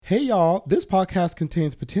Hey y'all, this podcast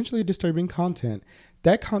contains potentially disturbing content.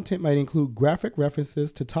 That content might include graphic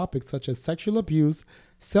references to topics such as sexual abuse,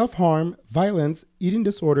 self-harm, violence, eating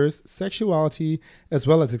disorders, sexuality, as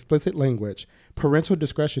well as explicit language. Parental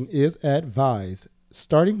discretion is advised.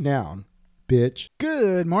 Starting now, bitch.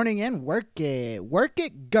 Good morning and work it. Work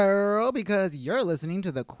it, girl, because you're listening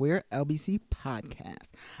to the Queer LBC podcast.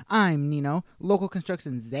 I'm Nino, local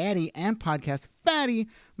construction zaddy and podcast fatty.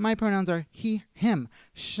 My pronouns are he, him.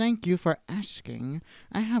 Thank you for asking.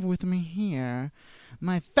 I have with me here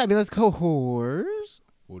my fabulous cohorts.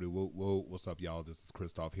 Whoa, what's up, y'all? This is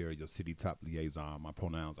Christoph here, your city top liaison. My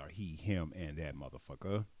pronouns are he, him, and that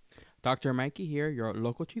motherfucker. Dr. Mikey here, your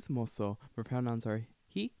local chismoso. My pronouns are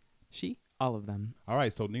he, she, all of them. All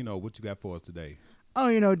right, so Nino, what you got for us today?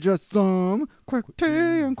 Oh, just some quick tea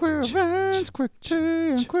and queer events, quick tea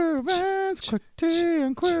and queer events, quick tea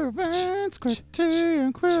and queer events, quick tea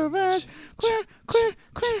and queer events, queer.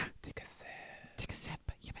 Take a sip,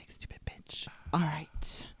 you big stupid bitch. All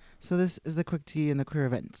right. So this is the quick tea and the queer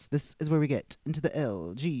events. This is where we get into the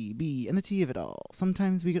L, G, B, and the T of it all.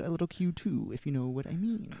 Sometimes we get a little Q too, if you know what I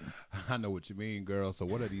mean. I know what you mean, girl. So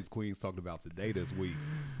what are these queens talking about today this week?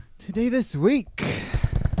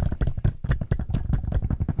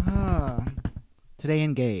 Today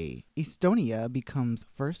in gay, Estonia becomes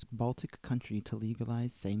first Baltic country to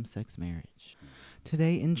legalize same-sex marriage.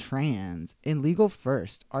 Today in trans, in legal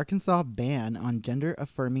first, Arkansas ban on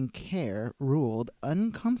gender-affirming care ruled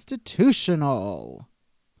unconstitutional.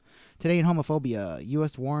 Today in homophobia,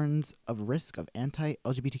 U.S. warns of risk of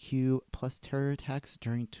anti-LGBTQ plus terror attacks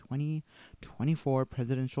during 2024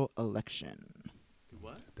 presidential election.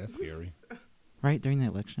 What? That's scary. Right, during the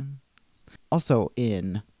election. Also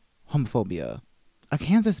in homophobia, a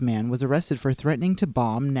Kansas man was arrested for threatening to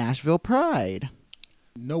bomb Nashville Pride.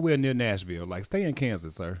 Nowhere near Nashville. Like, stay in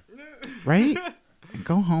Kansas, sir. Right?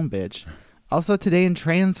 Go home, bitch. Also today in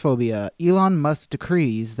transphobia, Elon Musk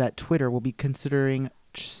decrees that Twitter will be considering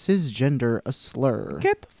cisgender a slur.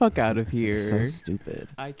 Get the fuck out of here. So stupid.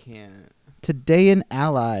 I can't. Today in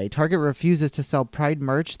Ally, Target refuses to sell Pride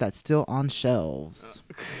merch that's still on shelves.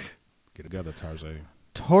 Get together, Tarjay.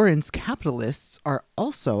 Torrance capitalists are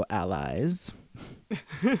also allies.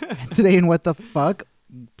 And today in What the Fuck,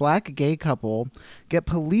 black gay couple get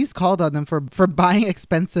police called on them for buying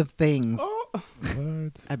expensive things.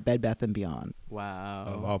 What? At Bed Bath & Beyond. Wow.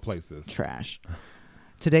 Of all places. Trash.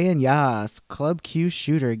 Today in Yas, Club Q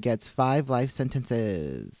shooter gets 5 life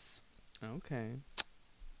sentences. Okay.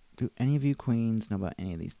 Do any of you queens know about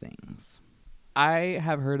any of these things? I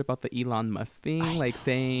have heard about the Elon Musk thing, like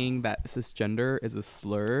saying that cisgender is a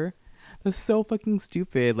slur. That's so fucking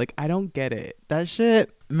stupid. Like, I don't get it. That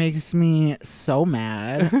shit makes me so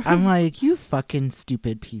mad. I'm like, you fucking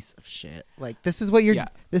stupid piece of shit. Like, this is what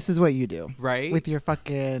this is what you do. Right? With your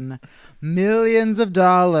fucking millions of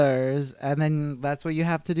dollars, and then that's what you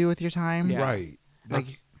have to do with your time. Yeah. Right.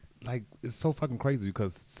 Like, it's so fucking crazy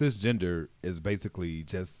because cisgender is basically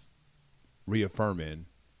just reaffirming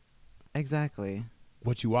Exactly.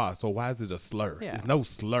 what you are. So why is it a slur? Yeah. It's no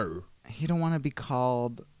slur. He don't want to be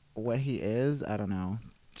called what he is. I don't know.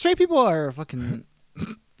 Straight people are fucking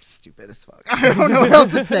stupid as fuck. I don't know what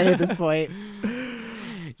else to say at this point.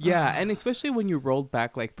 Yeah, and especially when you rolled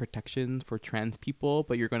back like protections for trans people,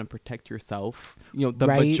 but you're going to protect yourself. You know, the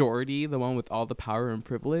majority, the one with all the power and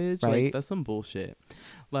privilege. Right. Like, that's some bullshit.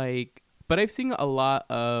 Like, but I've seen a lot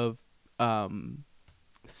of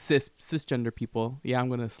cisgender people. Yeah, I'm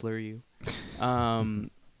going to slur you.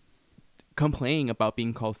 Complaining about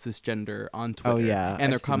being called cisgender on Twitter. Oh, yeah.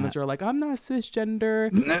 And their comments are like, I'm not cisgender.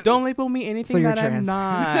 Don't label me anything that I'm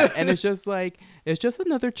not. And it's just like, it's just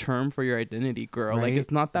another term for your identity, girl. Right? Like,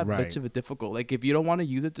 it's not that Right. much of a difficult. Like, if you don't want to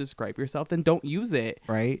use it to describe yourself, then don't use it.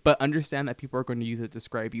 Right. But understand that people are going to use it to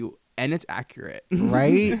describe you. And it's accurate.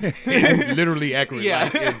 Right? It's literally accurate. Yeah.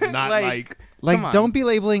 Like, it's not like Like, don't be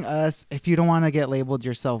labeling us if you don't want to get labeled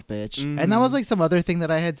yourself, bitch. Mm-hmm. And that was like some other thing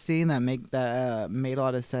that I had seen that made a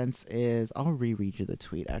lot of sense is, I'll reread you the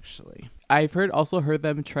tweet, actually. I've also heard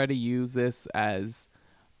them try to use this as,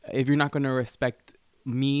 if you're not going to respect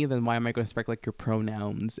me, then why am I going to respect like your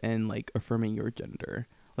pronouns and like affirming your gender?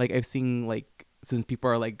 Like, I've seen like, since people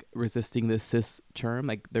are like resisting this cis term,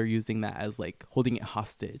 like they're using that as like holding it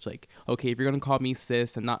hostage. Like, okay, if you're going to call me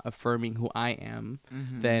cis and not affirming who I am,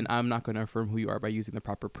 then I'm not going to affirm who you are by using the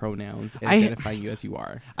proper pronouns and identifying you as you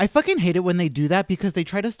are. I fucking hate it when they do that because they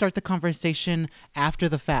try to start the conversation after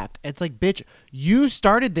the fact. It's like, bitch, you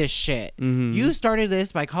started this shit. You started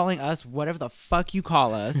this by calling us whatever the fuck you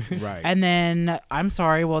call us. Right. And then, I'm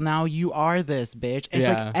sorry, well, now you are this, bitch. It's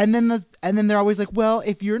Yeah. like, and then they're always like, well,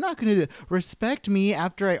 if you're not going to respect disrespect me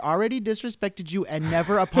after I already disrespected you and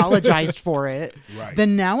never apologized for it, Right.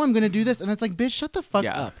 then now I'm going to do this. And it's like, bitch, shut the fuck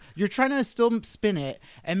Yeah. up. You're trying to still spin it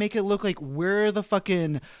and make it look like we're the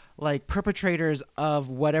fucking like perpetrators of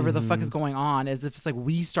whatever the fuck is going on, as if it's like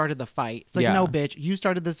we started the fight. It's like, Yeah. no, bitch, you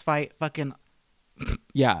started this fight fucking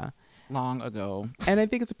Yeah. long ago. And I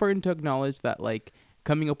think it's important to acknowledge that, like,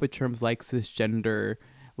 coming up with terms like cisgender,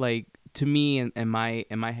 like, to me, in my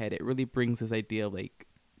head, it really brings this idea of, like,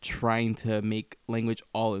 trying to make language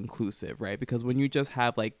all inclusive, right? Because when you just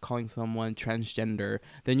have, like, calling someone transgender,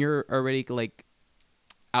 then you're already, like,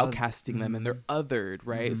 outcasting them and they're othered,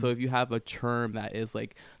 right? So if you have a term that is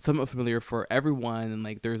like somewhat familiar for everyone, and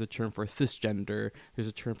like there's a term for cisgender, there's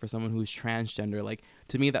a term for someone who's transgender, like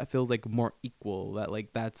to me that feels like more equal, that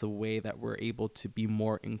like that's a way that we're able to be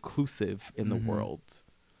more inclusive in the world.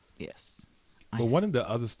 Yes. But one of the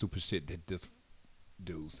other stupid shit that this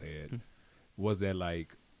dude said was that,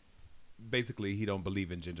 like, basically he don't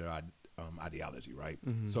believe in gender ideology, right?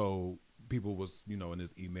 So people was, you know, in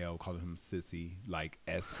his email calling him sissy, like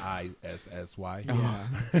SISSY. Yeah.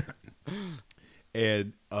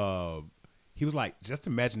 And he was like, just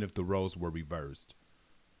imagine if the roles were reversed.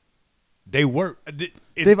 They were.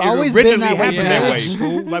 They've always been that way, happened that way. bitch.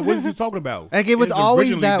 Fool. Like, what are you talking about? Like, it was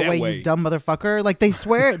always originally that way, you dumb motherfucker. Like, they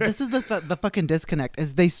swear, this is the fucking disconnect,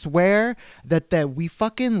 is they swear that we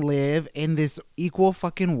fucking live in this equal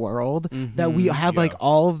fucking world, that we have, like,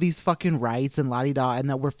 all of these fucking rights and la-di-da, and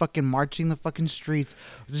that we're fucking marching the fucking streets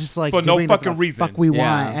just, like, For no doing fucking the reason. fuck we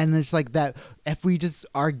Yeah. want. And it's like that if we just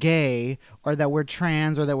are gay, or that we're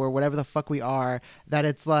trans, or that we're whatever the fuck we are, that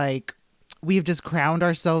it's like, we've just crowned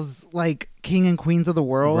ourselves like king and queens of the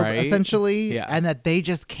world, Right? essentially. Yeah. And that they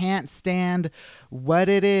just can't stand what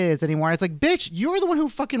it is anymore. It's like, bitch, you're the one who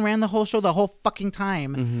fucking ran the whole show the whole fucking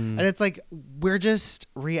time. And it's like, we're just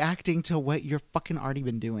reacting to what you're fucking already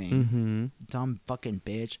been doing. Dumb fucking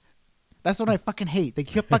bitch. That's what I fucking hate. They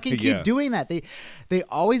fucking keep Yeah. doing that. They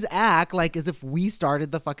always act like as if we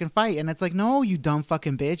started the fucking fight. And it's like, no, you dumb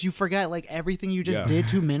fucking bitch. You forgot like everything you just Yeah. did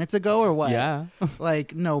 2 minutes ago or what? Yeah.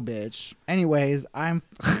 Like, no, bitch. Anyways, I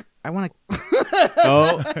want to.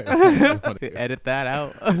 Oh, edit that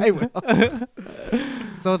out. I will.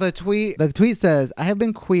 So the tweet says, I have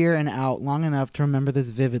been queer and out long enough to remember this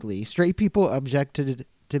vividly. Straight people objected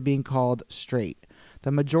to being called straight.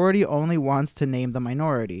 The majority only wants to name the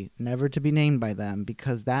minority, never to be named by them,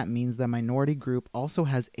 because that means the minority group also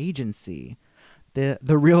has agency. The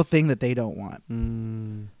real thing that they don't want.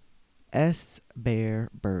 S. Bear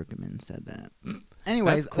Bergman said that.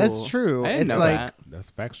 Anyways, That's that's cool. true. I didn't It's know like, that. That's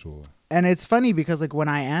factual. and it's funny because like when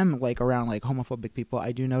I am like around like homophobic people,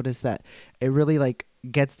 I do notice that it really like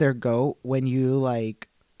gets their goat when you like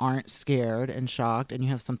aren't scared and shocked and you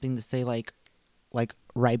have something to say like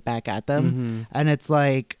right back at them. And it's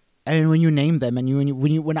like, and when you name them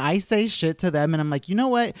and when I say shit to them and I'm like, you know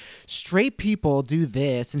what, straight people do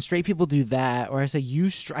this and straight people do that, or I say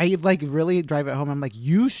I like really drive it home. I'm like,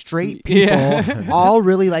 you straight people all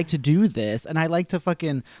really like to do this, and I like to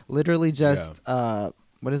fucking literally just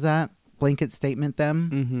what is that, blanket statement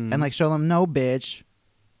them and like show them, no bitch,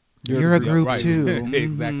 you're a group right. too.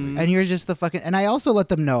 Exactly. And you're just the fucking, and I also let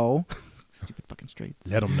them know. Stupid fucking straights.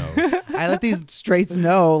 Let them know. I let these straights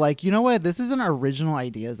know, like, you know what? This isn't original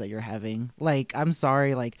ideas that you're having. Like, I'm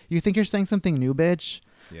sorry. Like, you think you're saying something new, bitch?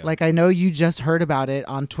 Yeah. Like, I know you just heard about it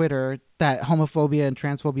on Twitter that homophobia and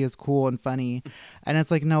transphobia is cool and funny. And it's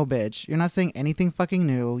like, no, bitch. You're not saying anything fucking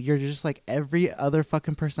new. You're just like every other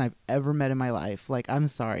fucking person I've ever met in my life. Like, I'm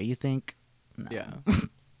sorry. You think... No. Yeah.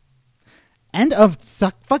 End of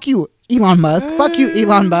fuck you, Elon Musk. Fuck you,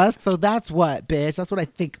 Elon Musk. So that's what, bitch. That's what I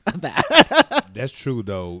think of that. That's true,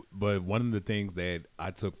 though. But one of the things that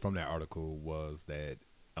I took from that article was that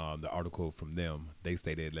the article from them, they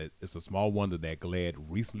stated that it's a small wonder that GLAAD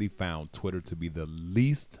recently found Twitter to be the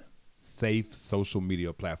least safe social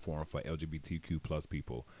media platform for LGBTQ plus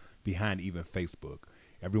people, behind even Facebook.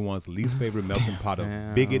 Everyone's least favorite melting pot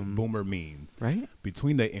of bigot boomer memes. Right?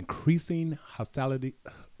 Between the increasing hostility...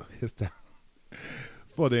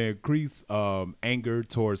 for the increased anger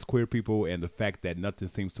towards queer people and the fact that nothing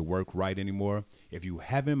seems to work right anymore, if you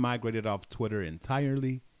haven't migrated off Twitter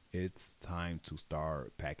entirely, it's time to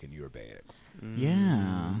start packing your bags.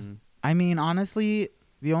 Yeah. I mean, honestly,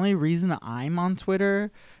 the only reason I'm on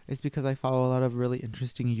Twitter is because I follow a lot of really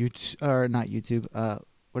interesting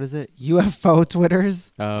what is it? UFO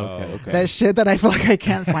Twitters. Oh, okay. That shit that I feel like I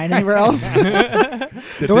can't find anywhere else. The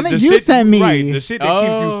one that you sent me. Right, the shit that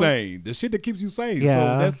keeps you Oh. sane. The shit that keeps you sane. Yeah.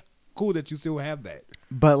 So that's cool that you still have that.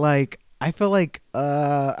 But like, I feel like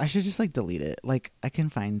I should just like delete it. Like, I can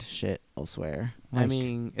find shit elsewhere. I Like,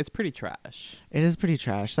 mean, it's pretty trash. it is pretty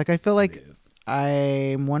trash. Like, I feel like It is.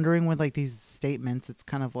 I'm wondering with like these statements, it's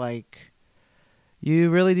kind of like you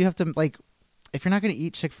really do have to like, if you're not going to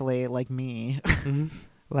eat Chick-fil-A like me, Mm-hmm.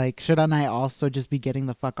 like shouldn't I also just be getting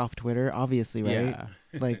the fuck off Twitter? Obviously, right? Yeah.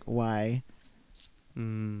 Like why?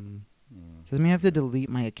 Mm. Does it mean I have to delete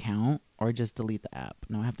my account or just delete the app?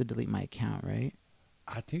 No, I have to delete my account, right?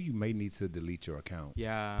 I think you may need to delete your account.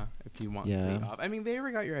 Yeah, if you want Yeah. to off. I mean, they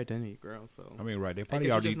already got your identity, girl. So I mean, right? They guess probably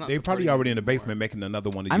you're already just not they probably supporting already it in the anymore. basement making another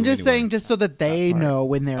one. Of I'm you just anyway. saying, just so that they part. know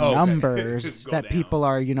when their Okay. numbers Go that down. people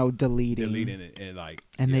are, you know, deleting it and like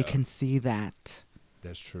and they yeah, can see that.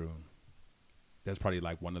 That's true. That's probably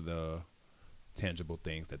like one of the tangible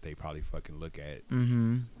things that they probably fucking look at.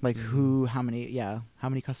 Mm-hmm. Like how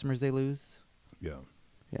many customers they lose. Yeah.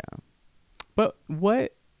 yeah. But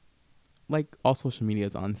what? Like all social media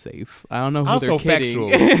is unsafe. I don't know who Also they're kidding. factual.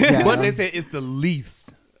 Yeah. But they said it's the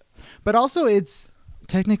least. But also, it's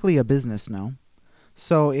technically a business now.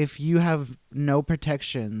 So if you have no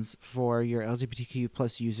protections for your LGBTQ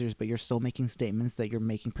plus users, but you're still making statements that you're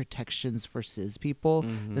making protections for cis people,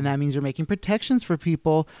 Mhm. then that means you're making protections for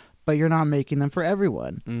people, but you're not making them for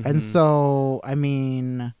everyone. Mhm. And so, I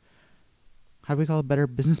mean, how do we call it? Better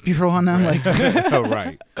Business Bureau on them? Like, Oh,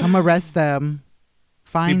 right. come arrest them,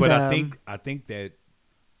 find See, but them. I think that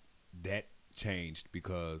changed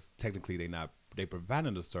because technically they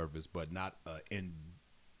providing a service, but not a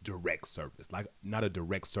indirect service, like not a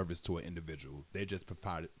direct service to an individual. They're just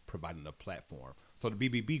providing a platform. So the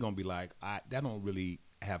BBB gonna be like, that don't really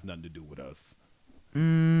have nothing to do with us.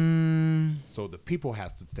 So the people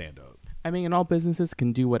has to stand up. I mean, and all businesses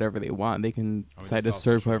can do whatever they want. They can decide to that's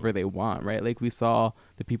also serve true. whoever they want, right? Like we saw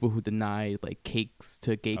the people who denied like cakes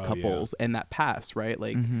to gay Oh, couples, and that passed, right?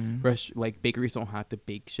 Like, like bakeries don't have to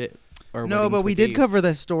bake shit. Or No, weddings but for we did gays. cover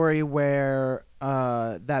the story where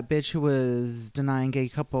that bitch who was denying gay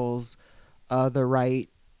couples the right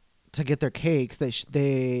to get their cakes, that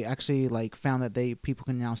they actually like found that people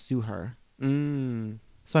can now sue her. Mm.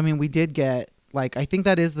 So I mean, we did get like, I think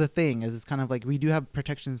that is the thing, is it's kind of like we do have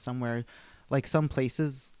protections somewhere, like some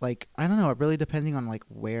places, like I don't know, it really depending on like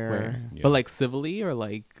where. Yeah. But like civilly or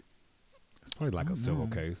like, It's probably like a civil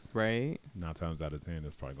case. right? 9 times out of 10,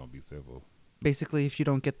 it's probably gonna be civil. Basically, if you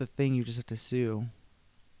don't get the thing, you just have to sue.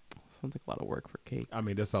 Sounds like a lot of work for cake. I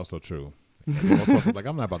mean, that's also true. Most people like,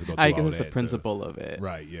 I'm not about to go through I all guess it's the that principle of it.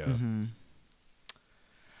 Right. Yeah. Mm-hmm.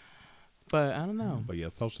 But I don't know. But yeah,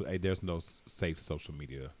 there's no safe social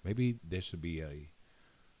media. Maybe there should be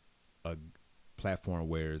a platform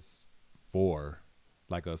where it's for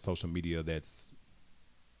like a social media that's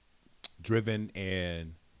driven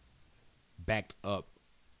and backed up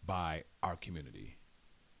by our community.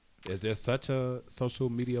 Is there such a social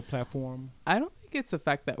media platform? I don't think it's the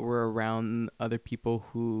fact that we're around other people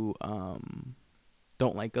who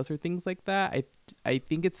don't like us or things like that. I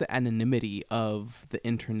think it's the anonymity of the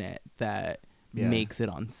internet that makes it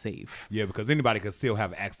unsafe. Yeah, because anybody could still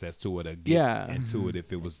have access to it or get into it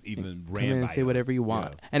if it was even Come ran in by and say whatever us. you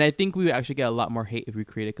want. Yeah. And I think we would actually get a lot more hate if we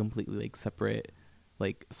create a completely like separate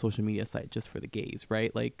like social media site just for the gays,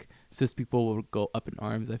 right? Like cis people will go up in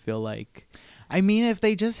arms, I feel like. I mean, if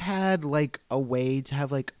they just had like a way to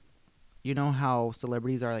have like, you know how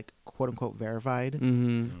celebrities are like quote unquote verified?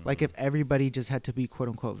 Mm-hmm. Like if everybody just had to be quote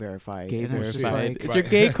unquote verified. Gay and it's just verified. like, It's your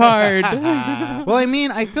gay card. well, I mean,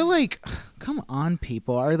 I feel like, come on,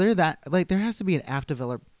 people. Are there there has to be an app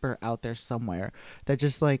developer out there somewhere that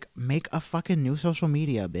just like make a fucking new social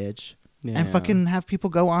media, bitch. Yeah. And fucking have people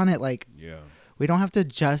go on it. Like, Yeah. we don't have to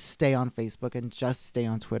just stay on Facebook and just stay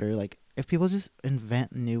on Twitter. Like, if people just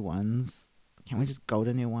invent new ones, can't we just go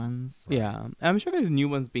to new ones? Yeah. I'm sure there's new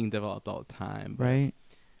ones being developed all the time. But Right?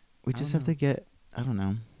 We I just don't have to get, I don't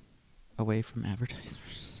know, away from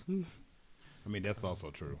advertisers. I mean, that's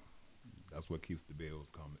also true. That's what keeps the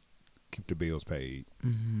bills coming, keep the bills paid.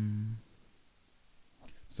 Mm-hmm.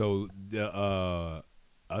 So the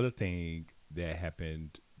other thing that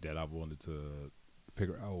happened that I wanted to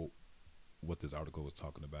figure out what this article was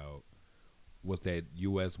talking about was that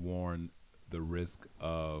U.S. warned the risk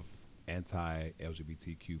of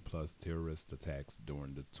anti-LGBTQ plus terrorist attacks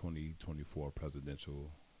during the 2024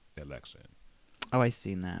 presidential election. Oh, I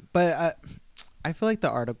seen that. But I feel like the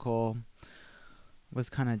article was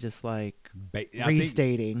kind of just like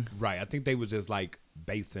restating. I think they was just like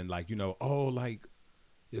basing like, like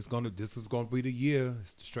this is gonna be the year.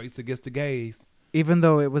 It's the straights against the gays. Even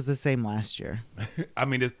though it was the same last year. I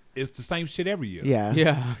mean, it's the same shit every year. Yeah.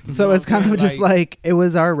 Yeah. So know it's what I'm kind of saying? just like it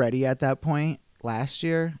was already at that point last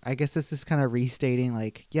year. I guess this is kind of restating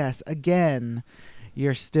like, yes, again,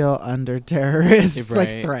 you're still under terrorist like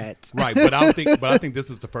Right. threats. Right, but I think this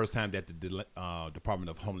is the first time that the Department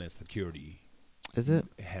of Homeland Security Is it?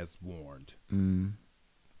 has warned.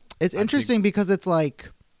 It's interesting because it's like,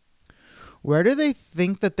 where do they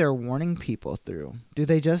think that they're warning people through? Do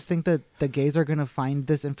they just think that the gays are going to find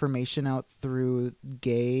this information out through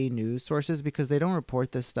gay news sources? Because they don't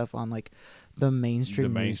report this stuff on like the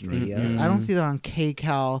mainstream news media. Mm-hmm. I don't see that on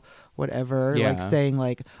KCAL, whatever, Yeah. like saying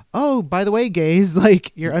like, oh, by the way, gays,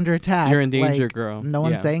 like you're under attack. You're in danger, Like, girl. No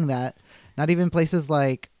one's saying that. Not even places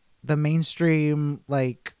like the mainstream,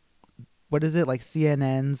 like, what is it, like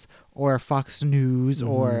CNN's or Fox News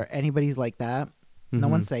or anybody's like that. No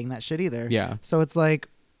one's saying that shit either. Yeah. So it's like,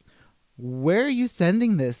 where are you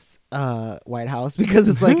sending this, White House? Because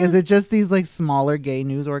it's like, is it just these like smaller gay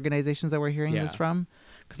news organizations that we're hearing this from?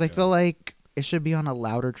 Because I feel like it should be on a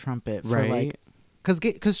louder trumpet for like,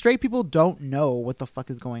 because straight people don't know what the fuck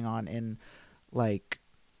is going on in like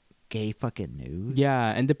gay fucking news.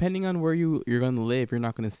 Yeah, and depending on where you're going to live, you're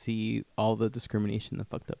not going to see all the discrimination and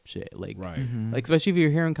fucked up shit. Like, like especially if you're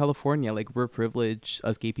here in California, like we're privileged,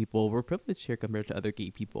 us gay people, we're privileged here compared to other gay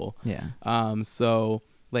people. Yeah. So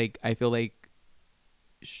like I feel like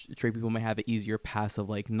straight people might have an easier pass of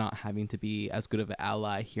like not having to be as good of an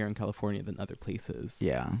ally here in California than other places.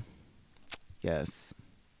 Yeah. Yes.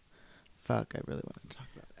 Fuck, I really want to talk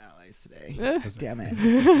about allies today. Damn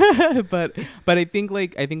it. but I think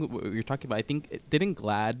what you're talking about, I think didn't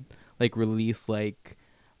GLAAD like release like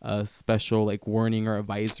a special like warning or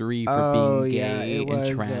advisory for being gay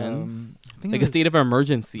and trans, like a state of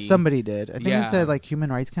emergency. Somebody did. I think it said like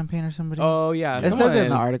Human Rights Campaign or somebody. Oh yeah, it says it in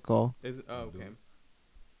the article. Is it? Oh okay.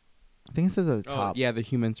 I think it says at the top. Yeah, the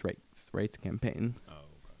Human Rights Campaign. Oh, okay.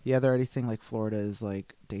 Yeah, they're already saying like Florida is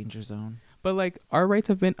like danger zone. But like our rights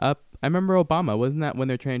have been up. I remember Obama, wasn't that when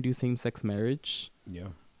they're trying to do same-sex marriage? Yeah.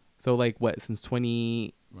 So like what, since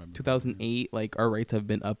 2008, like our rights have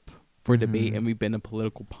been up for debate, and we've been a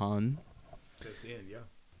political pawn. Since then, yeah.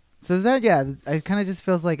 So is that, it kind of just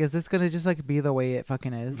feels like, is this going to just like be the way it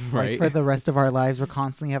fucking is? Right. Like for the rest of our lives, we're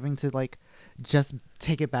constantly having to like just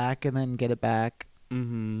take it back and then get it back.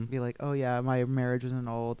 Mm-hmm. Be like, oh yeah, my marriage wasn't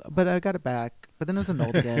old, but I got it back. But then it was an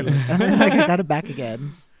old again. And then like I got it back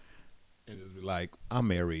again. And just be like, I'm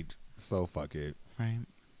married, so fuck it. Right.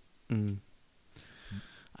 Mm.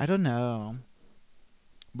 I don't know.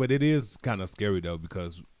 But it is kind of scary though,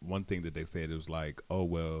 because one thing that they said is like, oh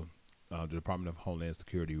well, the Department of Homeland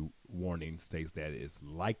Security warning states that its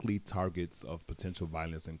likely targets of potential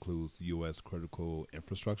violence includes U.S. critical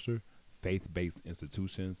infrastructure, faith-based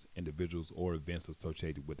institutions, individuals, or events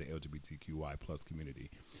associated with the LGBTQI plus community,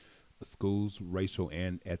 schools, racial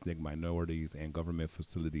and ethnic minorities, and government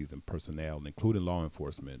facilities and personnel, including law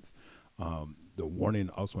enforcement. The warning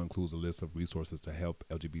also includes a list of resources to help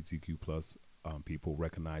LGBTQ plus people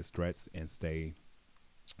recognize threats and stay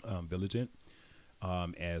vigilant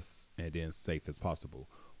and then safe as possible.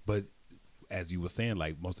 But as you were saying,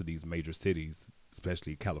 like most of these major cities,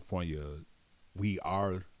 especially California, we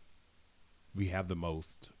have the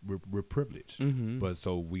most. We're privileged,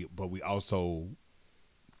 but we also.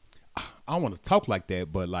 I don't want to talk like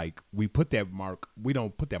that, but like we put that mark. We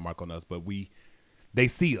don't put that mark on us, but they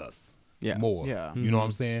see us more. Yeah. You know what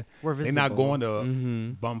I'm saying? We're They're not visible. going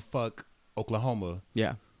to bumfuck Oklahoma.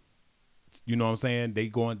 Yeah. You know what I'm saying?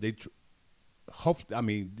 Hopefully, I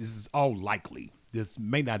mean, this is all likely. This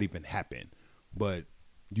may not even happen, but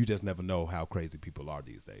you just never know how crazy people are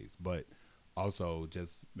these days. But also,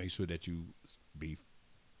 just make sure that you be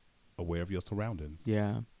aware of your surroundings.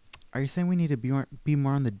 Yeah. Are you saying we need to be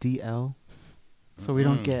more on the DL so we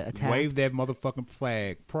don't get attacked? Wave that motherfucking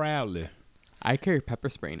flag proudly. I carry pepper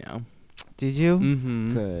spray now. Did you?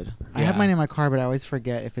 Mm-hmm. Good. I have mine in my car, but I always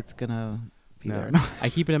forget if it's gonna be there or not. I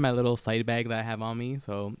keep it in my little side bag that I have on me,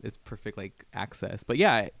 so it's perfect like access. But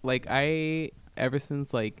yeah, like ever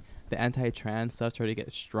since like the anti-trans stuff started to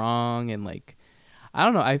get strong, and like I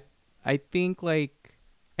don't know, I think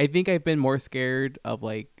I've been more scared of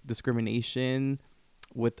like discrimination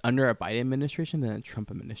under a Biden administration than a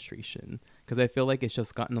Trump administration, because I feel like it's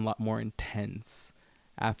just gotten a lot more intense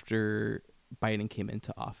after Biden came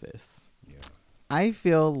into office. Yeah. I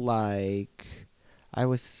feel like I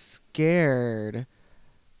was scared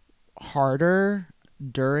harder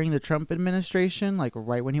during the Trump administration, like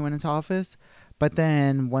right when he went into office. But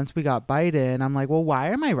then once we got Biden, I'm like, well, why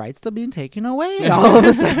are my rights still being taken away all of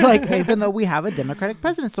a sudden? Like, even though we have a Democratic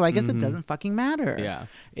president, so I guess it doesn't fucking matter. Yeah.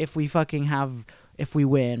 If we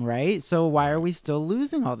win, right? So why are we still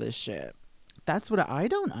losing all this shit? That's what I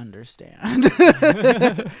don't understand.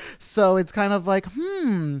 So it's kind of like,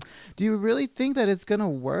 do you really think that it's gonna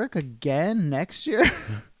work again next year?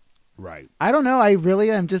 Right. I don't know. I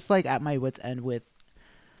really am just like at my wit's end with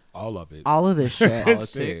All of it. All of this shit.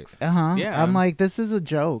 Politics. Yeah. I'm like, this is a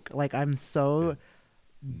joke. Like, I'm so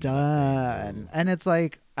done. And it's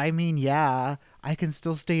like, I mean, yeah, I can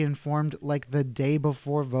still stay informed like the day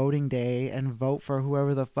before voting day and vote for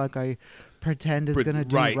whoever the fuck I pretend is gonna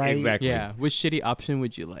do right. Exactly. Yeah. Which shitty option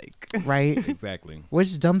would you like? Right. Exactly. Which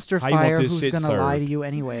dumpster How you want fire this who's shit gonna lie to served? you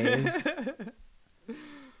anyways?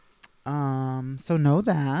 So know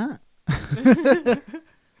that.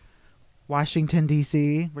 Washington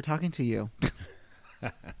D.C., we're talking to you.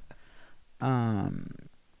 But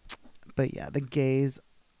yeah, the gays,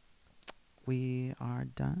 we are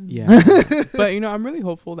done. Yeah. But I'm really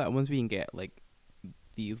hopeful that once we can get like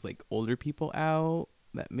these like older people out,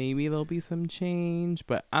 that maybe there'll be some change.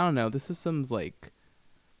 But I don't know. The system's like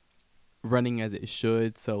running as it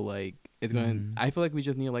should, so like it's going. I feel like we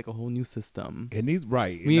just need like a whole new system. It needs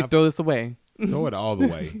We need to throw this away. Throw it all the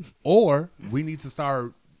way. Or we need to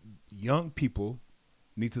start. Young people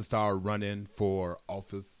need to start running for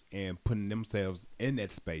office and putting themselves in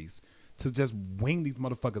that space to just wing these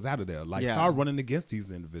motherfuckers out of there. Like start running against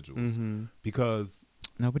these individuals because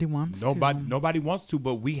nobody wants to,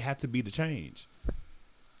 but we have to be the change.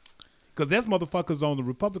 Because there's motherfuckers on the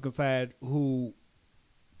Republican side who,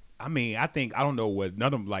 I mean, I don't know what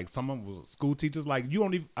none of them, like some of them was school teachers. Like you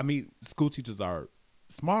don't even, I mean, school teachers are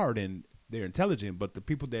smart and they're intelligent, but the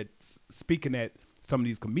people that speaking at some of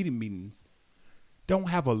these committee meetings don't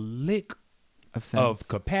have a lick of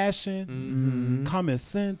compassion, common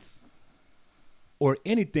sense, or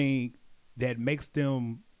anything that makes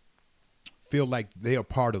them feel like they are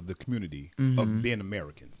part of the community of being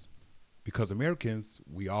Americans. Because Americans,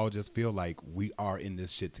 we all just feel like we are in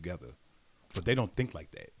this shit together. But they don't think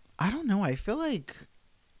like that. I don't know. I feel like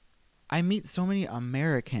I meet so many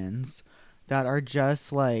Americans that are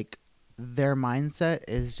just like, their mindset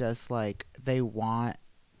is just like they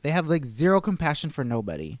have like zero compassion for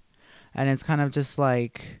nobody. And it's kind of just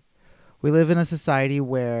like we live in a society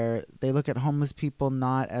where they look at homeless people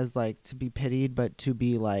not as like to be pitied, but to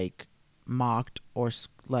be like mocked or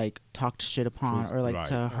like talked shit upon or like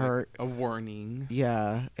to hurt. Like a warning.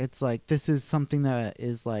 Yeah. It's like this is something that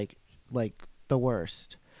is like the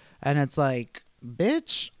worst. And it's like,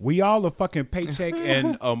 bitch, we all a fucking paycheck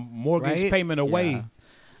and a mortgage payment away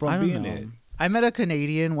from being it. I met a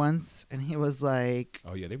Canadian once and he was like,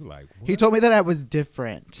 oh yeah, they were like, what? He told me that I was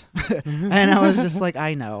different. And I was just like,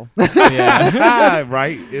 I know. Yeah.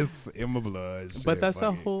 Right. It's in my blood. But that's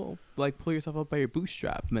a whole like pull yourself up by your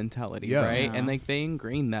bootstrap mentality, right? Yeah. And like they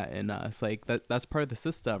ingrain that in us. Like that's part of the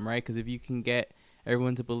system, right? Because if you can get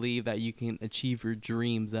everyone to believe that you can achieve your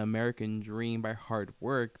dreams, the American dream, by hard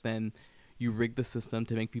work, then you rig the system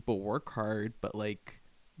to make people work hard, but like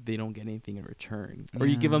they don't get anything in return, or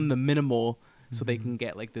you give them the minimal so they can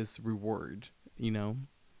get like this reward, Because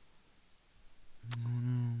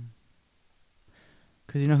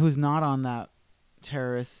who's not on that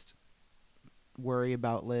terrorist worry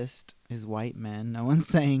about list is white men. No one's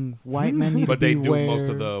saying white men need but to they beware. do most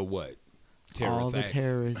of the terrorist all the acts.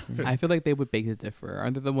 terrorism. I feel like they would beg to differ.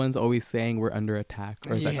 Aren't they the ones always saying we're under attack,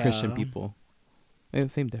 or is that Christian people?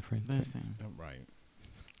 Same difference. They're saying. Right.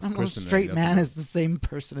 I'm a straight man is the same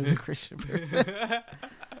person as a Christian person.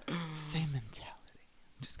 Same mentality.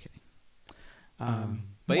 Just kidding. But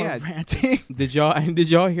more yeah, ranting. did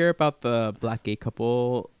y'all hear about the black gay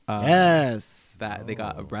couple? Yes. That they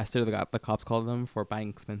got arrested. The cops called them for buying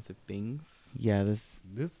expensive things. Yeah.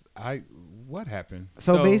 What happened?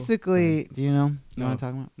 So basically, do you know? You No. want to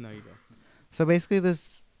talk about? No, you go. So basically,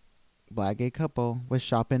 this black gay couple was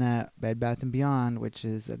shopping at Bed Bath & Beyond, which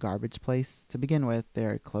is a garbage place to begin with.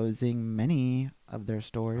 They're closing many of their I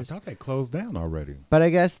stores. thought they closed down already. But I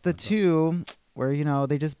guess the two were,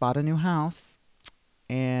 they just bought a new house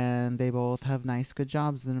and they both have nice, good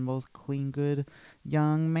jobs and they're both clean, good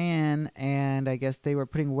young men. And I guess they were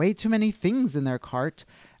putting way too many things in their cart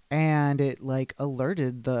and it like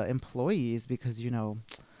alerted the employees because, I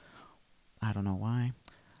don't know why.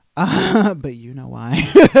 But you know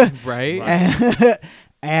why. Right.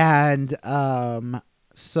 And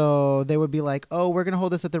so they would be like, oh, we're going to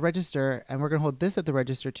hold this at the register and we're going to hold this at the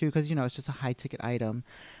register too because, it's just a high ticket item.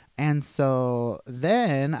 And so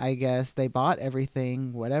then I guess they bought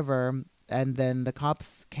everything, whatever. And then the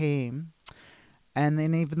cops came and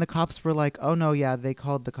then even the cops were like, oh, no, yeah, they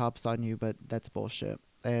called the cops on you, but that's bullshit.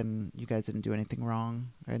 And you guys didn't do anything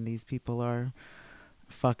wrong. And these people are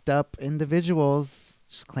fucked up individuals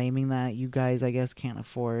just claiming that you guys, I guess, can't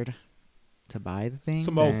afford to buy the thing.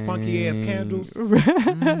 Some old funky ass candles.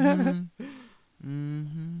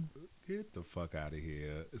 Get the fuck out of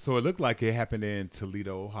here. So it looked like it happened in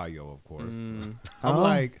Toledo, Ohio, of course. I'm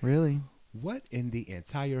like, really? what in the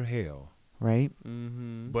entire hell right?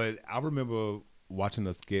 Mm-hmm. But I remember watching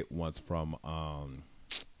a skit once from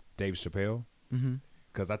Dave Chappelle,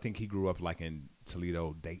 because I think he grew up like in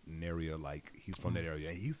Toledo, Dayton area. Like he's from that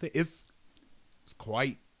area. He said it's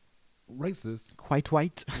quite racist. Quite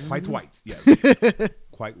white. Quite white, yes.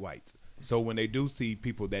 Quite white. So when they do see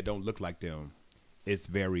people that don't look like them, it's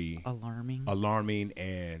very Alarming.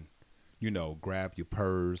 and, grab your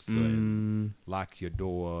purse and lock your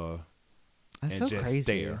door That's and so just crazy.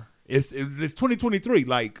 stare. It's 2023.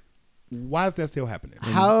 Like, why is that still happening?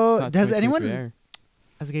 How does anyone,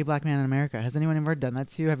 as a gay black man in America, has anyone ever done that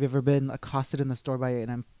to you? Have you ever been accosted in the store by an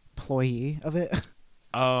employee of it?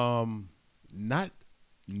 Not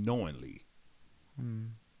knowingly,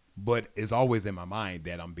 but it's always in my mind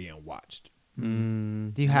that I'm being watched. Do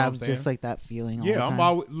you know have what I'm just saying? like that feeling? All Yeah, the time? I'm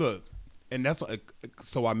always and that's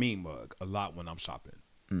so I mean mug a lot when I'm shopping.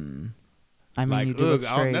 I mean, Like, you do look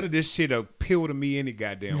straight. none of this shit appeal to me any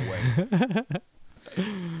goddamn way.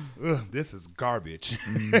 This is garbage.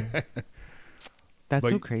 That's but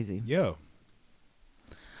so crazy. Yeah.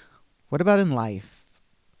 What about in life?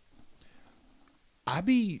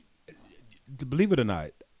 Believe it or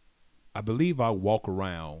not, I believe I walk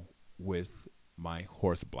around with my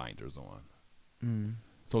horse blinders on.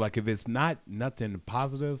 So like if it's not nothing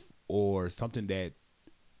positive or something that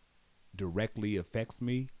directly affects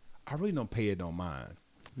me, I really don't pay it no mind.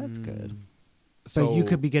 That's good. So But you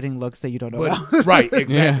could be getting looks that you don't know about. right,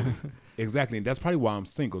 exactly. Exactly. And that's probably why I'm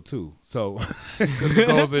single too. So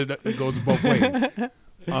because it goes both ways.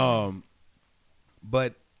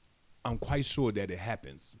 But I'm quite sure that it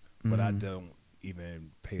happens. But I don't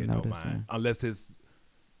even pay it no Notice, mind unless it's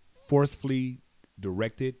forcefully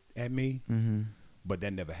directed at me. But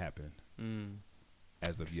that never happened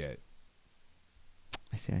as of yet.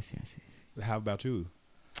 I see. How about you?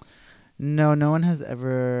 No one has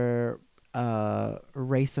ever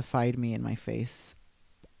racified me in my face.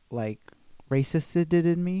 Like, racisted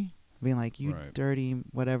in me. Being like, you Right. dirty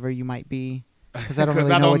whatever you might be. Because I don't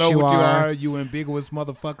really I know, don't what you are. You ambiguous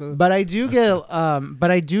motherfucker. But I do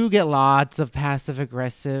get lots of passive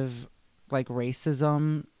aggressive like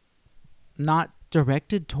racism, not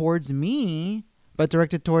directed towards me, but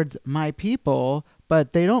directed towards my people.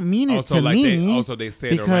 But they don't mean it to me. They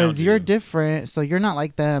say it around because you're you. different, so you're not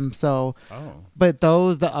like them. So, Oh. but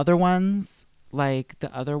the other ones, that's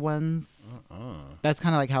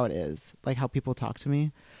kind of like how it is, like how people talk to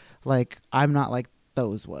me. Like I'm not like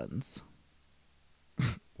those ones.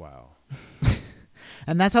 Wow.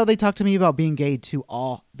 And that's how they talk to me about being gay too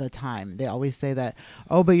all the time. They always say that,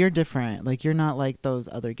 oh, but you're different. Like you're not like those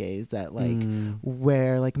other gays that like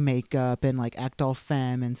wear like makeup and like act all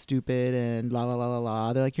femme and stupid and la la la la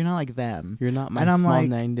la. They're like, you're not like them. You're not my And I'm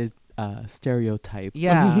small-minded stereotype.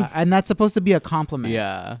 Yeah, and that's supposed to be a compliment.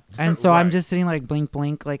 Yeah. And so I'm Right. just sitting like blink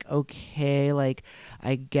blink like, okay, like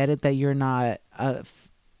I get it that you're not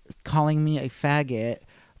calling me a faggot,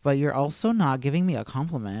 but you're also not giving me a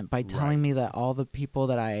compliment by telling me that all the people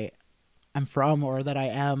that I am from or that I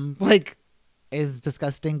am like is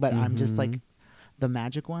disgusting, but I'm just like the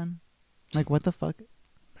magic one. Like what the fuck?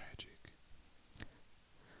 Magic.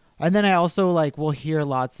 And then I also like will hear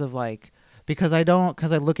lots of like, because I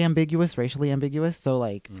look ambiguous, racially ambiguous, so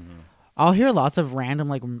like I'll hear lots of random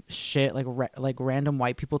like shit, like random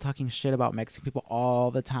white people talking shit about Mexican people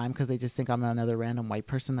all the time because they just think I'm another random white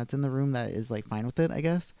person that's in the room that is like fine with it, I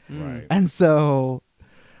guess. Right. And so,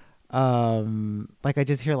 like I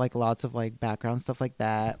just hear like lots of like background stuff like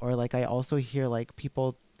that, or like I also hear like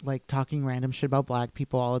people like talking random shit about black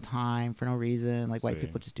people all the time for no reason. Like white See.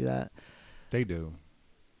 people just do that. They do.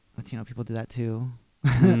 Latino people do that too.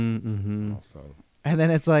 Also. And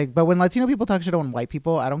then it's like, but when Latino people talk shit on white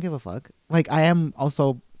people, I don't give a fuck. Like, I am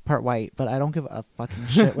also part white, but I don't give a fucking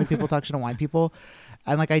shit when people talk shit on white people.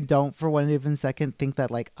 And, like, I don't for one even second think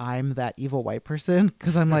that, like, I'm that evil white person.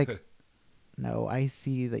 Because I'm like, no, I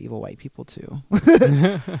see the evil white people too.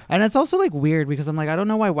 And it's also, like, weird because I'm like, I don't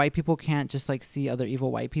know why white people can't just, like, see other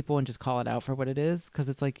evil white people and just call it out for what it is. Because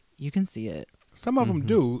it's like, you can see it. Some of them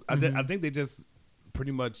do. I think they just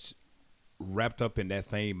pretty much wrapped up in that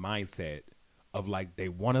same mindset of like they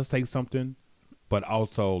want to say something, but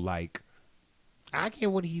also like I get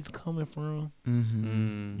what he's coming from.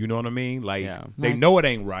 You know what I mean? Like they Like, know it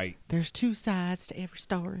ain't right. There's two sides to every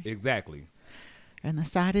story. Exactly. And the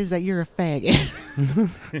side is that you're a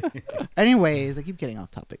faggot. Anyways, I keep getting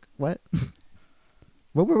off topic. What?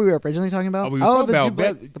 What were we originally talking about? We was talking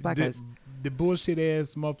about the black guys. the bullshit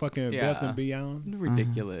ass motherfucking Beth and Beyond.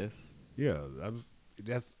 Ridiculous. Yeah,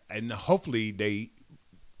 and hopefully they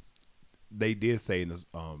did say in this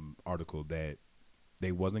article that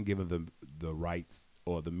they wasn't given the rights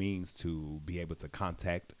or the means to be able to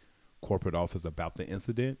contact corporate office about the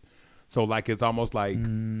incident. So like it's almost like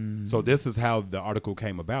so this is how the article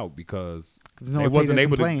came about because they wasn't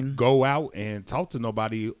able to go out and talk to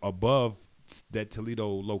nobody above that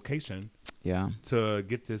Toledo location. Yeah. To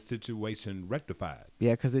get this situation rectified.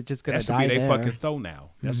 Yeah, because it just gonna that should die be there. they fucking stole now.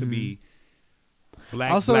 That should be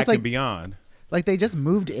black like, and beyond. Like they just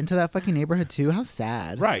moved into that fucking neighborhood too. How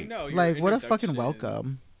sad. Right. No, like what a fucking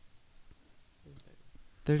welcome.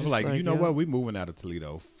 They're just like, you know what? We moving out of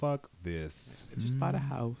Toledo. Fuck this. Just bought a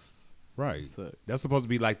house. Right. That's supposed to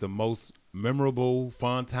be like the most memorable,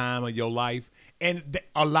 fun time of your life, and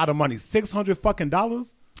a lot of money. $600 fucking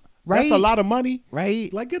dollars. Right. That's a lot of money.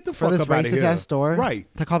 Right. Like get the fuck up out of here. For this racist ass store.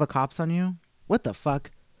 Right. To call the cops on you. What the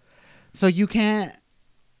fuck? So you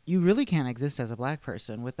really can't exist as a black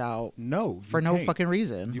person without no fucking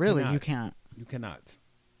reason. You can't. You cannot.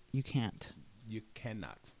 You can't. You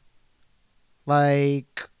cannot.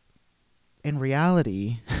 Like in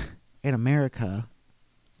reality, in America.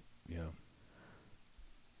 Yeah.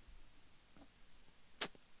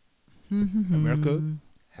 America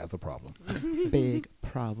has a problem. Big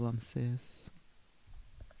problem, sis.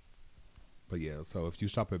 But yeah, so if you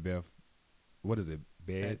shop at what is it?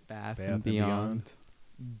 Bed Bath and Beyond.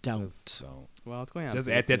 Don't. Well, it's going on. Just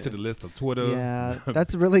add that to the list of Twitter. Yeah,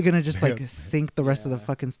 that's really gonna just like sink the rest of the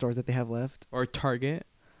fucking stores that they have left. Or Target.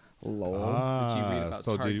 Lol. Did you read about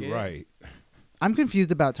Target? Right. I'm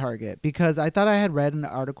confused about Target because I thought I had read an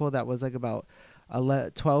article that was like about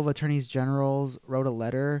 12 attorneys generals wrote a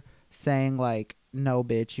letter saying like, no,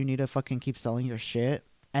 bitch, you need to fucking keep selling your shit.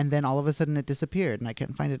 And then all of a sudden it disappeared and I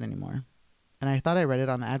couldn't find it anymore. And I thought I read it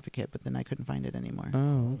on The Advocate, but then I couldn't find it anymore.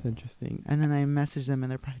 Oh, that's interesting. And then I messaged them in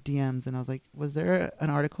their DMs and I was like, was there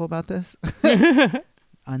an article about this?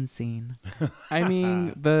 Unseen. I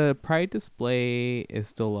mean, the Pride display is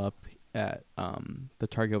still up at the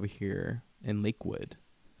Target over here in Lakewood.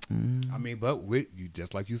 I mean, but you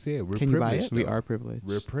just like you said, we're Can privileged. We are privileged.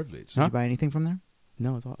 We're privileged. Did you buy anything from there?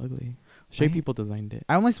 No, it's all ugly. Straight people designed it.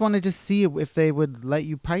 I almost want to just see if they would let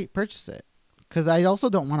you purchase it. Because I also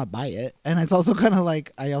don't want to buy it. And it's also kind of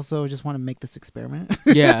like, I also just want to make this experiment.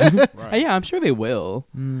 Yeah. Right. Yeah, I'm sure they will.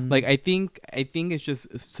 Like, I think it's just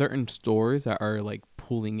certain stores that are like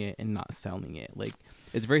pulling it and not selling it. Like,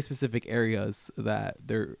 it's very specific areas that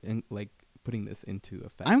they're like putting this into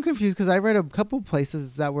effect. I'm confused because I read a couple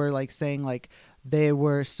places that were like saying like they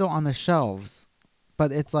were still on the shelves.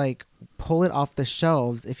 But it's like, pull it off the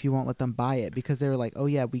shelves if you won't let them buy it. Because they were like, oh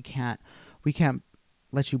yeah, we can't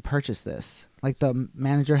let you purchase this. Like the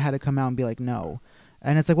manager had to come out and be like, no.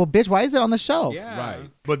 And it's like, well, bitch, why is it on the shelf? Yeah. Right.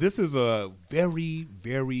 But this is a very,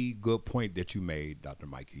 very good point that you made, Dr.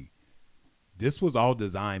 Mikey. This was all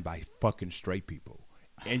designed by fucking straight people.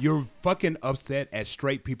 And you're fucking upset at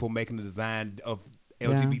straight people making the design of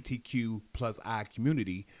LGBTQ plus I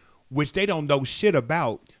community, which they don't know shit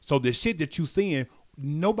about. So the shit that you seeing,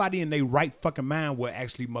 nobody in their right fucking mind will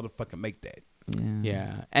actually motherfucking make that.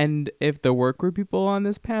 Yeah. And if there were queer people on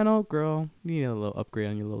this panel, girl, you need a little upgrade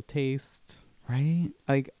on your little tastes. Right?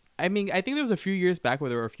 Like, I mean, I think there was a few years back where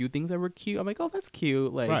there were a few things that were cute. I'm like, oh, that's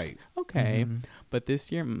cute. Like, right. Okay. But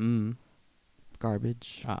this year,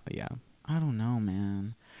 garbage. Yeah. I don't know,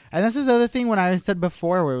 man. And this is the other thing when I said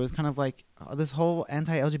before where it was kind of like, this whole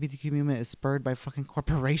anti-LGBTQ movement is spurred by fucking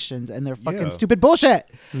corporations and their fucking stupid bullshit.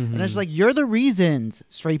 And it's like, you're the reasons,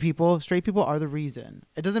 straight people. Straight people are the reason.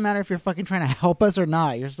 It doesn't matter if you're fucking trying to help us or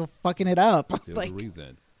not. You're still fucking it up. They're the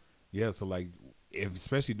reason. Yeah, so like,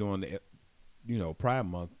 especially during the, Pride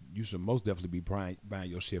Month, you should most definitely be buying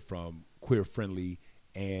your shit from queer-friendly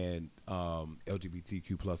and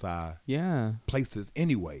LGBTQ plus I places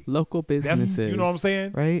anyway. Local businesses. You know what I'm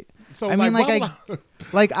saying? Right? So I mean,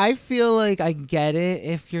 I feel like I get it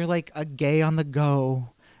if you're like a gay on the go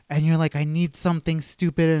and you're like, I need something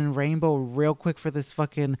stupid and rainbow real quick for this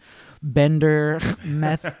fucking bender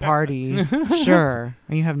meth party. Sure.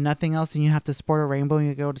 And you have nothing else and you have to sport a rainbow and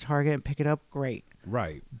you go to Target and pick it up. Great.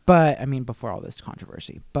 Right. But I mean, before all this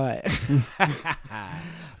controversy, but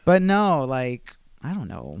no, like, I don't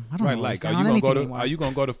know. I don't know. Like, are you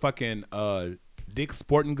gonna go to fucking Dick's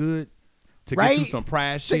Sporting Good to get you some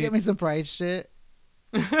pride shit? To get me some pride shit.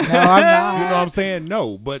 No, I'm not. You know what I'm saying?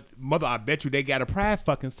 No, but mother, I bet you they got a pride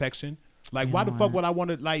fucking section. Like, why the fuck would I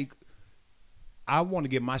want to like? I want to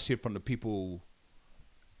get my shit from the people.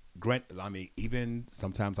 I mean, even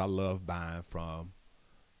sometimes I love buying from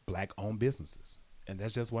black-owned businesses, and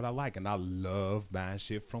that's just what I like. And I love buying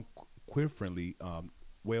shit from queer-friendly.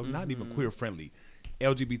 Not even queer-friendly.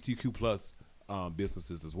 LGBTQ plus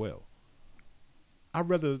businesses as well. I'd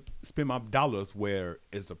rather spend my dollars where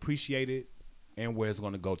it's appreciated and where it's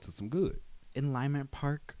going to go to some good. In Lyman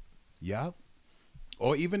Park. Yeah.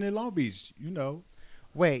 or even in Long Beach,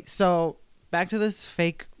 Wait, so back to this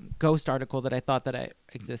fake ghost article that I thought that I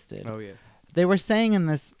existed. Oh yes. They were saying in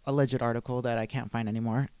this alleged article that I can't find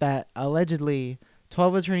anymore that allegedly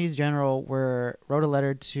 12 attorneys general wrote a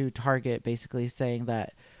letter to Target basically saying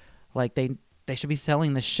that like they should be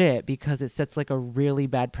selling the shit because it sets like a really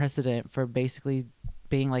bad precedent for basically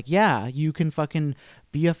being like, yeah, you can fucking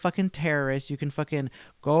be a fucking terrorist, you can fucking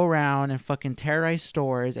go around and fucking terrorize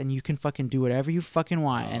stores, and you can fucking do whatever you fucking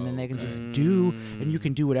want, and then they can just do, and you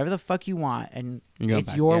can do whatever the fuck you want, and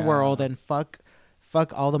it's your world, and fuck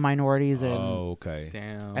all the minorities, and okay.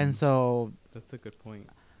 Damn. and so That's a good point.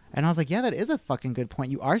 and I was like, yeah, that is a fucking good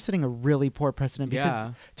point. You are setting a really poor precedent because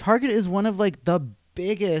Yeah. Target is one of like the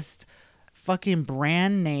biggest fucking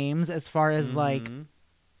brand names as far as like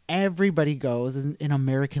everybody goes in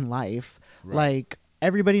American life. Right. Like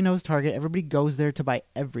everybody knows Target. Everybody goes there to buy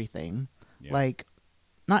everything. Yeah. Like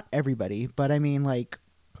not everybody, but I mean like,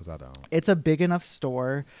 Because I don't. it's a big enough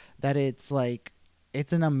store that it's like,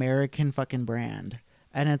 it's an American fucking brand.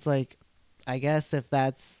 And it's like, I guess if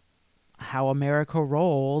that's how America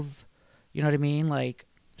rolls, you know what I mean? Like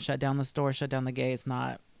shut down the store, shut down the gate. It's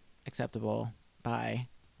not acceptable. Bye.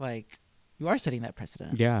 Like you are setting that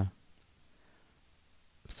precedent. Yeah.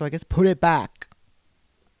 So I guess put it back,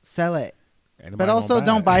 sell it, Ain't but nobody also gonna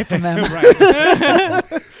don't buy buy from them.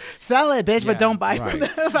 Right. Sell it, bitch, Yeah, but don't buy from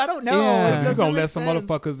right. them. I don't know. Yeah. It You're doesn't gonna make let some sense.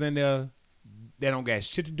 motherfuckers in there that don't got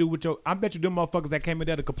shit to do with your. I bet you them motherfuckers that came in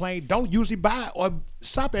there to complain don't usually buy or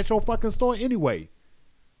shop at your fucking store anyway.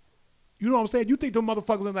 You know what I'm saying? You think them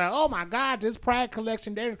motherfuckers are like, oh my God, this Pride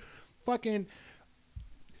collection, they're fucking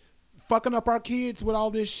up our kids with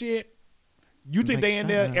all this shit. You think Like, they in shut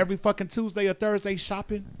there up. every fucking Tuesday or Thursday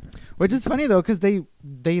shopping? Which is funny though, because they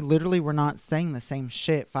literally were not saying the same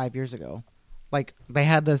shit 5 years ago. Like they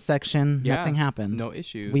had the section, Yeah. nothing happened. No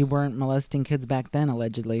issues. We weren't molesting kids back then,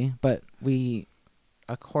 allegedly, but we,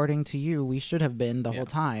 according to you, we should have been the Yeah. whole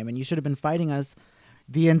time, and you should have been fighting us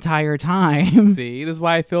the entire time, See, this is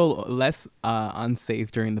why I feel less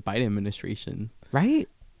unsafe during the Biden administration. right?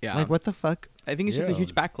 Yeah. Like what the fuck? I think it's just a Yeah.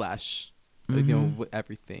 huge backlash, you know, Mhm. with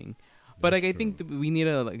everything. But That's like, I think true. that we need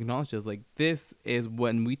to like acknowledge this. Like, this is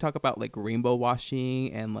when we talk about like rainbow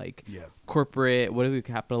washing and like Yes. corporate, what are we,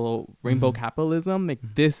 rainbow capitalism. Like,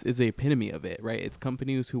 this is the epitome of it, right? It's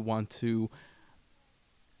companies who want to.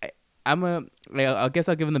 I guess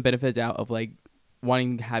I'll give them the benefit of the doubt of like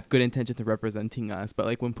wanting to have good intentions of representing us, but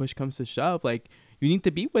like when push comes to shove, like you need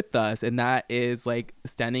to be with us, and that is like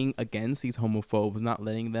standing against these homophobes, not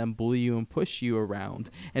letting them bully you and push you around,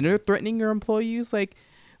 and they're threatening your employees. Like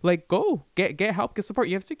go get help, get support.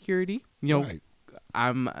 You have security, you know. Right.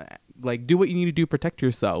 I'm like, do what you need to do, protect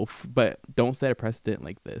yourself, but don't set a precedent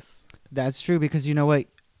like this. That's true, because you know what?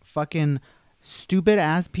 Fucking stupid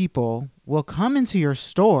ass people will come into your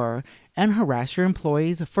store and harass your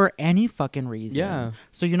employees for any fucking reason. Yeah.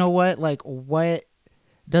 So you know what? Like, what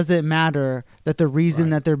does it matter that the reason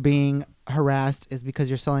Right. that they're being harassed is because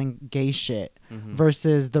you're selling gay shit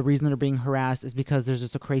versus the reason they're being harassed is because there's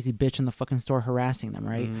just a crazy bitch in the fucking store harassing them,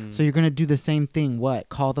 right? So you're going to do the same thing. What?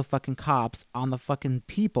 Call the fucking cops on the fucking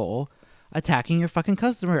people attacking your fucking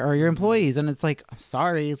customer or your employees. And it's like, I'm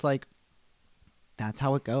sorry. It's like, that's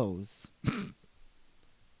how it goes.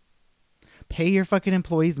 Pay your fucking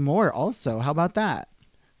employees more also. How about that?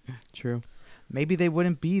 True. Maybe they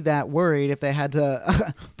wouldn't be that worried if they had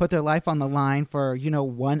to put their life on the line for, you know,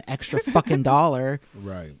 one extra fucking dollar.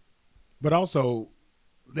 Right. But also,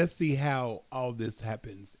 let's see how all this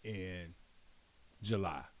happens in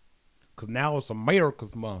July. Because now it's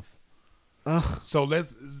America's month. Ugh. So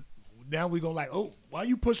now we're going to like, oh, why are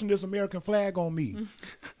you pushing this American flag on me?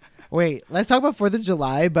 Wait, let's talk about 4th of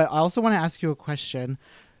July, but I also want to ask you a question.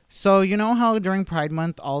 So, you know how during Pride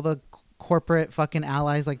Month, all the corporate fucking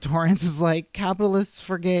allies like Torrance is like capitalists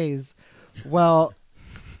for gays. Well,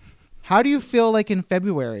 how do you feel like in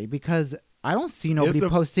February? Because I don't see nobody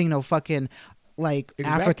posting no fucking like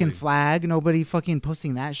African Exactly. flag. Nobody fucking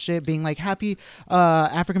posting that shit, being like happy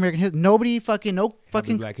African American history. Nobody fucking, no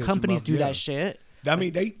fucking Black History companies Month, do yeah. that shit. I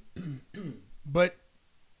mean, but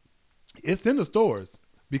it's in the stores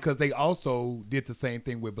because they also did the same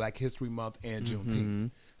thing with Black History Month and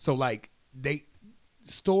Juneteenth. So like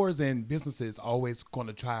stores and businesses always going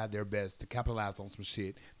to try their best to capitalize on some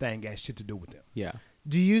shit that ain't got shit to do with them. Yeah.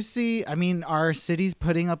 Do you see, I mean, are cities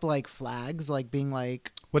putting up like flags, like being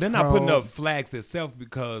like, But they're not putting up flags itself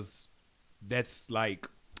because that's like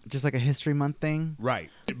just like a History Month thing? right.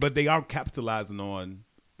 But they are capitalizing on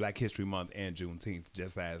Black History Month and Juneteenth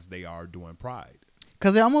just as they are doing Pride.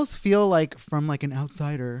 Because I almost feel like, from like an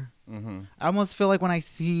outsider, I almost feel like when I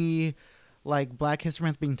see like Black History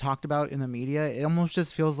Month being talked about in the media, it almost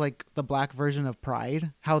just feels like the black version of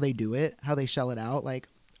Pride, how they do it, how they shell it out. Like,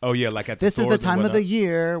 Oh yeah, like at the this is the stores and time of the whatnot.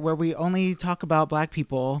 year where we only talk about black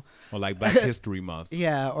people. Or like Black History Month.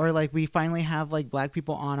 Yeah, or like we finally have like black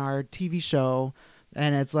people on our TV show,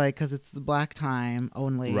 and it's like because it's the black time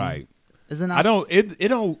only. Right. Isn't I don't. It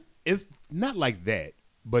don't. It's not like that,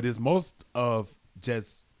 but it's most of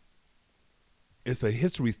just. It's a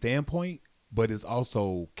history standpoint, but it's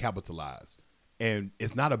also capitalized, and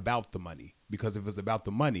it's not about the money. Because if it's about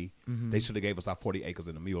the money, they should have gave us our 40 acres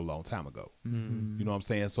and a mule a long time ago. You know what I'm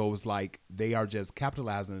saying? So it's like they are just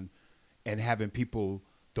capitalizing and having people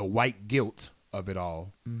the white guilt of it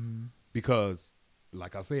all. Because,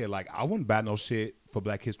 like I said, like I wouldn't buy no shit for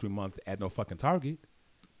Black History Month at no fucking Target.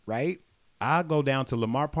 right? I go down to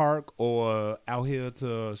Lamar Park or out here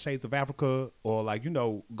to Shades of Africa or like,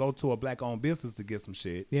 go to a black-owned business to get some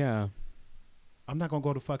shit. Yeah. I'm not going to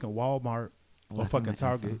go to fucking Walmart or Laughing fucking my ass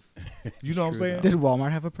Target. off. You know what I'm True saying? Did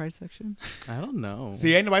Walmart have a price section? I don't know.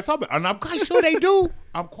 See, ain't nobody talking about it. And I'm quite sure they do.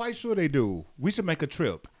 I'm quite sure they do. We should make a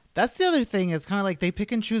trip. That's the other thing. It's kind of like they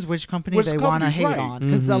pick and choose which company Which they want to companies, hate right. on.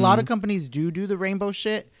 Because a lot of companies do the rainbow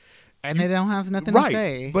shit, and they don't have nothing to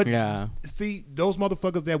say. But Yeah. see, those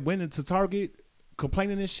motherfuckers that went into Target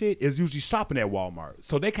complaining and shit is usually shopping at Walmart.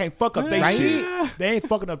 So they can't fuck up their Right? shit. They ain't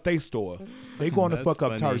fucking up their store. They going to That's fuck up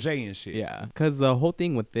funny. Target and shit. Yeah, because the whole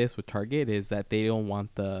thing with Target is that they don't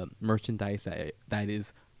want the merchandise that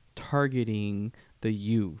is targeting the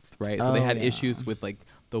youth, right? So they Oh, had yeah. issues with like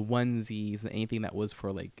the onesies and anything that was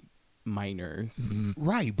for like minors.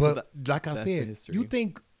 Right, but like I that's the said, history. you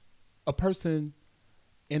think a person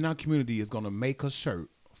in our community is going to make a shirt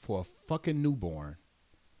for a fucking newborn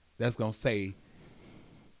that's going to say,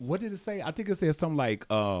 what did it say? I think it said something like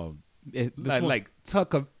like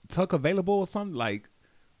tuck available or something like,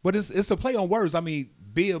 but it's a play on words. I mean,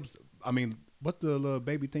 bibs. I mean, what's the little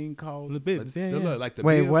baby thing called? The bibs, yeah. Like the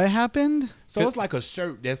Wait, bibs. what happened? So it's like a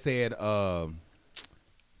shirt that said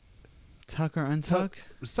Tuck or untuck?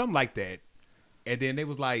 something like that, and then they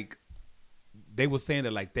were saying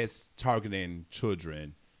that like that's targeting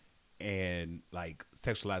children and like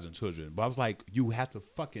sexualizing children. But I was like, you have to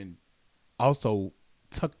fucking also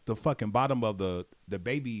tuck the fucking bottom of the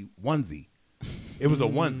baby onesie. It was a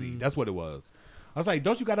onesie. That's what it was. I was like,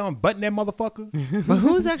 don't you got to unbutton that motherfucker? But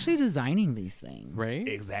who's actually designing these things? Right?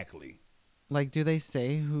 Exactly. Like, do they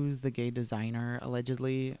say who's the gay designer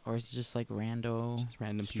allegedly, or is it just like Just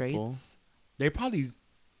random straights? people. They probably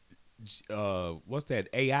what's that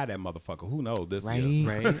AI that motherfucker? Who knows this Right.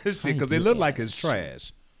 year? Right? Shit, because it looked like it's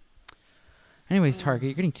trash. Anyways, Target,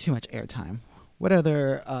 you're getting too much airtime. What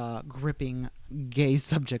other gripping gay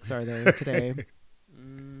subjects are there today?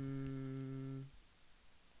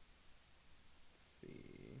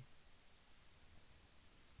 See.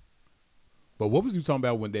 But what was you talking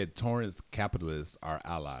about when that Torrance capitalists are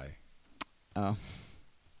ally? Oh.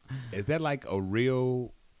 Is that like a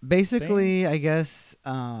real? Basically, I guess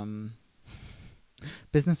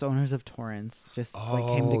business owners of Torrance just like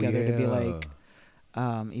came Oh, together to be yeah.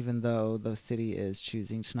 like, even though the city is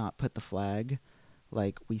choosing to not put the flag,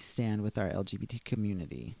 like we stand with our LGBT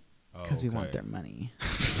community because we want Okay. their money.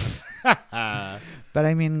 But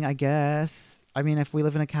I mean, if we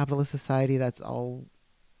live in a capitalist society, that's all.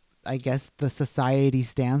 I guess the society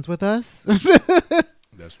stands with us.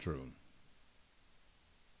 That's true.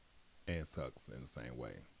 And it sucks in the same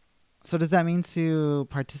way. So does that mean to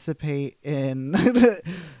participate in?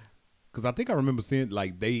 Because I think I remember seeing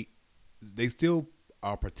like they still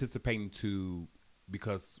are participating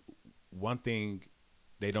because one thing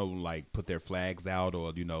they don't like put their flags out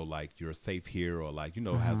or like you're safe here or like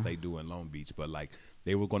how they do in Long Beach, but like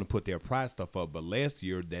they were going to put their pride stuff up, but last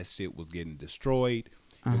year that shit was getting destroyed,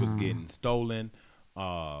 it was getting stolen,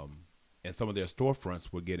 and some of their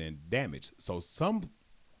storefronts were getting damaged. So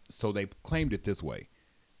they claimed it this way.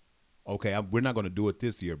 Okay, we're not going to do it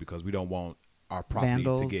this year because we don't want our property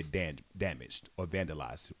Vandals. to get damaged or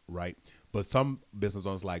vandalized, right? But some business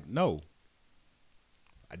owners like, no.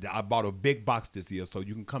 I bought a big box this year, so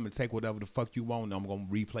you can come and take whatever the fuck you want, and I'm going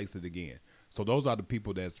to replace it again. So those are the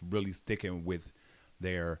people that's really sticking with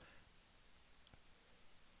their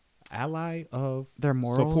ally of Their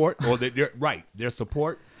morals? support, or their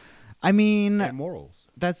support I mean, and morals.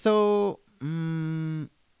 that's so.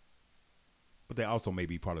 But they also may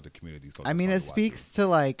be part of the community. So I mean, it speaks to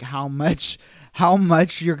like how much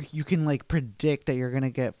you can like predict that you're gonna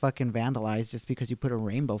get fucking vandalized just because you put a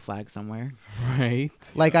rainbow flag somewhere. Right.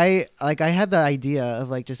 Like I had the idea of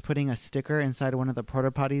like just putting a sticker inside of one of the porta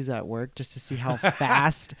potties at work just to see how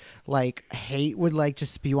fast like hate would like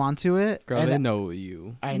just spew onto it. Girl, And they know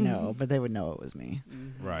you. I know, but they would know it was me.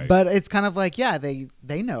 Right. But it's kind of like, yeah, they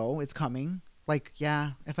know it's coming. Like,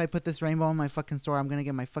 yeah, if I put this rainbow in my fucking store, I'm gonna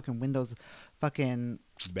get my fucking windows fucking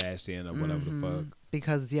bashed in or whatever the fuck.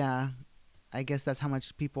 Because yeah, I guess that's how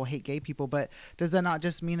much people hate gay people. But does that not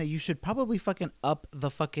just mean that you should probably fucking up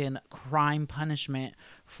the fucking crime punishment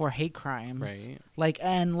for hate crimes? Right. Like,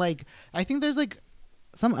 and like, I think there's like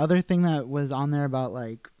some other thing that was on there about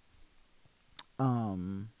like,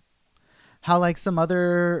 how like some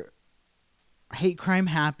other hate crime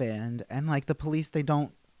happened and like the police they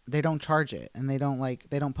don't charge it and they don't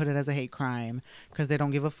put it as a hate crime because they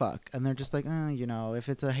don't give a fuck and they're just like, you know, if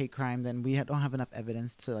it's a hate crime then we don't have enough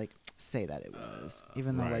evidence to like say that it was,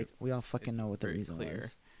 even though like we all fucking know what the reason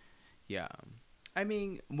was. Yeah. I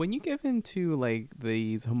mean, when you give into like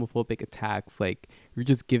these homophobic attacks, like you're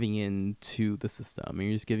just giving in to the system and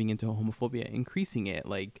you're just giving into homophobia, increasing it.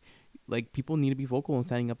 Like people need to be vocal and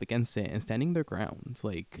standing up against it and standing their grounds.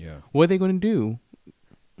 Like, what are they going to do?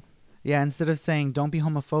 Yeah, instead of saying don't be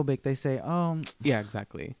homophobic, they say, oh, yeah,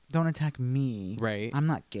 exactly. Don't attack me. Right. I'm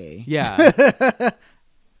not gay. Yeah.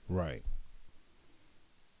 Right.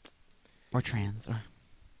 Or trans or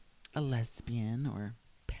a lesbian or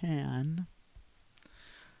pan.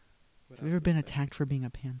 Have you ever been attacked for being a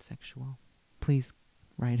pansexual? Please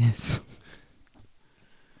write us.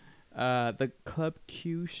 The Club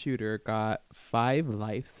Q shooter got 5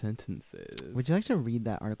 life sentences. Would you like to read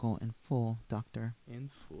that article in full, Doctor? In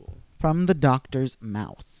full. From the doctor's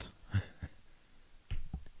mouth.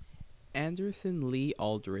 Anderson Lee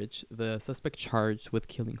Aldrich, the suspect charged with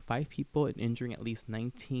killing 5 people and injuring at least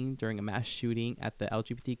 19 during a mass shooting at the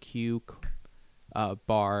LGBTQ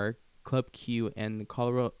bar Club Q in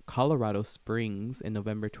Colorado Springs in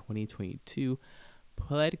November 2022,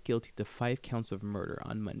 pled guilty to 5 counts of murder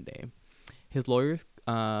on Monday. His lawyers,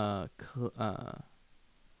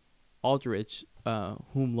 Aldrich,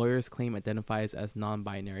 whom lawyers claim identifies as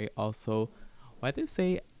non-binary, also, why did they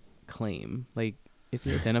say claim? Like, if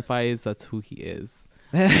he identifies, that's who he is.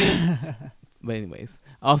 But anyways,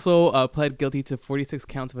 also pled guilty to 46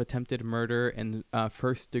 counts of attempted murder and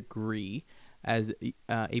first degree. As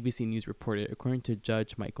ABC News reported, according to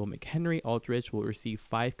Judge Michael McHenry, Aldrich will receive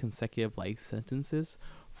 5 consecutive life sentences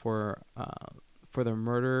for the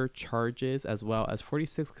murder charges, as well as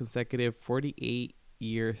 46 consecutive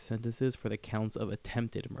 48-year sentences for the counts of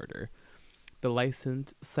attempted murder. The life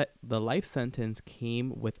sentence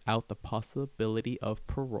came without the possibility of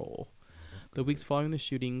parole. The weeks following the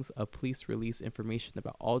shootings, police released information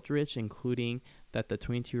about Aldrich, including that the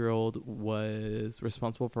 22-year-old was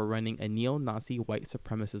responsible for running a neo-Nazi white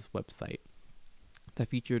supremacist website that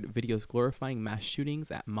featured videos glorifying mass shootings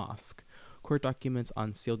at mosque. Court documents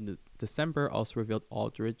on sealed December also revealed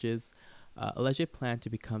Aldrich's alleged plan to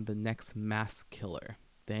become the next mass killer.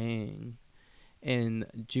 Dang. In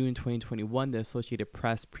June 2021, the Associated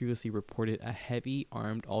Press previously reported a heavy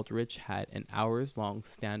armed Aldrich had an hours-long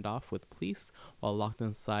standoff with police while locked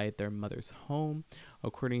inside their mother's home.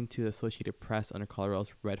 According to the Associated Press, under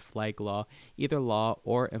Colorado's red flag law, either law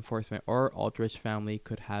or enforcement or Aldrich family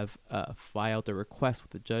could have filed a request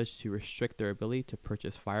with the judge to restrict their ability to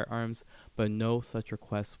purchase firearms, but no such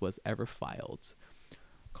request was ever filed.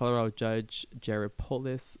 Colorado Judge Jared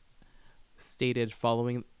Polis stated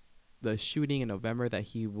following the shooting in November that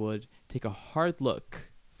he would take a hard look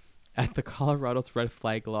at the Colorado's red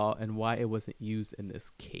flag law and why it wasn't used in this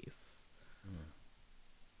case.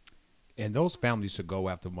 And those families should go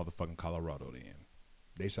after motherfucking Colorado then.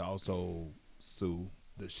 They should also sue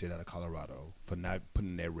the shit out of Colorado for not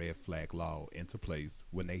putting that red flag law into place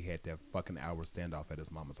when they had that fucking hour standoff at his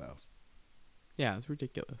mama's house. Yeah, it's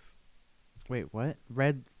ridiculous. Wait, what?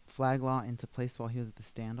 Red flag law into place while he was at the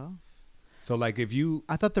standoff? So, like, if you...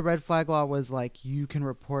 I thought the red flag law was, like, you can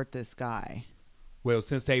report this guy. Well,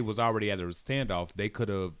 since they was already at a standoff, they could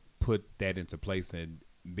have put that into place and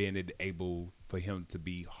been it able for him to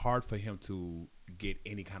be hard for him to get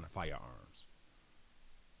any kind of firearms,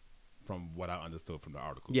 from what I understood from the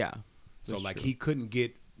article. Yeah. So, like, true. he couldn't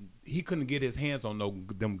get his hands on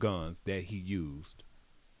them guns that he used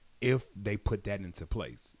if they put that into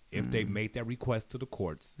place. If they made that request to the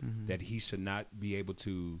courts that he should not be able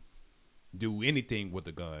to do anything with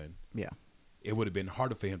a gun, it would have been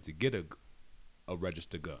harder for him to get a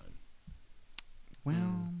registered gun.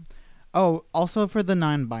 Well, oh, also for the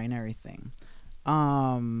non-binary thing,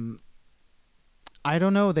 I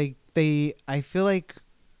don't know. I feel like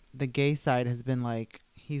the gay side has been like,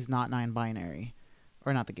 he's not non-binary.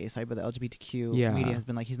 Or not the gay side, but the LGBTQ media has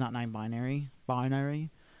been like, he's not non-binary.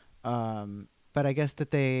 But I guess that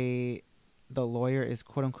the lawyer is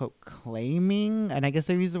quote unquote claiming, and I guess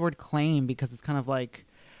they use the word claim because it's kind of like,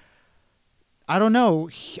 I don't know.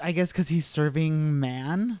 I guess because he's serving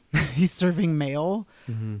man, he's serving male,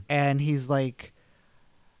 and he's like,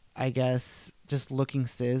 I guess just looking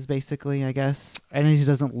cis basically. I guess, and he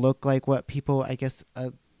doesn't look like what people, I guess,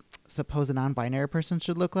 suppose a non-binary person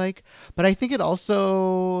should look like. But I think it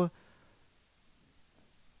also,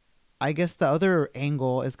 I guess the other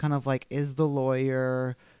angle is kind of like, is the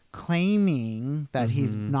lawyer claiming that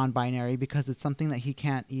he's non-binary because it's something that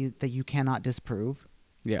that you cannot disprove?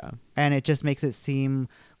 Yeah. And it just makes it seem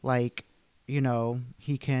like,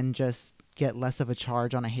 he can just get less of a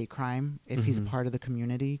charge on a hate crime if he's part of the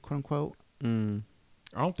community, quote unquote.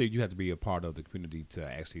 I don't think you have to be a part of the community to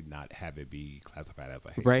actually not have it be classified as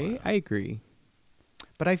a hate Right? crime. I agree.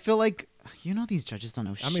 But I feel like, these judges don't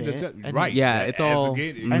know shit. I mean, And right. Yeah, it's all...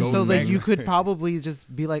 And so like you could probably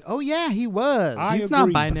just be like, oh yeah, he was. He's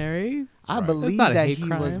not binary. I Right. believe That's not a that hate he was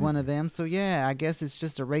crime. one of them. So yeah, I guess it's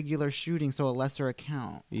just a regular shooting, so a lesser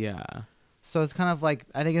account. Yeah. So it's kind of like,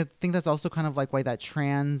 I think that's also kind of like why that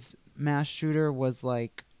trans mass shooter was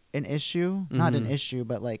like an issue. Not an issue,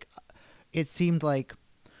 but like it seemed like,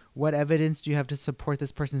 what evidence do you have to support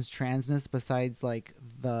this person's transness besides like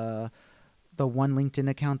the one LinkedIn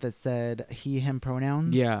account that said he, him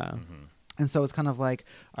pronouns? Yeah. And so it's kind of like,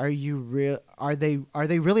 are they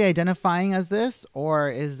really identifying as this, or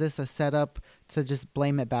is this a setup to just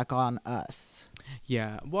blame it back on us?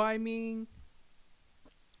 Yeah. Well, I mean,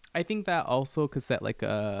 I think that also could set like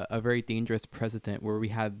a very dangerous precedent where we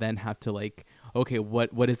have to like, okay,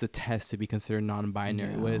 what is the test to be considered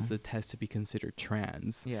non-binary? Yeah. What is the test to be considered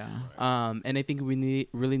trans? Yeah. And I think we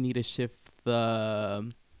really need to shift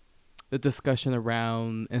the discussion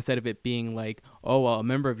around, instead of it being like, oh, well, a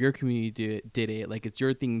member of your community did it, like it's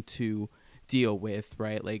your thing to deal with,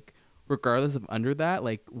 right? Like regardless of under that,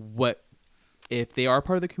 like what if they are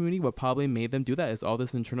part of the community, what probably made them do that is all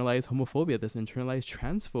this internalized homophobia, this internalized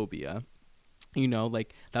transphobia.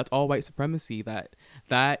 Like that's all white supremacy. That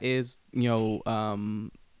is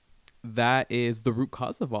that is the root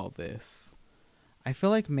cause of all this. I feel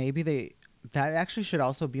like maybe that actually should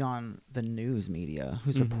also be on the news media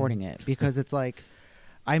who's reporting it, because it's like,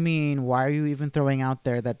 I mean, why are you even throwing out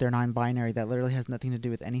there that they're non-binary? That literally has nothing to do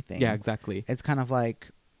with anything. Yeah, exactly. It's kind of like,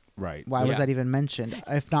 Right. why was that even mentioned?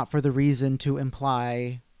 If not for the reason to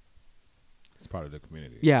imply It's part of the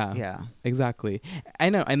community. Yeah. Exactly.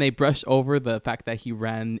 I know. And they brushed over the fact that he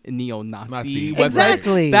ran neo-Nazi website.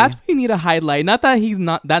 Exactly. That's what we need to highlight. Not that he's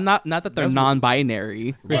not that they're That's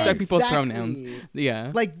non-binary. Respect people's Exactly. pronouns.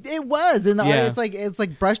 Yeah. Like it was in the Yeah. it's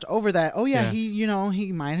like brushed over that. Oh yeah, Yeah.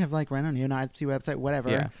 he might have like ran a neo-Nazi website,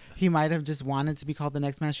 whatever. Yeah. He might have just wanted to be called the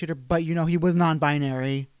next mass shooter, but he was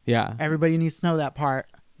non-binary. Yeah. Everybody needs to know that part.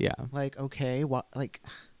 Yeah. Like, okay, what? Like,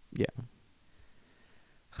 Yeah.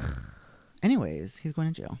 anyways, he's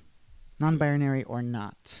going to jail, non-binary or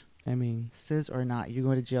not, I mean, cis or not. You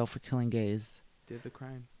go to jail for killing gays. did the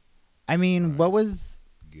crime. I mean, Right. what was?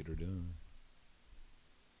 Get her done.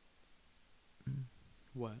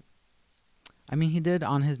 What? I mean, he did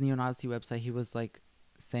on his neo-Nazi website. He was like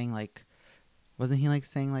saying like, wasn't he like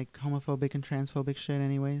saying like homophobic and transphobic shit?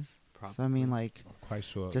 Anyways. Probably. So I mean, like, I'm quite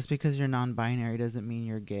sure. just because you're non-binary doesn't mean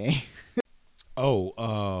you're gay.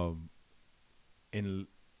 In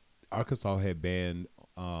Arkansas had banned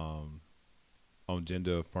on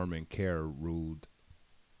gender affirming care ruled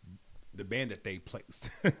the ban that they placed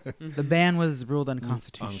The ban was ruled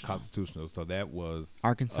unconstitutional. unconstitutional. So that was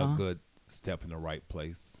Arkansas? a good step in the right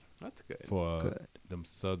place That's good. for Good. them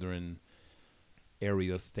southern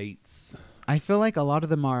area states. I feel like a lot of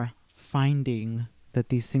them are finding that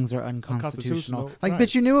these things are unconstitutional. Unconstitutional, Like, right.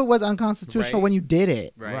 bitch, you knew it was unconstitutional Right. when you did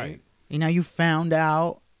it. Right. You know, you found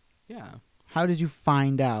out. Yeah. How did you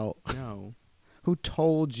find out? No. Who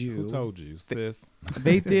told you? Who told you, sis?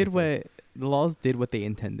 They did what the laws did what they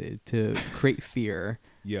intended, to create fear,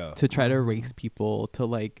 Yeah. to try to erase people, to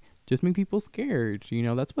like just make people scared.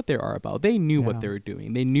 That's what they are about. They knew Yeah. what they were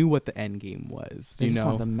doing. They knew what the end game was. They just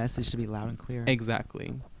want the message to be loud and clear.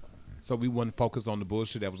 Exactly. So we wouldn't focus on the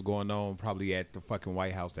bullshit that was going on probably at the fucking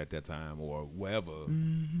White House at that time or wherever.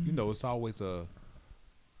 Mm-hmm. It's always a,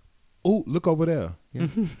 oh, look over there. Yeah.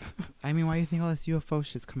 I mean, why do you think all this UFO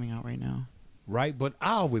shit's coming out right now? Right? But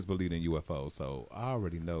I always believed in UFOs, so I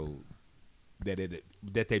already know that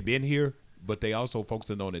they've been here, but they also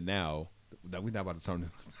focusing on it now. That we're not about to turn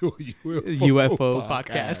this into a UFO UFO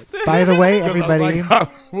podcast. By the way, 'Cause I was everybody,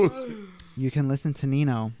 like, You can listen to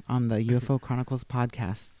Nino on the UFO Chronicles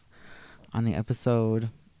podcast on the episode,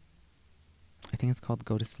 I think it's called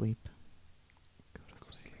Go to Sleep. Go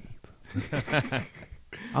to sleep.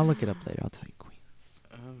 I'll look it up later. I'll tell you, Queens.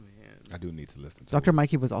 Oh, man. I do need to listen to Dr. it.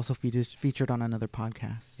 Mikey was also featured on another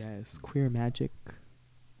podcast. Yes, Queer Magic.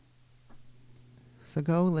 So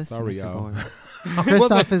go listen. Sorry, if you're y'all. bored.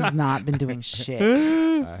 Christoph has not been doing shit.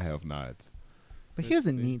 I have not. But he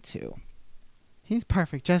doesn't need to. He's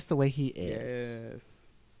perfect just the way he is. Yes.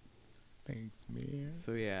 Thanks, man.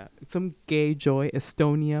 So yeah, some gay joy.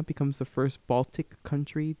 Estonia becomes the first Baltic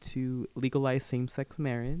country to legalize same-sex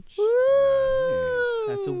marriage. Nice.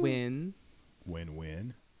 That's a win.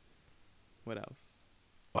 Win-win. What else?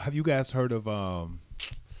 Oh, have you guys heard of Janelle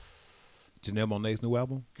Monáe's new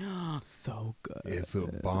album? So good. It's a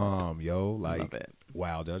bomb, yo. Like, Love it.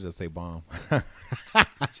 wow, did I just say bomb?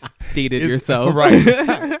 Dated It's- yourself.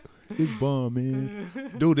 Right. It's bomb,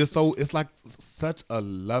 man. Dude, it's like such a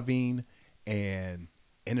loving and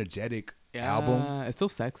energetic album. It's so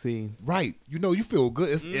sexy. Right. You know, you feel good.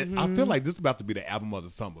 I feel Mhm. like this is about to be the album of the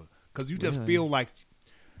summer. Because you just Really? feel like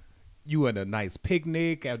you at a nice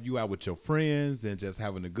picnic, you out with your friends and just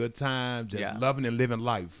having a good time, just Yeah. loving and living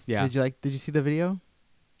life. Yeah. Did you see the video?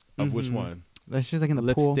 Of which Mhm. one? That's just like in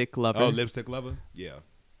the pool. Lipstick lover. Oh, Lipstick Lover? Yeah.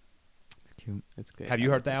 It's cute. It's good. Have you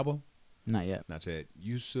heard the album? Not yet. Not yet.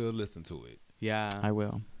 You should listen to it. Yeah. I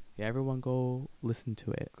will. Yeah, everyone go listen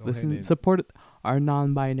to it. Go ahead and- Support our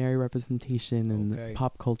non-binary representation in Okay.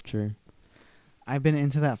 pop culture. I've been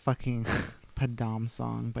into that fucking Padam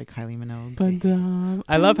song by Kylie Minogue. Padam.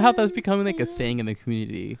 I love how that's becoming like a saying in the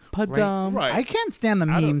community. Padam. Right. I can't stand the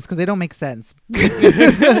I don't- memes because they don't make sense.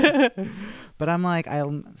 But I'm like,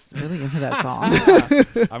 I'm really into that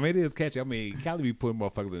song. I mean, it is catchy. I mean, Callie be putting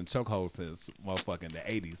motherfuckers in chokeholds since motherfucking the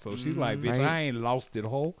 80s. So she's like, bitch, Right. I ain't lost it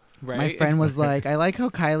whole. Right. My friend was like, I like how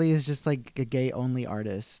Kylie is just like a gay only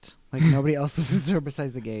artist. Like nobody else listens to her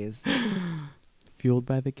besides the gays. Fueled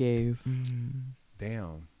by the gays.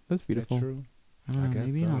 Damn. That's Is beautiful. that true? I don't know.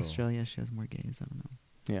 guess Maybe in so. Australia she has more gays. I don't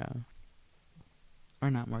know. Yeah.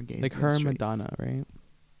 Or not more gays. Like but her and straights. Madonna, right?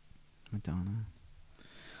 Madonna.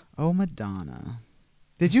 Oh, Madonna.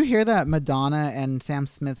 Did you hear that Madonna and Sam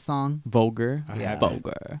Smith song? Vulgar. I Yeah. haven't.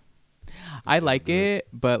 Vulgar. I It's like good. it,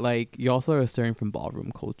 but like you also are stirring from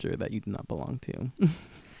ballroom culture that you do not belong to.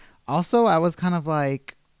 Also, I was kind of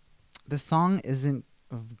like, the song isn't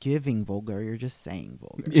giving vulgar. You're just saying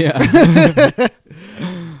vulgar. Yeah.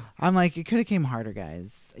 I'm like, it could have came harder,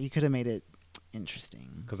 guys. You could have made it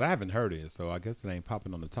interesting. Because I haven't heard it, so I guess it ain't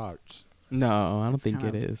popping on the charts. No, I don't It's think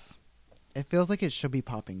kind it of- is. It feels like it should be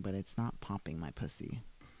popping, but it's not popping my pussy.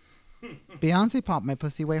 Beyonce popped my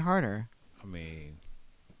pussy way harder. I mean,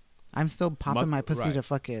 I'm still popping my pussy right. to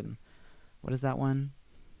fucking, what is that one?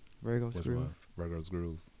 Virgo's which Groove. one? Virgo's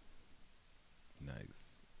Groove.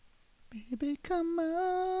 Nice. Baby, come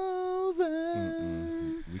over.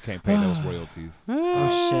 Mm-mm. We can't pay those royalties.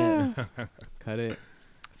 Oh, shit. Cut it.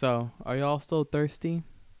 So, are y'all still thirsty?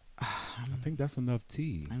 I think that's enough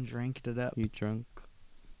tea. I'm drinking it up. You drunk?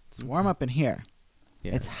 It's warm up in here.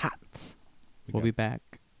 Yeah. It's hot. We'll be back.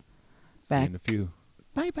 See you back. in a few.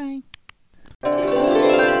 Bye-bye.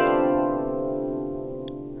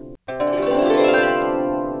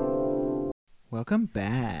 Welcome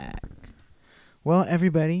back. Well,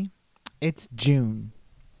 everybody, it's June.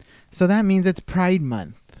 So that means it's Pride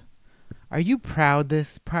Month. Are you proud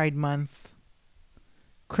this Pride Month?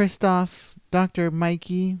 Christoph, Dr.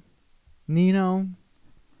 Mikey, Nino,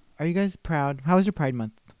 are you guys proud? How was your Pride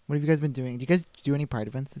Month? What have you guys been doing? Did you guys do any Pride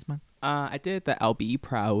events this month? I did the LB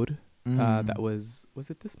Proud. That was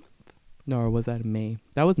it this month? No, or was that in May?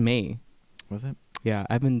 That was May. Was it? Yeah,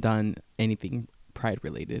 I haven't done anything Pride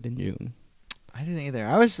related in June. I didn't either.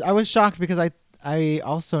 I was shocked because I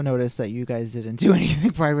also noticed that you guys didn't do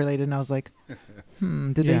anything Pride related, and I was like,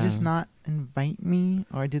 did they just Yeah. not invite me,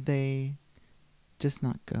 or did they just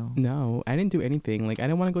not go? No, I didn't do anything. Like, I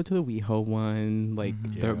didn't want to go to the WeHo one. Like,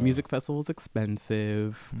 Mhm. the Yeah. music festival is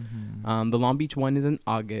expensive. Mhm. The Long Beach one is in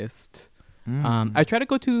August. Mm. I tried to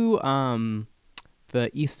go to the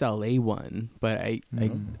East LA one, but I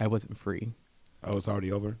wasn't free. Oh, it's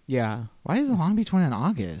already over? Yeah, Why is the Long Beach one in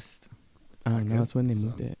August? I don't know. That's when they guess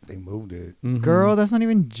moved it. They moved it. Mhm. Girl, that's not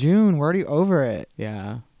even June. We're already over it.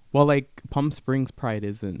 Yeah. Well, like Palm Springs Pride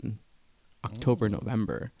is in October,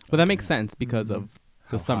 November, but that makes sense because of How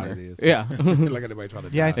the hot summer. it is. Yeah. Like anybody trying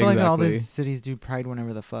to Yeah, I die. feel like all Exactly. these cities do Pride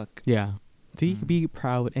whenever the fuck. Yeah. So you can be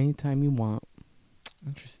proud anytime you want.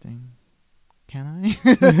 Interesting. Can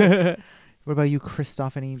I? What about you,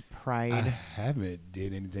 Christoph? Any I Pride? haven't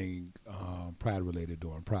did anything Pride related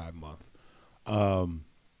during Pride Month.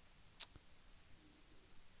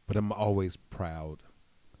 But I'm always proud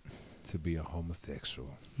to be a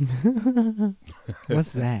homosexual.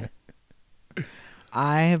 What's that?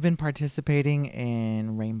 I have been participating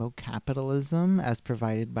in rainbow capitalism as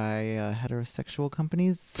provided by heterosexual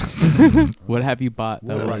companies. What have you bought?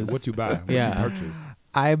 That Right. was What you buy? What Yeah. you purchase?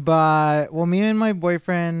 I bought. Well, me and my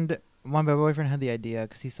boyfriend. My boyfriend had the idea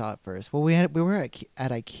because he saw it first. Well, we were at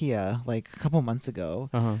IKEA like a couple months ago,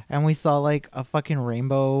 and we saw like a fucking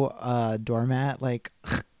rainbow doormat like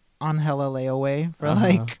on hella layaway for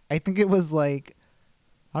like I think it was like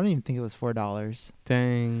I don't even think it was $4.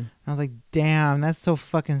 Dang. I was like, damn, that's so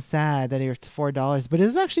fucking sad that it's $4, but it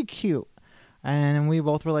was actually cute. And we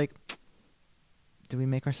both were like, do we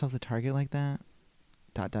make ourselves a target like that? ...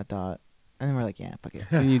 And then we're like, yeah, fuck it.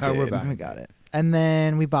 And you We're did. back. We got it. And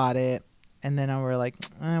then we bought it. And then we're like,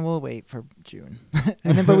 we'll wait for June.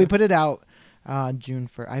 And then, but we put it out June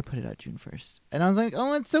 1st. I put it out June 1st. And I was like,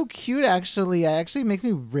 oh, it's so cute, actually. It actually makes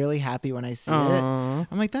me really happy when I see it. Aww.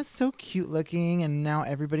 I'm like, that's so cute looking. And now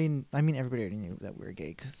everybody already knew that we were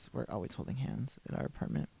gay because we're always holding hands in our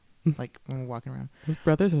apartment. Like when we're walking around. Those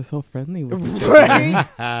brothers are so friendly with each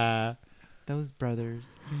Right? Uh, Those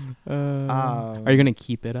brothers. Are you gonna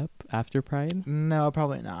keep it up after Pride? No,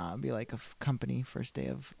 probably not. It'll be like a company first day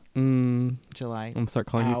of July. I'm gonna start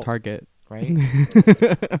calling you Out. Target. Right?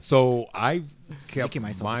 so I've kept Making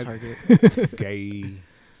myself a my target. gay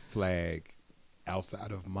flag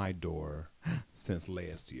outside of my door since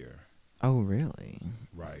last year. Oh, really?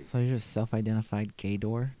 Right. So you're just self-identified gay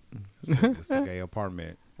door? It's a gay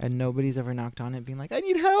apartment. And nobody's ever knocked on it being like, I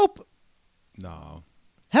need help. No.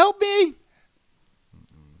 Help me.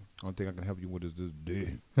 Only thing I can help you with is this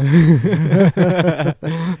dick.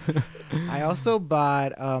 I also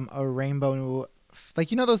bought a rainbow,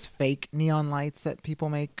 like, you know those fake neon lights that people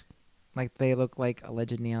make? Like, they look like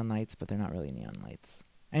alleged neon lights, but they're not really neon lights.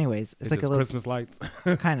 Anyways, it's Is like this a little, Christmas lights.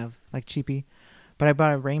 kind of, like cheapy. But I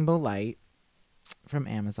bought a rainbow light from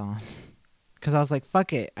Amazon. Because I was like,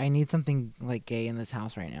 fuck it. I need something, like, gay in this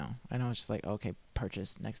house right now. And I was just like, okay,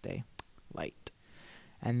 purchase next day. Light.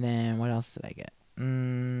 And then what else did I get? I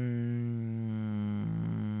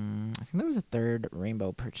think there was a third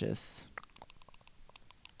rainbow purchase.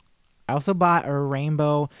 I also bought a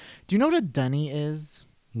rainbow. Do you know what a dunny is?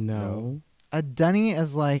 No. A dunny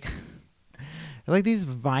is like like these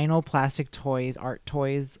vinyl plastic toys, art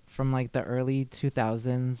toys from like the early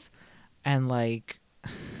 2000s, and like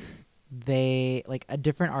they like a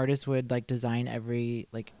different artist would like design every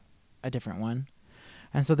like a different one.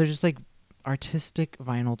 And so they're just like artistic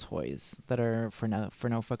vinyl toys that are for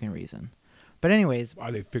no fucking reason. But anyways,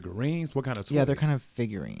 Are they figurines? What kind of toy? yeah, they're kind of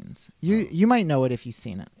figurines. You might know it if you've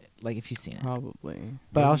seen it. Like if you've seen it. Probably.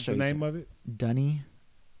 But I'll What's show the you. name of it? Dunny.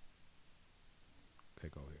 Okay,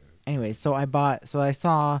 go ahead. Anyway, so I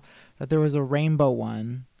saw that there was a rainbow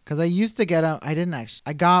one because I used to get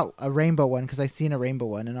I got a rainbow one because I seen a rainbow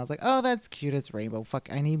one and I was like, oh, that's cute. It's rainbow. Fuck,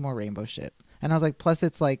 I need more rainbow shit. And I was like, plus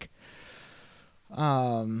it's like,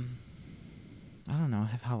 I don't know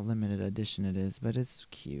how limited edition it is, but it's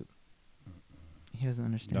cute. He doesn't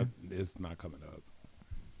understand. No, it's not coming up.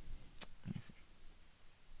 Let me see.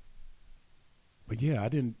 But yeah, I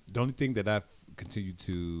didn't. The only thing that I've continued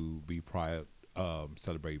to be pride,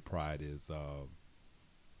 celebrate Pride is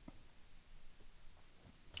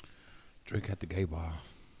drink at the gay bar.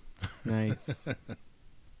 Nice.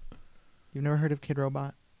 You've never heard of Kid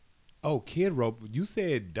Robot? Oh, Kid Robot. You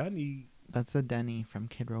said Dunny. That's a Denny from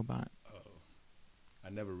Kid Robot. I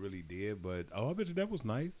never really did, but I bet you that was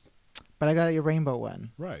nice. But I got your rainbow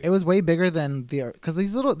one. Right. It was way bigger than because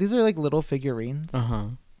these are like little figurines. Uh-huh.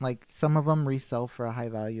 Like some of them resell for a high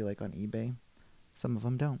value, like on eBay. Some of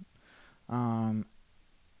them don't.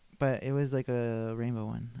 But it was like a rainbow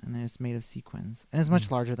one, and it's made of sequins, and it's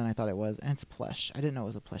much larger than I thought it was, and it's plush. I didn't know it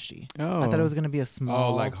was a plushie. Oh. I thought it was gonna be a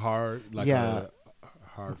small. Oh, like hard, like Yeah. a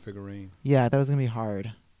hard figurine. Yeah, I thought it was gonna be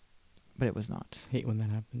hard, but it was not. Hate when that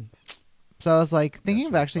happens. So I was like thinking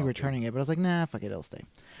of That's actually salty. returning it, but I was like, nah, fuck it, it'll stay.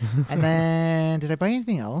 And then did I buy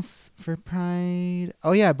anything else for Pride?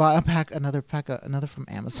 Oh yeah, I bought another from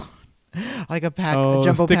Amazon. Like a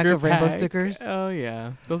jumbo pack of rainbow stickers. Oh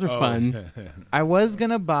yeah, those are fun. I was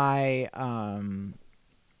gonna buy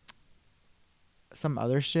some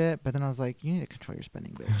other shit, but then I was like, you need to control your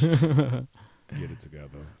spending, bitch. Get it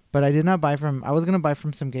together. But I did not buy from. I was gonna buy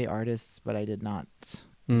from some gay artists, but I did not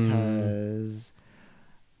because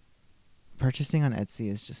Purchasing on Etsy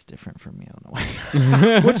is just different for me. I don't know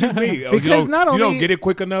why. What you mean? Because you not you only- don't get it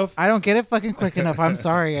quick enough. I don't get it fucking quick enough. I'm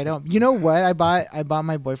sorry. I don't. You know what? I bought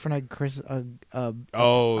my boyfriend That's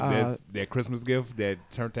that Christmas gift that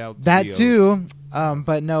turned out to that be too.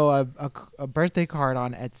 But no, a birthday card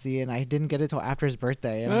on Etsy, and I didn't get it till after his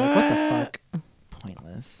birthday. And I'm like, what the fuck?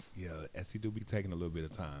 Pointless. Yeah, Etsy do be taking a little bit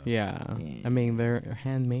of time. Yeah. I mean, they're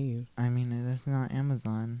handmade. I mean, it is not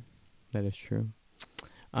Amazon. That is true.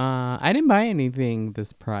 I didn't buy anything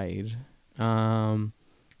this Pride. And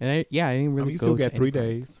I didn't really. You go still to got 3 any Pride.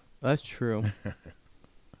 days. That's true.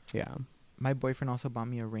 Yeah, My boyfriend also bought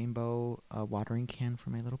me a rainbow watering can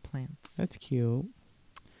for my little plants. that's cute.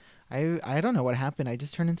 I don't know what happened. I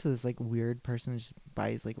just turned into this like weird person that just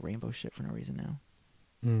buys like rainbow shit for no reason now.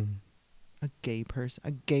 Mm. A gay person,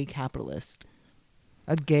 a gay capitalist,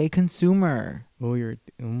 a gay consumer. Oh, you're.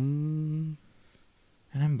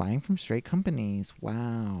 And I'm buying from straight companies. Wow.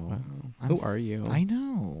 Wow. I'm Who are you? I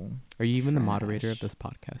know. Are you even the Trash. moderator of this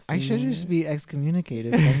podcast? I should just be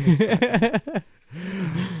excommunicated from this podcast.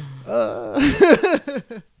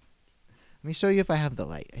 Let me show you if I have the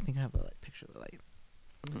light. I think I have the light. Picture of the light.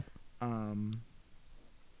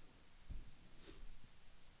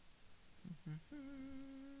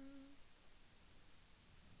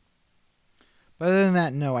 But other than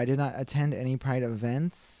that, no, I did not attend any Pride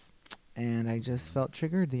events, and I just felt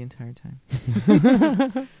triggered the entire time.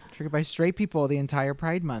 Triggered by straight people the entire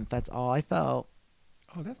Pride month. That's all I felt.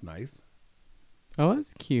 Oh, that's nice. Oh,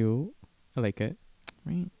 that's cute. I like it.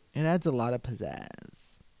 Right? It adds a lot of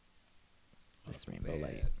pizzazz. This rainbow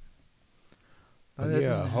light. But Other yeah,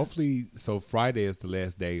 than that- hopefully. So Friday is the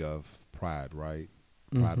last day of Pride, right?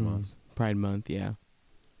 Pride Mhm. month. Pride month, yeah.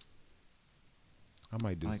 I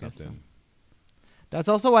might do I guess so. something. That's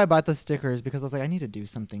also why I bought the stickers, because I was like, I need to do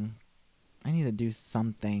something.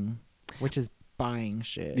 Which is buying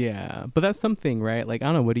shit. Yeah, but that's something, right? Like, I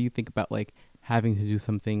don't know. What do you think about like having to do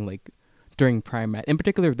something like during Pride Month, in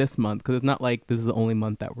particular this month? Because it's not like this is the only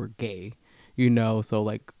month that we're gay, you know. So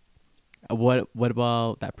like, what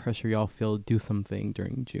about that pressure y'all feel to do something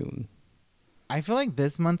during June? I feel like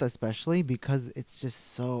this month especially, because it's just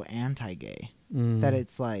so anti-gay Mm. that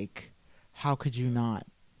it's like, how could you not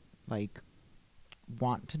like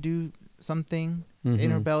want to do something in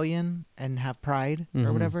Mhm. rebellion and have pride or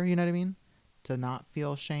Mhm. whatever, you know what I mean? To not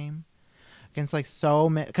feel shame against like so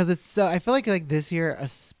many, because it's so, I feel like this year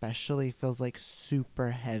especially feels like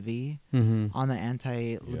super heavy Mhm. on the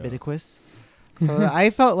anti-Leviticus. So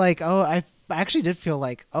I felt like, I actually did feel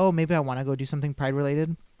like, maybe I want to go do something pride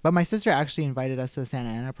related. But my sister actually invited us to the Santa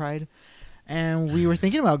Ana Pride, and we were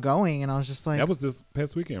thinking about going, and I was just like, That was this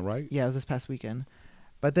past weekend, right? yeah, it was this past weekend.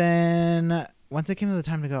 But then once it came to the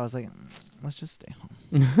time to go, I was like, let's just stay home.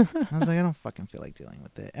 I was like, I don't fucking feel like dealing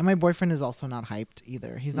with it. And my boyfriend is also not hyped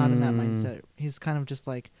either. He's not in that mindset. He's kind of just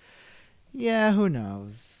like, yeah, who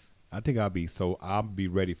knows? I think I'll be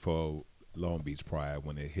ready for Long Beach Pride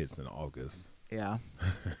when it hits in August, Yeah.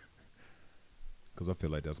 because I feel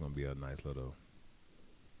like that's gonna be a nice little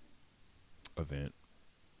event.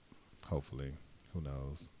 Hopefully, who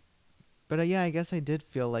knows? But yeah, I guess I did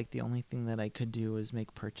feel like the only thing that I could do was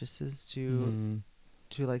make purchases to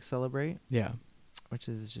like celebrate, Yeah. which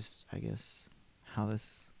is just, I guess, how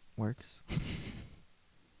this works.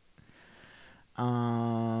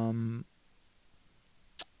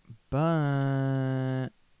 But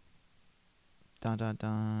I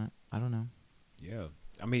don't know. Yeah,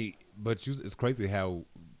 I mean, but it's crazy how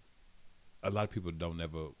a lot of people don't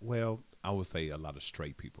ever. Well, I would say a lot of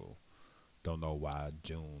straight people don't know why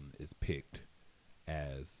June is picked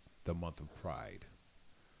as the month of Pride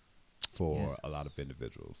for a lot of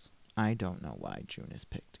individuals. I don't know why June is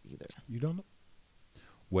picked either. You don't know?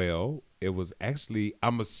 Well, it was actually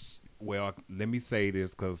let me say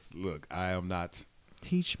this, because look, I am not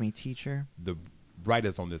Teach me, teacher. the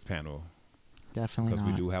brightest on this panel, Definitely because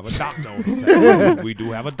not. we do have a doctor on the table. We do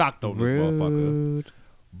have a doctor on this motherfucker. Rude.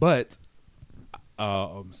 But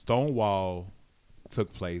Stonewall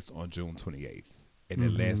took place on June 28th, and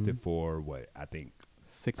it lasted for what, I think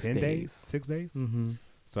 6 10 days. days, 6 days. Mm-hmm.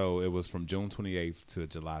 So it was from June 28th to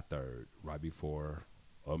July 3rd, right before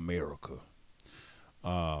America,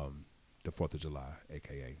 the 4th of July,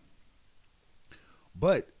 aka.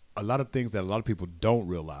 But a lot of things that a lot of people don't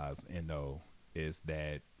realize and know is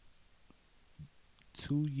that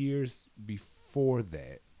 2 years before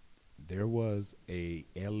that, there was a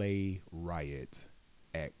LA riot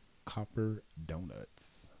at Copper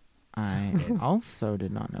Donuts. I also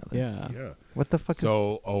did not know this. Yeah. Yeah. What the fuck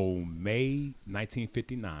So on May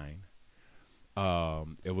 1959,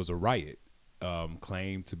 it was a riot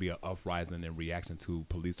claimed to be an uprising in reaction to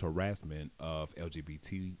police harassment of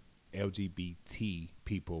LGBTQ LGBT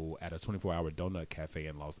people at a 24-hour donut cafe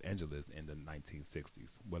in Los Angeles in the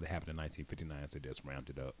 1960s. Well, it happened in 1959, so they just ramped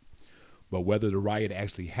it up. But whether the riot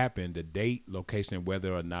actually happened, the date, location, and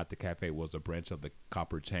whether or not the cafe was a branch of the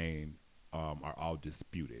copper chain are all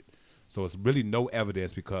disputed. So it's really no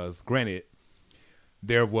evidence because, granted,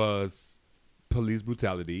 there was police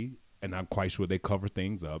brutality, and I'm quite sure they covered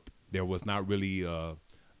things up. There was not really an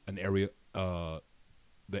area, the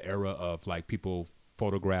era of like people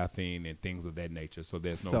photographing and things of that nature. So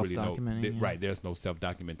there's no really Self-documenting, There's no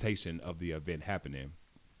self-documentation of the event happening.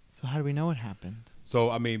 So how do we know what happened? So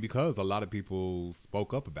I mean, because a lot of people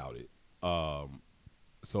spoke up about it.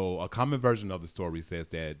 So a common version of the story says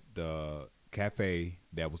that the cafe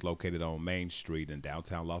that was located on Main Street in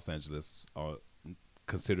downtown Los Angeles,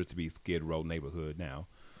 considered to be Skid Row neighborhood now,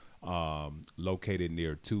 located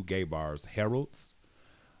near two gay bars, Harold's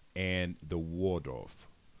and the Waldorf.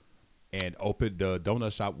 And the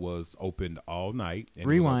donut shop was opened all night. And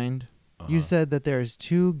Rewind. You said that there's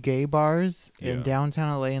two gay bars in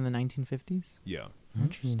downtown LA in the 1950s? Yeah.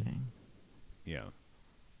 Interesting. Yeah.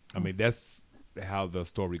 I mean, that's how the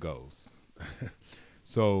story goes.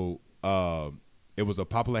 So it was a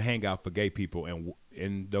popular hangout for gay people,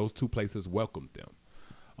 and those two places welcomed them.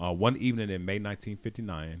 One evening in May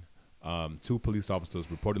 1959, two police officers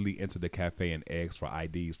reportedly entered the cafe and asked for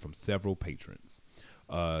IDs from several patrons,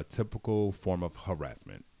 a typical form of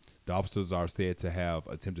harassment. The officers are said to have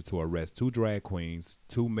attempted to arrest two drag queens,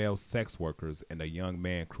 two male sex workers, and a young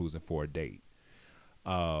man cruising for a date.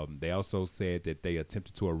 They also said that they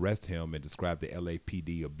attempted to arrest him and described the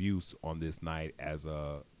LAPD abuse on this night as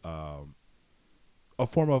a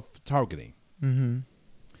form of targeting. Mm-hmm.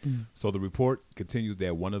 So the report continues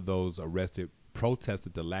that one of those arrested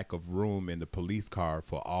protested the lack of room in the police car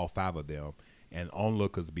for all five of them, and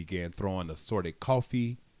onlookers began throwing assorted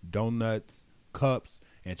coffee, donuts, cups,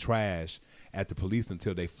 and trash at the police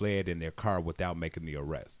until they fled in their car without making the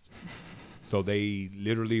arrest. So they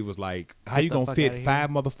literally was like, how you gonna fit five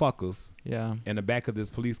motherfuckers in the back of this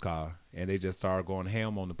police car? And they just started going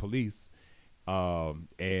ham on the police.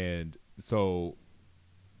 And so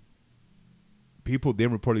people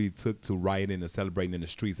then reportedly took to rioting and celebrating in the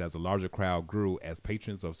streets as a larger crowd grew as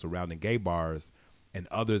patrons of surrounding gay bars and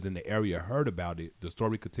others in the area heard about it. The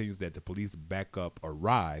story continues that the police backup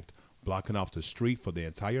arrived, blocking off the street for the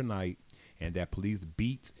entire night, and that police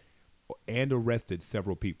beat and arrested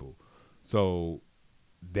several people. So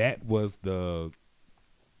that was the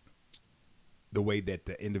way that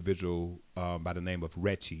the individual by the name of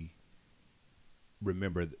Retchie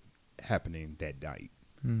remembered happening that night.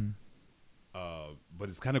 But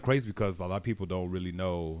it's kind of crazy because a lot of people don't really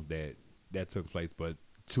know that took place. But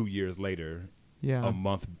 2 years later, a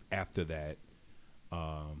month after that,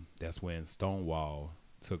 that's when Stonewall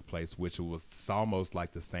took place, which was almost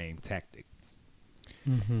like the same tactics.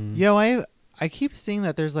 Mm-hmm. Yo, I keep seeing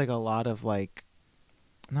that there's like a lot of like,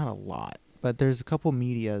 not a lot, but there's a couple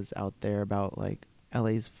medias out there about like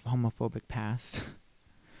LA's homophobic past.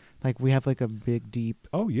 Like we have like a big, deep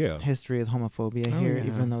history of homophobia here,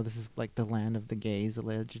 even though this is like the land of the gays,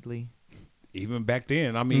 allegedly. Even back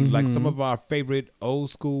then, I mean, like some of our favorite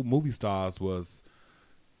old school movie stars was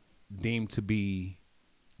deemed to be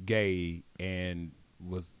gay and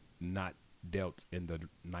was not dealt in the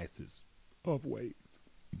nicest of ways.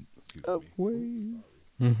 Excuse me.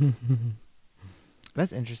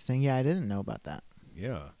 That's interesting. Yeah, I didn't know about that.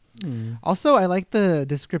 Yeah. Also, I like the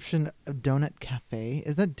description of donut cafe.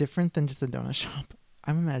 Is that different than just a donut shop?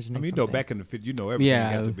 I'm imagining. I mean, something. back in the everything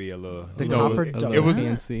had to be a little. The copper donut. It was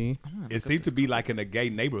fancy. It seemed to be like in a gay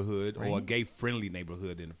neighborhood or a gay friendly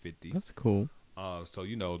neighborhood in the 50s. That's cool. So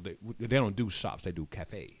they don't do shops; they do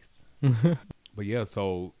cafes. But yeah,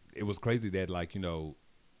 so it was crazy that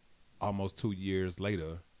almost 2 years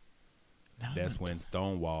later, that's when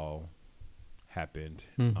Stonewall happened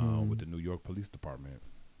with the New York Police Department.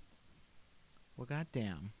 Well,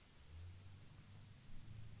 goddamn.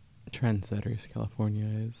 Trendsetters, California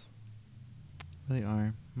is. Really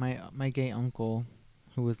are. My gay uncle,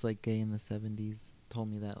 who was like gay in the 70s, told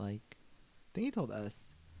me that I think he told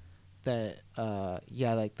us that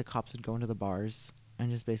like the cops would go into the bars and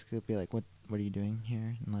just basically be like, what are you doing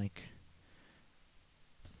here? And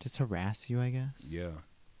just harass you, I guess. Yeah.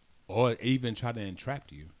 Or even try to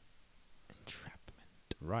entrap you.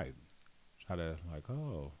 Entrapment. Right. Try to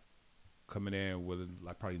coming in with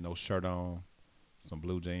probably no shirt on, some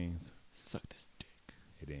blue jeans. Suck this dick.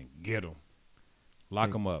 And then get them.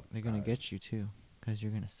 Lock them up. They're going to get you too, because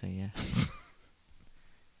you're going to say yes.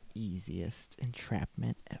 Easiest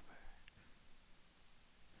entrapment ever.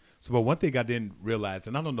 So, but one thing I didn't realize,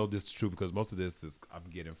 and I don't know if this is true because most of this is I'm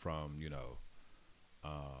getting from,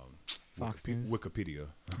 Fox News. Wikipedia.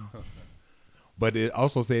 But it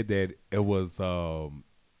also said that it was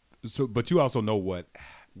but you also know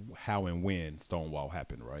how and when Stonewall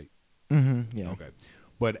happened, right? Mm-hmm. Yeah. Okay.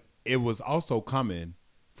 But it was also common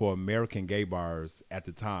for American gay bars at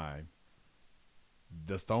the time.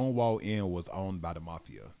 The Stonewall Inn was owned by the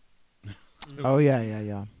mafia. Oh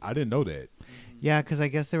yeah. I didn't know that. Yeah, because I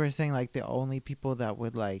guess they were saying like the only people that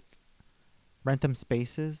would like rent them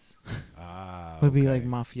spaces would be like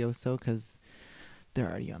mafioso because they're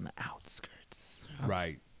already on the outskirts.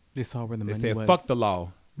 Right. They saw where the They money said, was. fuck the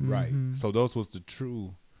law. Mm-hmm. Right. So those was the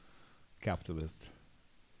true capitalists.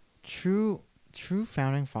 True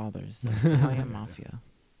founding fathers, the Italian mafia.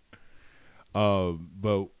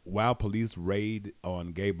 But while police raid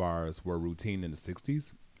on gay bars were routine in the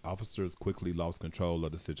 60s, officers quickly lost control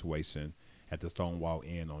of the situation at the Stonewall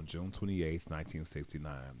Inn on June 28th,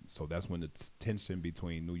 1969. So that's when the tension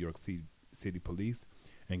between New York City police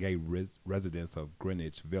and gay residents of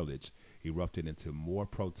Greenwich Village erupted into more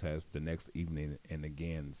protests the next evening and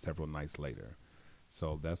again several nights later.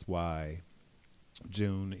 So that's why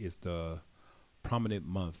June is the prominent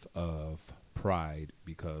month of Pride,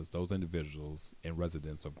 because those individuals and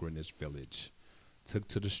residents of Greenwich Village took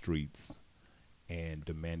to the streets and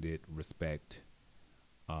demanded respect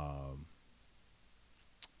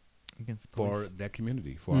Against for police. that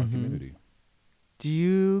community, for our community. Do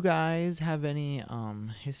you guys have any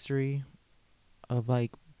history of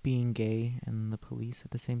like being gay and the police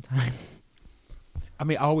at the same time? I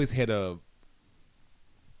mean, I always had I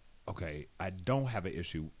don't have an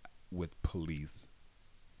issue with police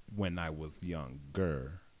when I was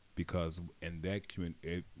younger, because in that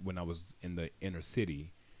when I was in the inner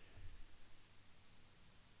city,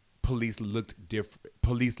 police looked different.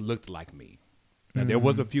 Police looked like me. Now, there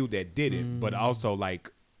was a few that didn't, but also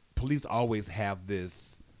like police always have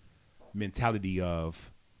this mentality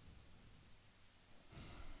of,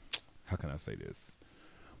 how can I say this?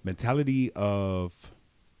 Mentality of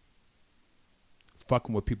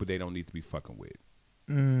fucking with people they don't need to be fucking with.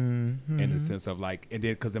 Mm-hmm. In the sense of like, and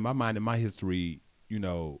then because in my mind, in my history,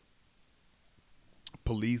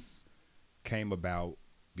 police came about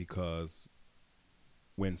because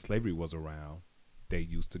when slavery was around, they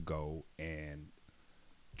used to go and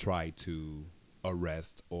try to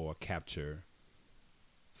arrest or capture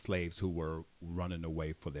slaves who were running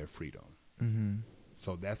away for their freedom. Mm-hmm.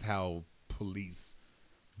 So that's how police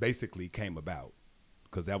basically came about,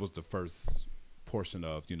 because that was the first portion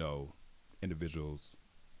of, individuals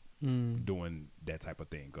doing that type of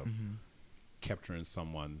thing of capturing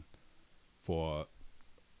someone for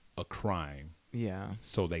a crime. Yeah.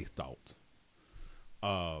 So they thought.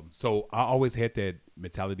 So I always had that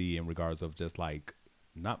mentality in regards of just like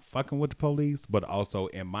not fucking with the police, but also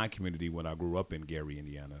in my community when I grew up in Gary,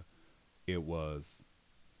 Indiana, it was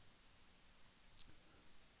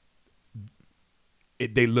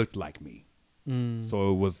they looked like me.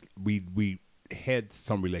 So it was we had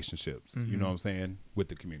some relationships, you know what I'm saying, with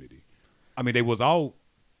the community. I mean, they was all,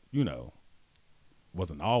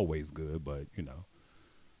 wasn't always good, but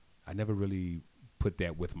I never really put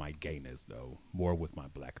that with my gayness though, more with my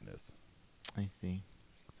blackness. I see.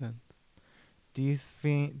 Makes sense. Do you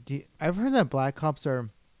think? I've heard that black cops are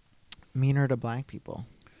meaner to black people.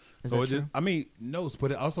 Is So that it true? just, I mean, no,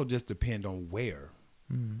 but it also just depends on where.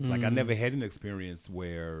 Like I never had an experience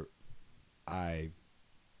where I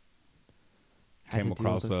had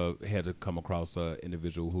to come across a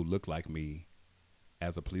individual who looked like me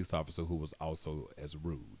as a police officer who was also as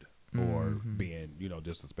rude or being,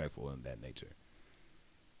 disrespectful in that nature.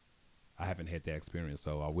 I haven't had that experience,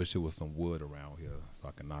 so I wish there was some wood around here so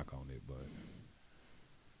I can knock on it, but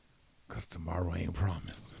because tomorrow ain't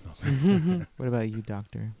promised. What about you,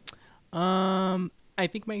 doctor? I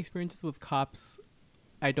think my experiences with cops,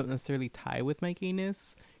 I don't necessarily tie with my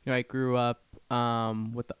gayness. I grew up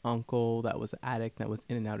with the uncle that was an addict that was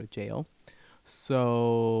in and out of jail.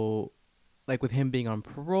 So, like, with him being on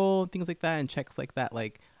parole and things like that and checks like that,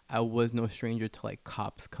 like, I was no stranger to, like,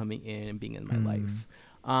 cops coming in and being in my life.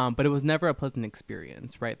 But it was never a pleasant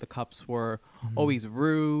experience, right? The cops were always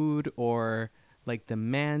rude or, like,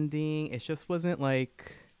 demanding. It just wasn't,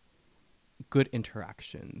 like, good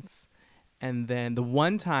interactions. And then the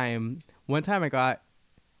one time I got...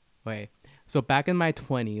 So back in my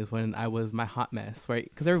 20s when I was my hot mess, right?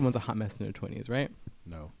 Because everyone's a hot mess in their 20s, right?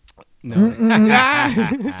 No. Says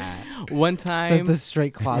One time, the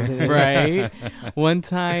straight closet. right? One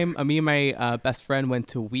time, me and my best friend went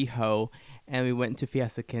to WeHo, and we went to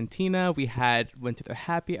Fiesta Cantina. Went to their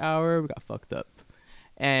happy hour. We got fucked up,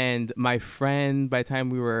 and my friend, by the time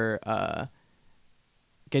we were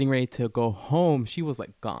getting ready to go home, she was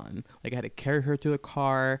like gone. Like I had to carry her to the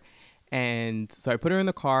car. And so I put her in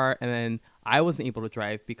the car, and then I wasn't able to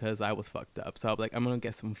drive because I was fucked up. So I'm like, I'm going to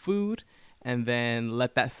get some food and then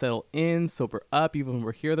let that settle in, sober up, even when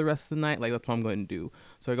we're here the rest of the night. Like, that's what I'm going to do.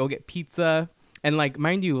 So I go get pizza. And, like,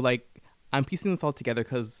 mind you, like, I'm piecing this all together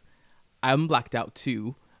because I'm blacked out,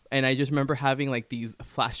 too. And I just remember having, like, these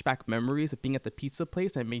flashback memories of being at the pizza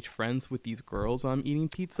place. I made friends with these girls while I'm eating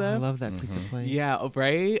pizza. I love that pizza place. Yeah,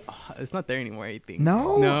 right? Oh, it's not there anymore, I think.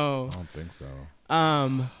 No? No. I don't think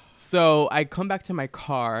so. So I come back to my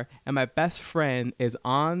car, and my best friend is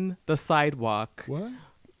on the sidewalk. What?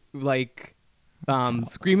 Like,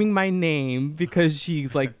 screaming my name because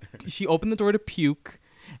she's, like, she opened the door to puke.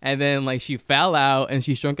 And then, like, she fell out, and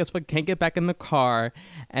she's drunk as fuck, can't get back in the car.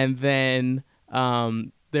 And then,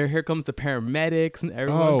 here comes the paramedics and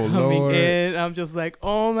everyone coming Lord. in. I'm just like,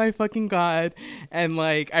 oh my fucking God. And,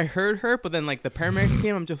 like, I heard her, but then, like, the paramedics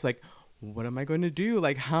came. I'm just like, what am I going to do?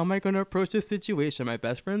 Like, how am I going to approach this situation? My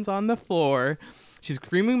best friend's on the floor. She's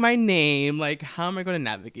screaming my name. Like, how am I going to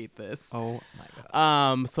navigate this? Oh my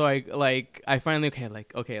God. So I finally, I'm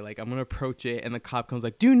going to approach it. And the cop comes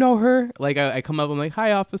like, do you know her? Like, I come up, I'm like,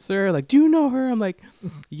 hi, officer. Like, do you know her? I'm like,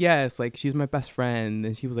 yes. Like, she's my best friend.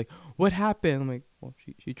 And she was like, what happened? I'm like, well,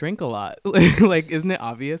 she drank a lot. Like, isn't it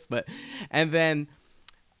obvious? And then,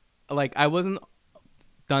 like, I wasn't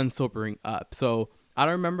done sobering up. So I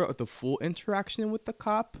don't remember the full interaction with the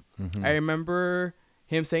cop. Mm-hmm. I remember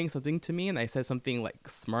him saying something to me, and I said something like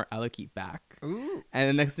smart alecky back. Ooh. And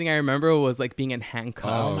the next thing I remember was like being in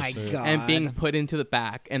handcuffs. Oh my shit. God. And being put into the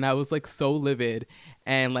back. And I was like so livid.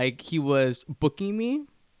 And like he was booking me.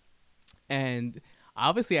 And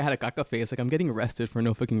obviously I had a caca face. Like, I'm getting arrested for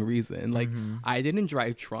no fucking reason. Like, I didn't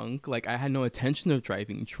drive drunk. Like, I had no intention of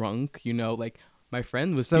driving drunk. You know, like my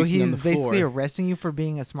friend was So puking on he's the basically floor. arresting you for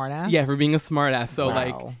being a smartass? Yeah, for being a smartass. So Wow.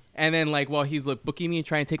 like, and then like while he's like booking me,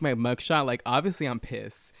 trying to take my mugshot, like obviously I'm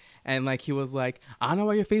pissed. And like he was like, I don't know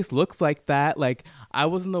why your face looks like that. Like, I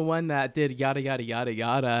wasn't the one that did yada yada yada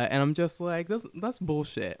yada. And I'm just like, that's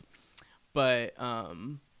bullshit. But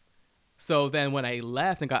so then when I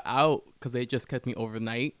left and got out, because they just kept me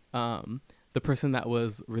overnight, the person that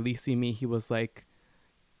was releasing me, he was like,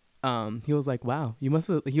 wow, you must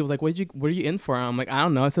have, he was like, what are you in for? I'm like, I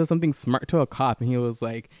don't know. I said something smart to a cop. And he was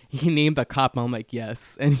like, he named the cop. And I'm like,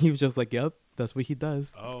 yes. And he was just like, yep, that's what he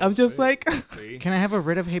does. Oh, I'm just shit. like, See? Can I have a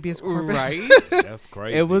writ of habeas corpus? right? That's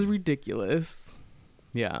crazy. It was ridiculous.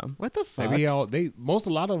 Yeah. What the fuck? Maybe a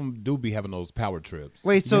lot of them do be having those power trips.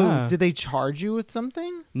 Wait, so Yeah. did they charge you with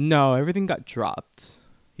something? No, everything got dropped.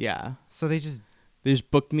 Yeah. So they just... They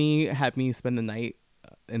just booked me, had me spend the night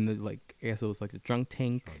in the, like, I guess it was like the drunk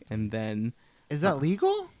tank. And then Is that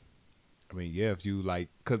legal? I mean, yeah, if you like,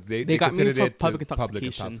 because they got me considered for it public public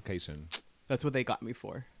intoxication. intoxication. that's what they got me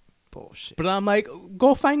for. Bullshit. But I'm like,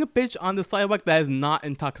 go find a bitch on the sidewalk that is not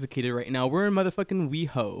intoxicated right now. We're in motherfucking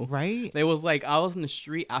WeHo. Right? It was like I was in the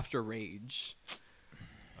street after rage.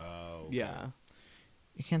 Oh, Yeah.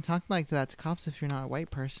 You can't talk like that to cops if you're not a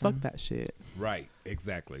white person. Fuck that shit. right,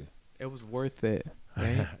 exactly. It was worth it.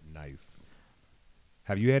 Right? Nice.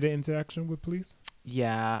 Have you had an interaction with police?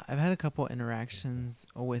 Yeah, I've had a couple interactions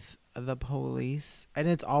with the police, and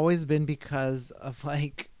it's always been because of,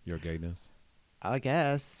 like, Your gayness? I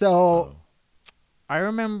guess. So I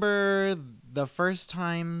remember the first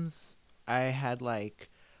times I had, like,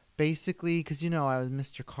 basically, because, you know, I was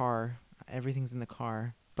Mr. Car. Everything's in the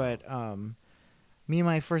car. But me and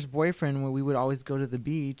my first boyfriend, when we would always go to the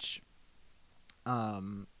beach,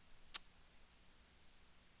 no,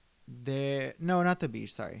 not the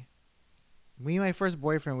beach, sorry. Me and my first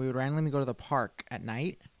boyfriend, we would randomly go to the park at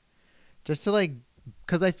night. Just to, like,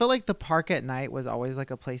 because I felt like the park at night was always, like,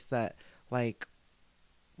 a place that, like,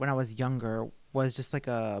 when I was younger, was just, like,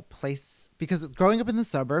 a place. Because growing up in the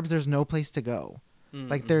suburbs, there's no place to go.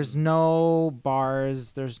 Like, there's no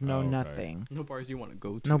bars. There's no okay. nothing. No bars you want to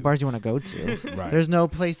go to. No bars you want to go to. Right. There's no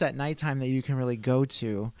place at nighttime that you can really go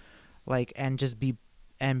to, like, and just be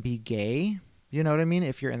gay. You know what I mean?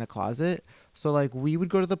 If you're in the closet. So, like, we would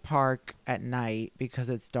go to the park at night because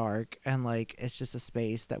it's dark and, like, it's just a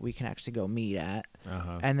space that we can actually go meet at.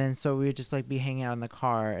 Uh-huh. And then so we would just, like, be hanging out in the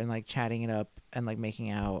car and, like, chatting it up and, like, making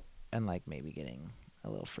out and, like, maybe getting a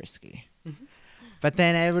little frisky. But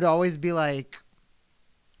then it would always be, like,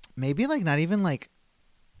 maybe, like, not even, like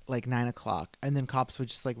 9 o'clock. And then cops would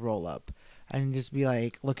just, like, roll up and just be,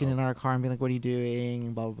 like, looking in our car and be like, what are you doing?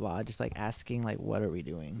 And blah, blah, blah. Just, like, asking, like, what are we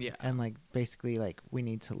doing? Yeah. And, like, basically, like, we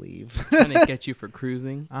need to leave. Trying to get you for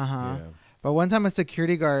cruising. Uh-huh. Yeah. But one time a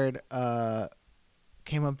security guard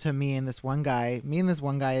came up to me and this one guy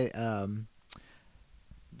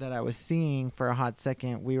that I was seeing for a hot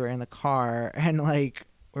second. We were in the car and, like,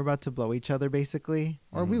 we're about to blow each other, basically,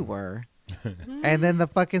 or we were. And then the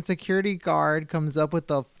fucking security guard comes up with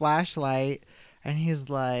the flashlight, and he's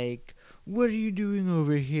like, "What are you doing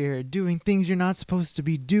over here? Doing things you're not supposed to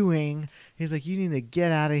be doing." He's like, "You need to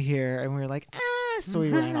get out of here." And we were like, "Ah!" So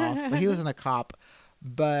we ran off. But he wasn't a cop.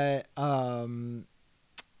 But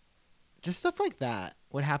just stuff like that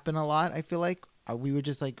would happen a lot. I feel like we would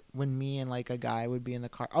just like when me and like a guy would be in the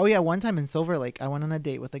car. Oh yeah, one time in Silver Lake, I went on a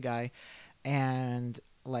date with a guy, and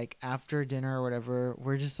like after dinner or whatever,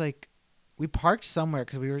 we're just like, we parked somewhere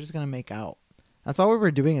because we were just gonna make out. That's all we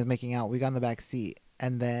were doing is making out. We got in the back seat,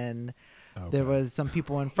 and then there was some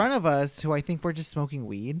people in front of us who I think were just smoking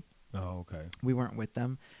weed. Oh, okay. We weren't with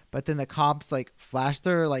them, but then the cops like flashed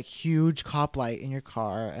their like huge cop light in your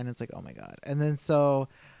car, and it's like, oh my god. And then so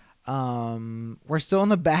we're still in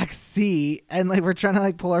the back seat, and like we're trying to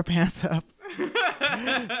like pull our pants up.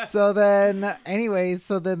 So then anyways,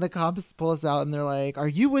 so then the cops pull us out, and they're like, "Are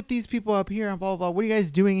you with these people up here?" And blah blah blah. "What are you guys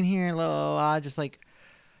doing in here?" And blah blah blah, just like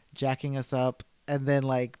jacking us up. And then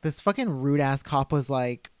like this fucking rude ass cop was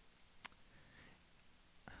like,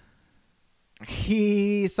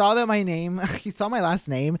 he saw that he saw my last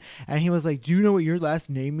name, and he was like, "Do you know what your last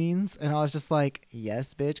name means?" And I was just like,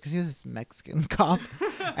 "Yes, bitch," because he was this Mexican cop.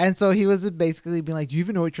 And so he was basically being like, "Do you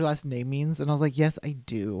even know what your last name means?" And I was like, "Yes, I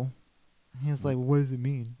do." And he was like, "What does it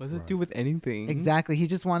mean?" What does it do with anything? Exactly. He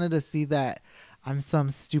just wanted to see that I'm some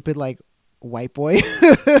stupid like white boy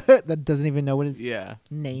that doesn't even know what his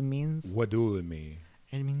name means. What do it mean?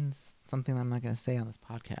 It means something I'm not going to say on this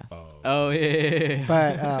podcast. Oh, yeah.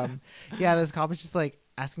 But, yeah, this cop was just, like,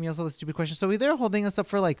 asking me all those stupid questions. So they were holding us up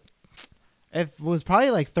for, like, it was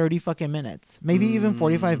probably, like, 30 fucking minutes. Maybe even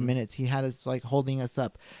 45 minutes. He had us, like, holding us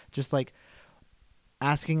up. Just, like,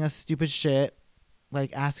 asking us stupid shit.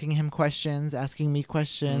 Like, asking him questions. Asking me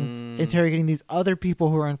questions. Interrogating these other people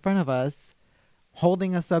who are in front of us.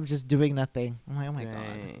 Holding us up, just doing nothing. I'm like, oh, my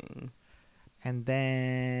God. And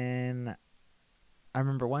then I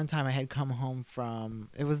remember one time I had come home from,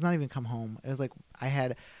 it was not even come home. It was like I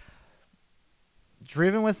had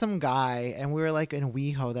driven with some guy, and we were like in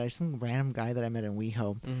WeHo, that some random guy that I met in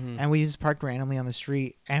WeHo. And we just parked randomly on the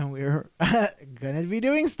street, and we were gonna be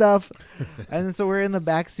doing stuff. And then so we're in the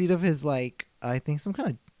back seat of his like, I think some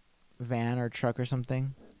kind of van or truck or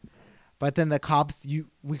something. But then the cops,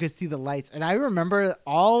 we could see the lights. And I remember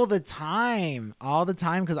all the time,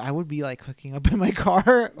 because I would be like hooking up in my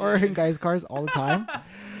car or in guys' cars all the time.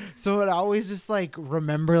 So I'd always just like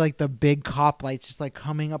remember like the big cop lights just like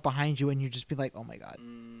coming up behind you, and you'd just be like, oh my God.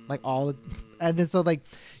 Like and then so like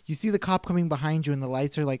you see the cop coming behind you, and the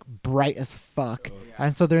lights are like bright as fuck.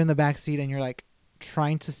 And so they're in the back seat, and you're like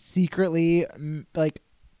trying to secretly like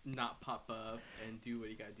not pop up and do what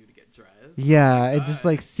you gotta do to get dressed. Yeah, and just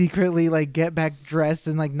like secretly like get back dressed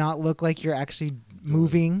and like not look like you're actually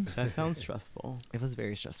moving. That sounds stressful. It was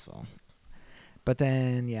very stressful. But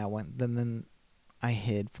then then I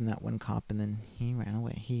hid from that one cop, and then he ran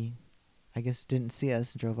away. He, I guess, didn't see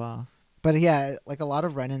us and drove off. But yeah, like a lot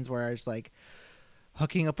of run-ins where I was like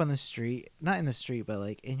hooking up on the street, not in the street, but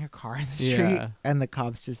like in your car in the street, and the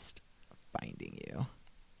cops just finding you.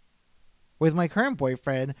 With my current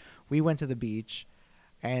boyfriend, we went to the beach,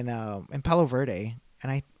 and in Palo Verde,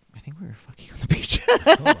 and I think we were fucking on the beach.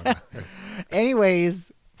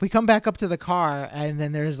 Anyways, we come back up to the car, and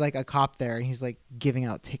then there's like a cop there, and he's like giving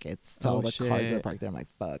out tickets to all the cars that are parked there. I'm like,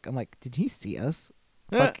 fuck. I'm like, did he see us?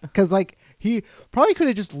 Because like he probably could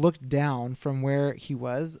have just looked down from where he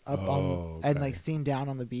was up and like seen down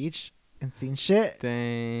on the beach and seen shit.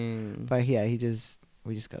 Dang. But yeah, we just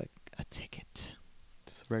got a ticket.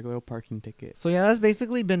 Just a regular parking ticket. So yeah, that's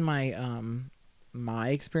basically been my my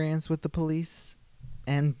experience with the police,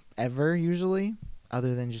 and ever usually,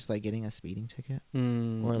 other than just like getting a speeding ticket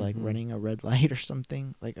or like running a red light or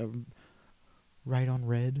something, like a right on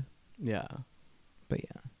red. Yeah. But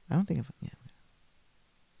yeah, I don't think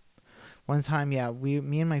one time, me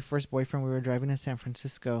and my first boyfriend, we were driving to San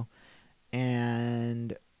Francisco,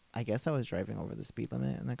 and I guess I was driving over the speed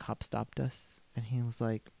limit, and the cop stopped us, and he was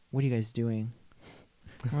like, "What are you guys doing?"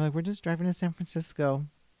 We're like, "We're just driving to San Francisco."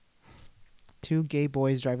 2 gay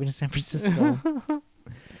boys driving to San Francisco.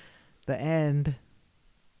 The end.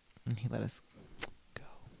 And he let us go.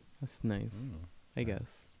 That's nice. I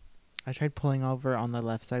guess. I tried pulling over on the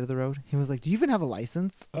left side of the road. He was like, "Do you even have a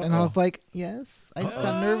license?" And I was like, "Yes." I just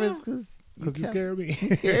got nervous because you scared me.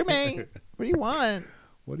 You scared me. What do you want?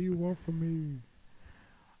 What do you want from me?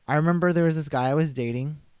 I remember there was this guy I was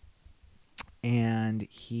dating, and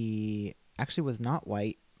he actually was not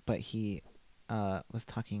white, but he was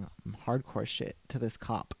talking hardcore shit to this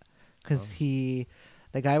cop because he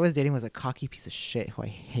The guy I was dating was a cocky piece of shit who I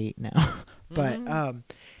hate now. But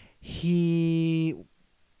he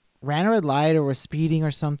ran a red light or was speeding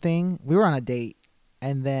or something. We were on a date.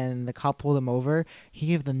 And then the cop pulled him over. He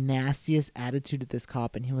gave the nastiest attitude to this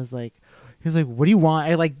cop. And he was like, what do you want?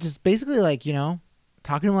 I like just basically like, you know,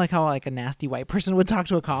 talking to him like how like a nasty white person would talk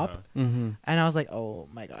to a cop. And I was like, oh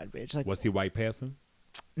my God, bitch. Like, was he white passing?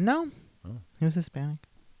 No. Oh. He was Hispanic.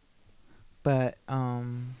 But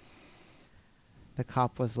the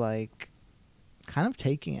cop was like kind of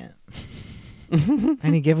taking it.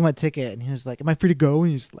 And he gave him a ticket and he was like, am I free to go?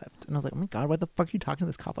 And he just left. And I was like, oh my God, what the fuck are you talking to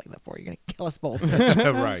this cop like that for? You're gonna kill us both.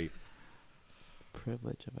 Right.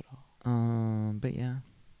 Privilege of it all. But yeah.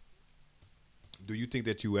 Do you think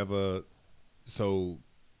that you ever you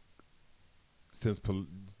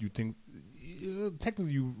think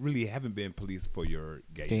technically you really haven't been policed for your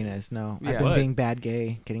gayness? No. Yeah. I've been But- being bad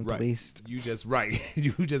gay, getting Right. policed. You just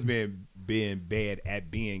you just been bad at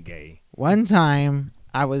being gay. One time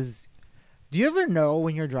do you ever know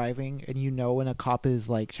when you're driving and you know when a cop is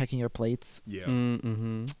like checking your plates? Yeah.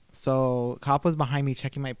 So cop was behind me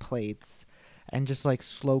checking my plates and just like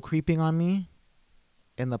slow creeping on me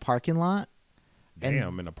in the parking lot.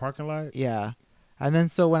 Damn, in the parking lot? Yeah. And then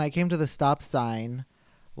so when I came to the stop sign,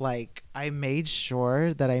 like I made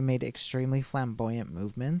sure that I made extremely flamboyant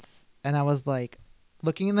movements. And I was like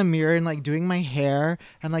looking in the mirror and like doing my hair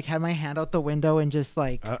and like had my hand out the window and just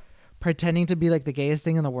like pretending to be like the gayest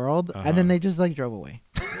thing in the world. And then they just like drove away.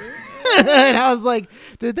 And I was like,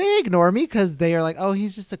 did they ignore me? Because they are like, oh,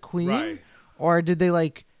 he's just a queen. Right. Or did they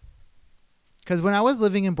like, because when I was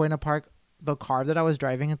living in Buena Park, the car that I was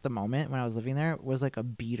driving at the moment when I was living there was like a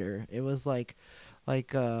beater. It was like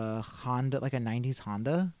a Honda, like a 90s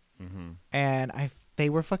Honda. And they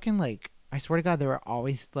were fucking like, I swear to God, they were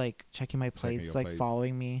always like checking my plates, like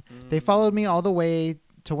following me. They followed me all the way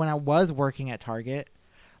to when I was working at Target.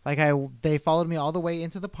 Like they followed me all the way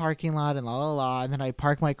into the parking lot and and then I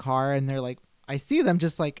park my car and they're like, I see them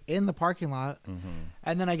just like in the parking lot.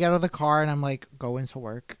 And then I get out of the car and I'm like going to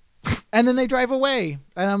work. And then they drive away.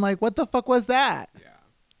 And I'm like, what the fuck was that?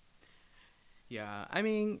 Yeah. I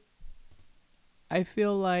mean, I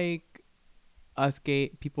feel like us gay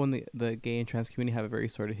people in the gay and trans community have a very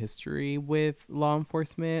sort of history with law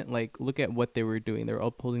enforcement. Like, look at what they were doing. They were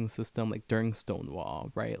upholding the system like during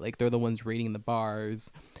Stonewall, right? Like, they're the ones raiding the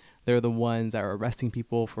bars. They're the ones that are arresting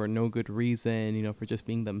people for no good reason, you know, for just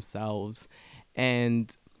being themselves.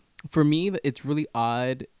 And for me, it's really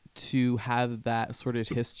odd to have that sort of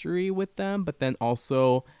history with them, but then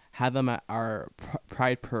also have them at our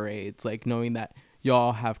pride parades, like knowing that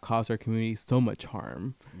y'all have caused our community so much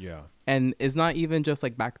harm. Yeah. And it's not even just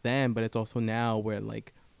like back then, but it's also now where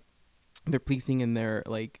like they're policing and they're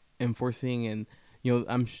like enforcing, and you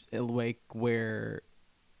know, like where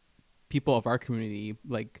people of our community,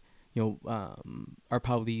 like, you know, are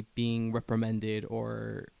probably being reprimanded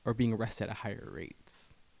or being arrested at higher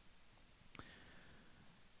rates.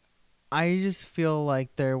 I just feel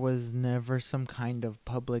like there was never some kind of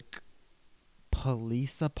public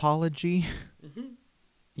police apology.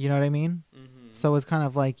 You know what I mean? So it's kind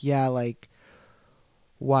of like, yeah, like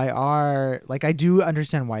I do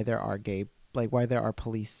understand why there are why there are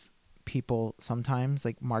police people sometimes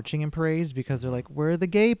like marching in parades, because they're like, we're the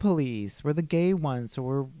gay police, we're the gay ones, so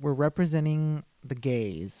we're representing the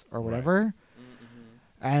gays or whatever.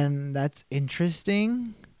 And that's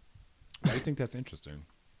interesting. Why do you think that's interesting?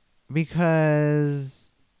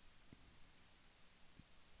 Because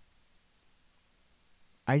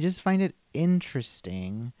I just find it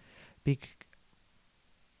interesting.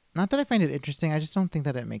 Not that I find it interesting, I just don't think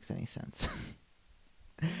that it makes any sense.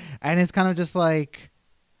 And it's kind of just like,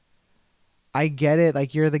 I get it,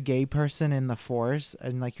 like you're the gay person in the force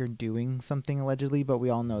and like you're doing something allegedly, but we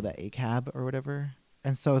all know that ACAB or whatever.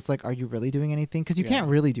 And so it's like, are you really doing anything? Because you can't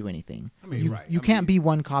really do anything. I mean, you can't be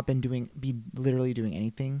one cop and be literally doing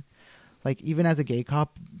anything. Like, even as a gay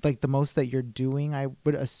cop, like the most that you're doing, I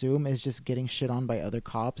would assume, is just getting shit on by other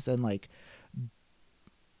cops and like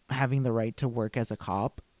having the right to work as a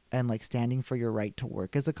cop and like standing for your right to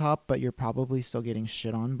work as a cop, but you're probably still getting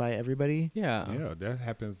shit on by everybody. Yeah, that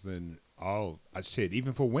happens in all shit,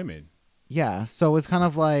 even for women. Yeah, so it's kind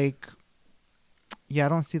of like, yeah, I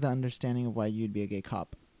don't see the understanding of why you'd be a gay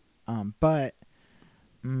cop. But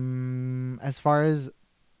as far as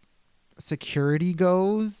security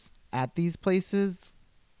goes at these places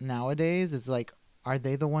nowadays, it's like, are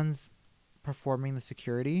they the ones performing the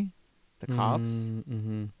security? The cops?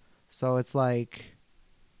 So it's like,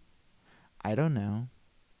 I don't know.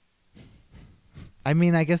 I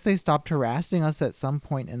mean, I guess they stopped harassing us at some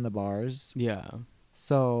point in the bars. Yeah.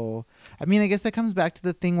 So, I mean, I guess that comes back to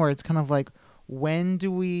the thing where it's kind of like, when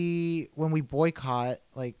we boycott,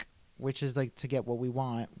 like, which is like to get what we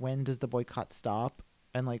want, when does the boycott stop?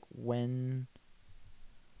 And like, when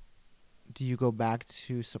do you go back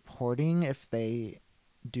to supporting if they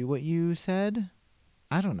do what you said?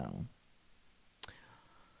 I don't know.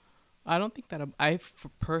 I don't think that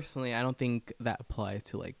personally, I don't think that applies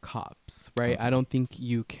to like cops, right? I don't think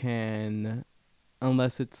you can,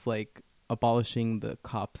 unless it's like abolishing the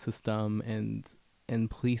cop system and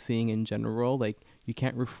policing in general, like you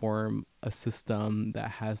can't reform a system that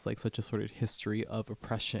has like such a sort of history of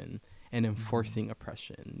oppression and enforcing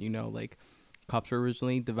oppression. You know, like cops were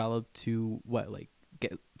originally developed to like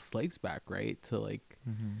get slaves back, right? To like,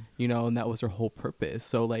 you know, and that was their whole purpose.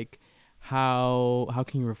 So like, how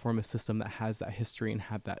can you reform a system that has that history and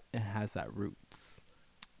has that roots?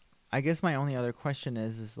 I guess my only other question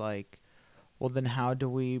is like, well, then how do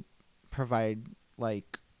we provide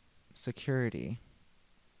like security?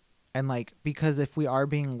 And like, because if we are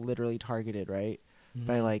being literally targeted, right,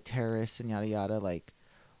 by like terrorists and yada yada, like,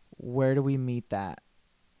 where do we meet that?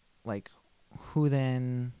 Like, who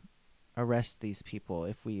then arrests these people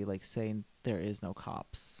if we like say there is no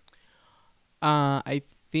cops? I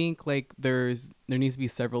think like there needs to be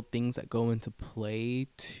several things that go into play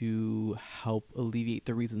to help alleviate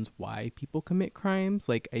the reasons why people commit crimes.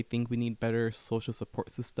 Like I think we need better social support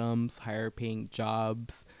systems, higher paying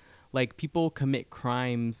jobs. Like people commit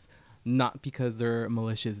crimes not because they're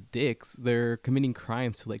malicious dicks. They're committing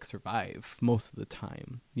crimes to like survive most of the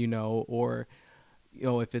time, you know, or, you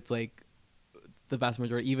know, if it's like the vast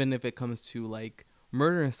majority, even if it comes to like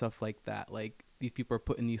murder and stuff like that, like these people are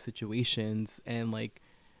put in these situations and like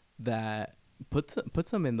that puts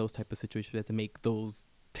them in those type of situations. They have to make those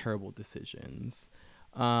terrible decisions.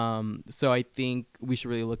 So I think we should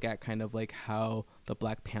really look at kind of like how the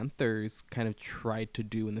Black Panthers kind of tried to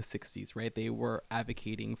do in the 60s, right? They were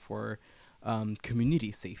advocating for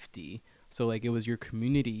community safety. So like it was your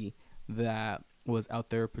community that was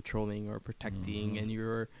out there patrolling or protecting, and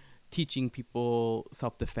you're teaching people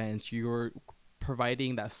self-defense. You're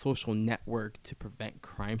providing that social network to prevent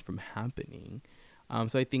crime from happening.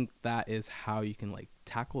 So I think that is how you can like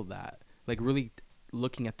tackle that, like really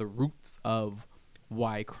looking at the roots of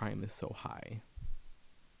why crime is so high.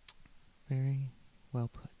 Very well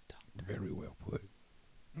put, Doctor. Very well put.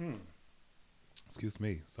 Excuse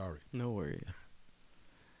me. Sorry. No worries.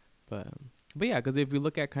 But yeah, because if we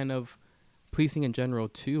look at kind of policing in general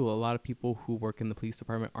too, a lot of people who work in the police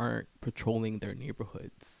department aren't patrolling their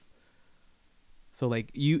neighborhoods. So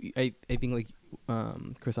like I think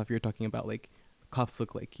like Christoph, you're talking about like cops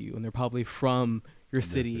look like you and they're probably from your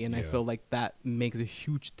city, and I feel like that makes a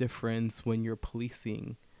huge difference when you're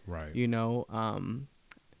policing, right? You know,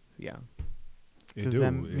 yeah. Does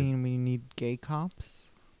that mean we need gay cops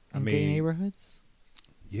in gay neighborhoods?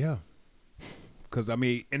 Yeah, because I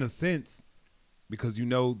mean, in a sense, because you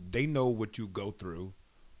know they know what you go through,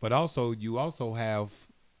 but also you also have,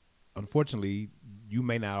 unfortunately, you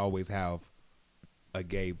may not always have a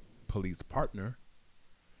gay police partner,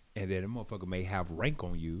 and then a motherfucker may have rank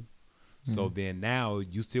on you. So then now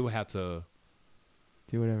you still have to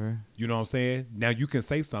do whatever. You know what I'm saying? Now you can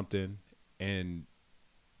say something and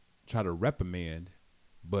try to reprimand,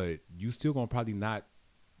 but you still gonna probably not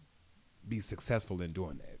be successful in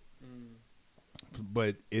doing that.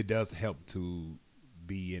 But it does help to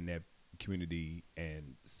be in that community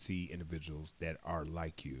and see individuals that are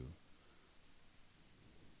like you.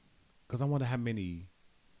 Because I wonder how many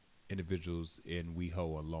individuals in WeHo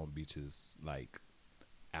or Long Beach is like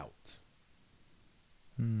out.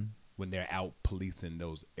 When they're out policing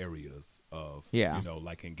those areas of, you know,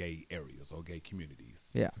 like in gay areas or gay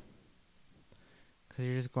communities. Yeah. Because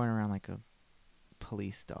you're just going around like a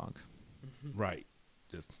police dog. Right.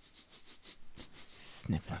 Just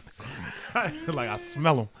sniffing. Like I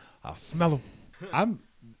smell them.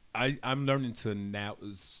 I'm learning to now,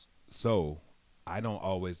 so I don't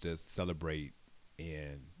always just celebrate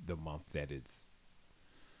in the month that it's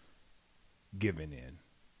given in.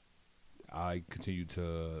 I continue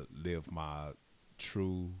to live my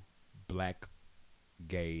true Black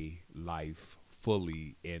gay life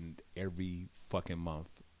fully in every fucking month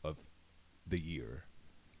of the year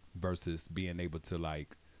versus being able to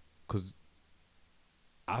like, cause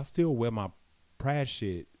I still wear my pride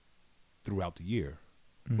shit throughout the year,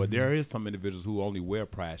 but there is some individuals who only wear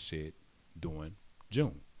pride shit during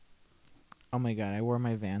June. Oh my God. I wore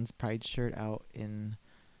my Vans pride shirt out in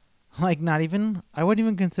like not even, I wouldn't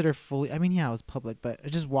even consider fully, I mean, yeah, it was public, but I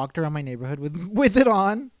just walked around my neighborhood with it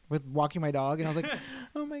on, with walking my dog, and I was like,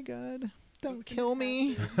 oh my God, don't kill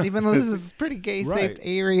me. Even though this is a pretty gay safe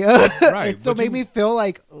area. Right. It still made me feel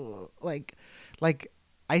like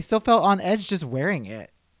I still felt on edge just wearing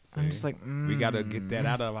it. I'm See? just like, We gotta get that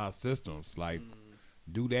out of our systems. Like,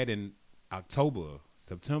 do that in October,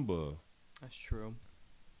 September, That's true.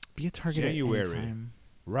 be a target January. at any time.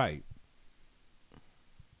 right?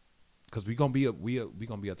 Because we gonna be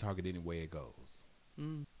a target any way it goes.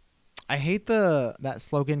 I hate that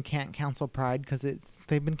slogan "Can't cancel Pride" because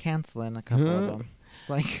they've been canceling a couple of them. It's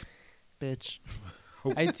like, bitch.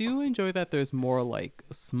 I do enjoy that there's more like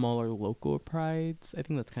smaller local prides. I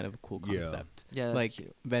think that's kind of a cool Yeah. concept. Yeah, that's like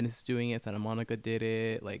cute. Venice is doing it, Santa Monica did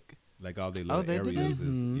it. Like Like all their little they did areas that?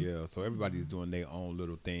 is Mhm. yeah. So everybody's doing their own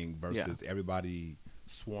little thing versus everybody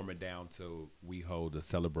swarming down to WeHo to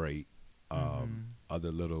celebrate.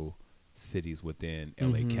 Other little cities within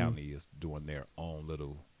LA County is doing their own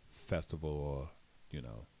little festival, or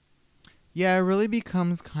Yeah, it really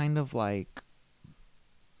becomes kind of like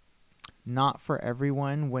not for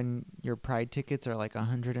everyone when your Pride tickets are like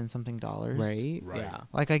 $100 and something. right? Right. Yeah.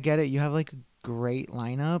 Like I get it, you have like a great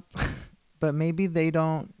lineup, but maybe you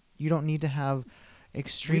don't need to have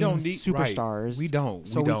extreme superstars. Right. We don't.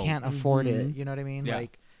 So we can't afford it. You know what I mean? Yeah.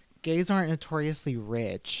 Like gays aren't notoriously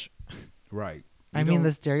rich. Right. I mean,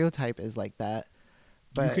 the stereotype is like that.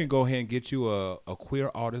 But you can go ahead and get you a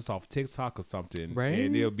queer artist off TikTok or something, Right.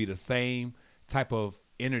 and it'll be the same type of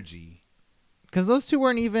energy. because those two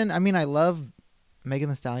weren't even. I mean, I love Megan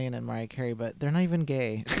Thee Stallion and Mariah Carey, but they're not even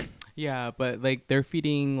gay. Yeah, but like they're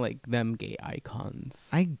feeding like them gay icons.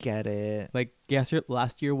 I get it, like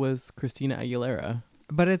last year was Christina Aguilera.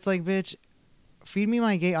 but it's like, bitch, feed me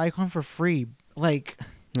my gay icon for free. Like,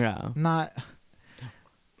 Yeah. not.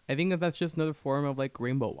 I think that's just another form of like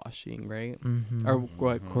rainbow washing, right? Mm-hmm. Or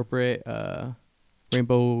what corporate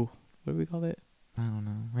rainbow, what do we call it? I don't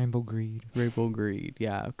know. Rainbow greed. Rainbow greed.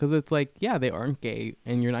 Yeah, because it's like, yeah, they aren't gay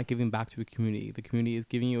and you're not giving back to the community. The community is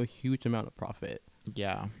giving you a huge amount of profit.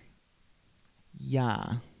 Yeah.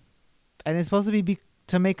 Yeah. And it's supposed to be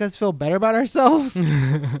to make us feel better about ourselves.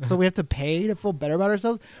 So we have to pay to feel better about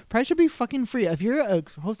ourselves. Pride should be fucking free. If you're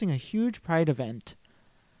hosting a huge Pride event,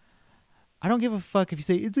 I don't give a fuck if you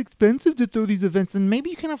say it's expensive to throw these events, and maybe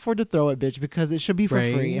you can afford to throw it, bitch, because it should be for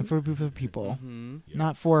Right. free and for people, Mm-hmm. Yeah.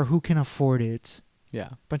 not for who can afford it. Yeah.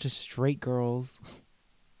 Bunch of straight girls.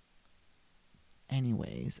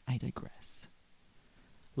 Anyways, I digress.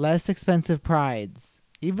 Less expensive prides.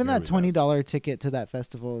 Even that Very less. $20 ticket to that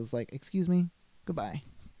festival is like, excuse me, goodbye.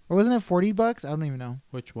 Or wasn't it $40? I don't even know.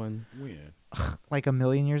 Which one? When? Like a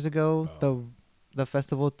million years ago, Oh. the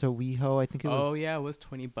festival to WeHo, I think it was. Oh yeah, it was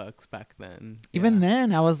 $20 back then. Even Yeah.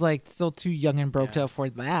 then, I was like still too young and broke to Yeah.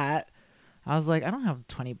 afford that. I was like, I don't have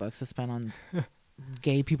 $20 to spend on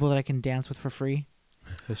gay people that I can dance with for free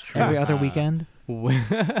That's true. every other weekend.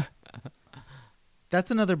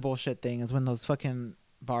 That's another bullshit thing is when those fucking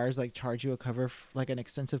bars like charge you a cover, like an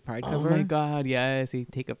extensive Pride Oh cover. my god, yes, they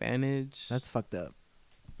take advantage. That's fucked up.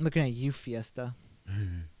 Looking at you, Fiesta.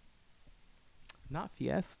 not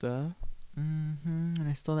Fiesta. Mm-hmm. And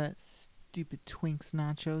I stole that stupid Twinks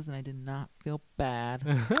nachos, and I did not feel bad.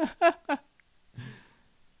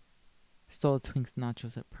 Stole Twinks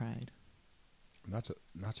nachos at Pride.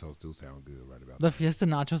 Nachos do sound good right about The now. Fiesta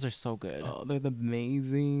nachos are so good. Oh, they're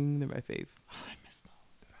amazing. They're my fave. I miss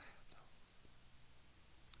those.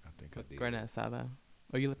 I think I did. Carne asada.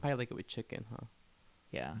 Oh, you probably like it with chicken, huh?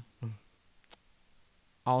 Yeah.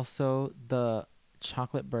 Also, the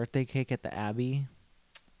chocolate birthday cake at the Abbey.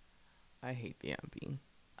 I hate the Abbey.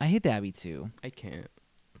 I hate the Abbey too, I can't.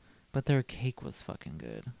 but their cake was fucking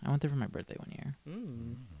good. I went there for my birthday one year.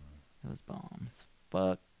 Mm. It was bomb as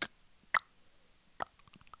fuck.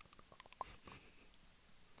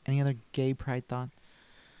 Any other gay Pride thoughts?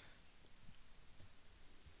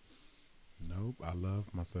 Nope. I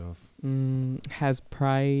love myself. Has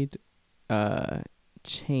Pride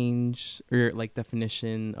changed, or like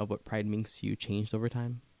definition of what Pride means to you changed over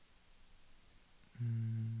time?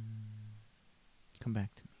 Come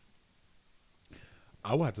back to me.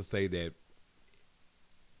 I would have to say that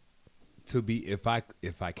to be if I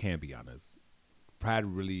can be honest, Pride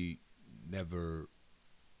really never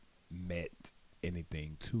meant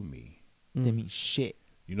anything to me. Didn't mean shit.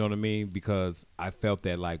 You know what I mean? Because I felt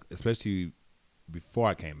that, like, especially before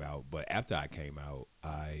I came out, but after I came out,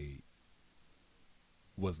 I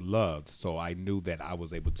was loved. So I knew that I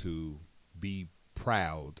was able to be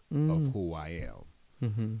proud of who I am.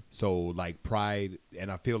 Mm-hmm. So like Pride, and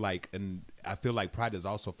I feel like Pride is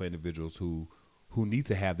also for individuals who need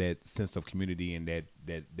to have that sense of community and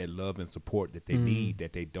that love and support that they need,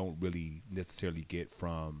 that they don't really necessarily get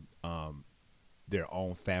from their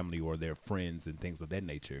own family or their friends and things of that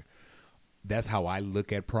nature. That's how I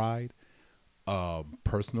look at Pride,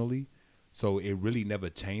 personally. So it really never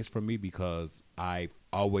changed for me because I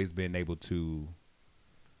always been able to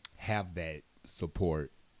have that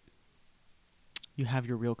support. You have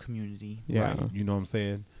your real community. Yeah. Right? You know what I'm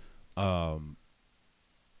saying?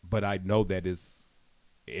 But I know that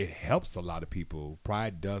it helps a lot of people.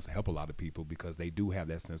 Pride does help a lot of people because they do have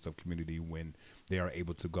that sense of community when they are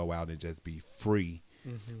able to go out and just be free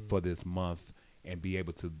for this month and be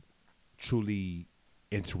able to truly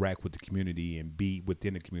interact with the community and be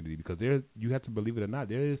within the community, because you have to believe it or not,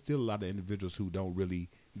 there is still a lot of individuals who don't really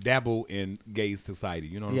dabble in gay society.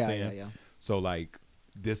 You know what I'm saying? Yeah. So like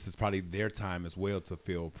this is probably their time as well to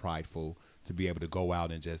feel prideful, to be able to go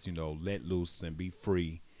out and just, let loose and be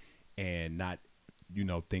free and not,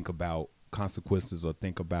 think about consequences or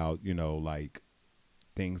think about, like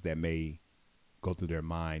things that may go through their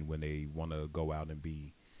mind when they want to go out and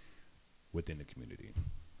be within the community.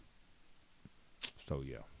 So,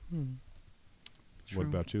 yeah. What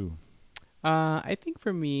about you? I think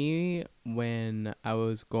for me, when I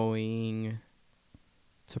was going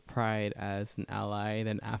to Pride as an ally,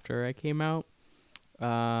 then after I came out,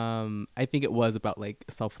 I think it was about like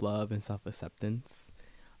self-love and self-acceptance.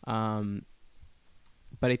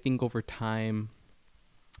 But I think over time,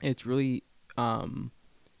 it's really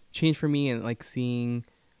changed for me, and like seeing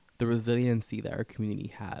the resiliency that our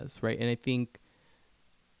community has, right? And I think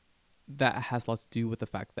that has a lot to do with the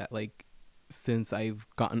fact that like since I've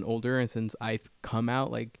gotten older and since I've come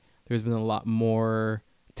out, like there's been a lot more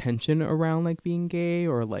tension around like being gay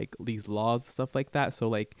or like these laws and stuff like that. So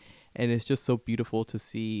like, and it's just so beautiful to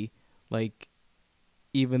see, like,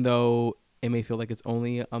 even though it may feel like it's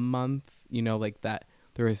only a month, like that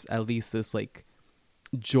there is at least this like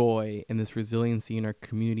joy and this resiliency in our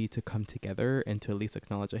community to come together and to at least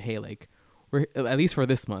acknowledge that, hey, like we're, at least for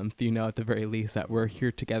this month, at the very least, that we're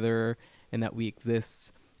here together and that we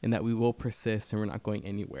exist and that we will persist and we're not going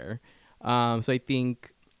anywhere. So I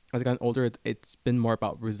think as I've gotten older, it's been more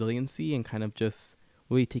about resiliency and kind of just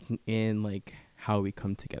really taking in like how we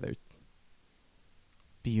come together.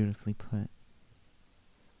 Beautifully put.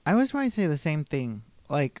 I always want to say the same thing.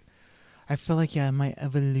 Like, I feel like, my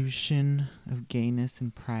evolution of gayness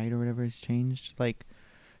and pride or whatever has changed. Like,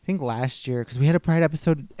 I think last year, because we had a pride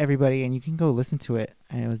episode, everybody, and you can go listen to it.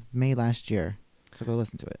 And it was May last year. So go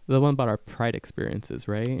listen to it. The one about our pride experiences,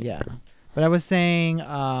 right? Yeah. But I was saying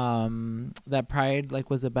that pride like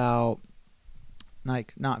was about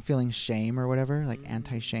like not feeling shame or whatever, like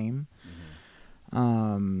anti-shame.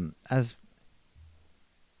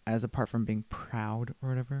 As apart from being proud or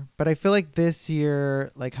whatever. But I feel like this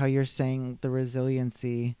year, like how you're saying the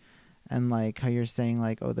resiliency and like how you're saying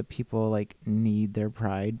like, oh, the people like need their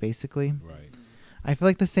pride basically. Right. I feel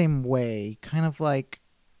like the same way, kind of like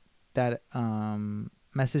that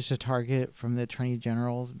message to Target from the attorney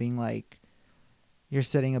generals being like, you're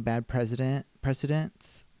setting a bad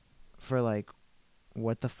precedence for like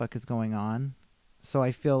what the fuck is going on. So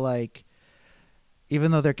I feel like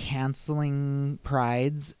even though they're canceling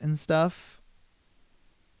prides and stuff,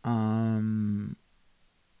 I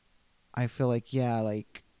feel like,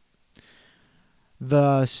 like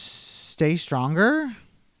the stay stronger,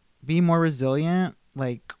 be more resilient.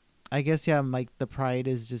 Like, I guess, like the pride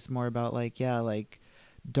is just more about like, like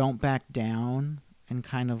don't back down and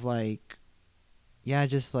kind of like,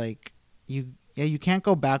 just like you can't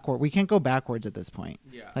go backward. We can't go backwards at this point.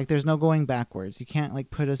 Yeah. Like there's no going backwards. You can't like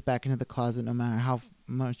put us back into the closet no matter how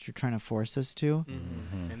much you're trying to force us to.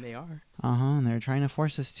 Mm-hmm. And they are. And they're trying to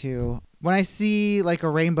force us to. When I see like a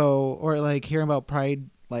rainbow or like hearing about pride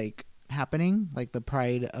like happening, like the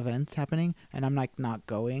pride events happening, and I'm like not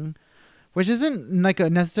going, which isn't like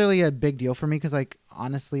necessarily a big deal for me because like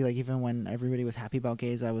honestly, like even when everybody was happy about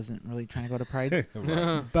gays, I wasn't really trying to go to prides.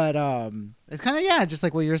 Right. But it's kind of just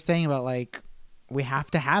like what you're saying about like we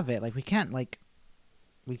have to have it. Like we can't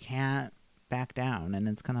back down, and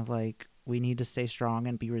it's kind of like we need to stay strong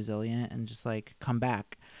and be resilient and just like come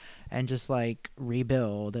back and just like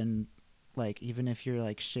rebuild. And like even if your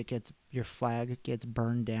like your flag gets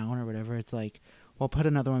burned down or whatever, it's like, well, put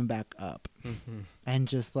another one back up. And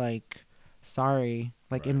just like, sorry,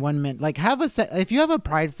 like in 1 minute, like have if you have a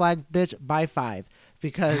pride flag, bitch, buy 5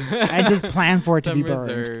 because I just plan for it to be burned.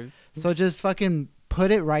 Reserves. So just fucking put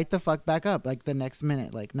it right the fuck back up like the next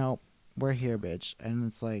minute. Like, nope, we're here, bitch. And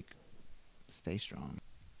it's like, stay strong.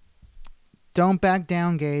 Don't back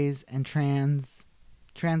down, gays and trans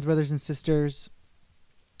brothers and sisters.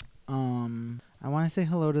 I want to say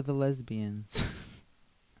hello to the lesbians.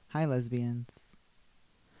 Hi, lesbians.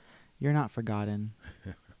 You're not forgotten.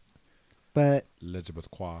 But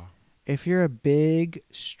if you're a big,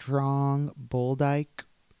 strong bull dyke,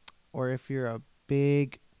 or if you're a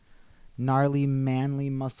big, gnarly, manly,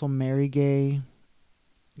 muscle Mary gay,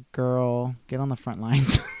 Girl, get on the front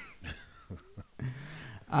lines.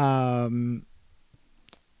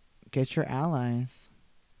 Get your allies.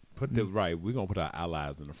 We're gonna put our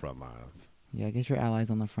allies in the front lines. Yeah, get your allies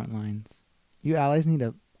on the front lines. You allies need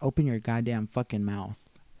to open your goddamn fucking mouth.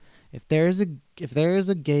 If there's a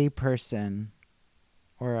gay person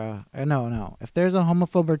if there's a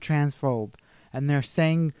homophobe or transphobe and they're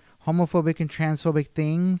saying homophobic and transphobic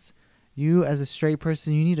things, you as a straight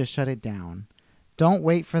person, you need to shut it down. Don't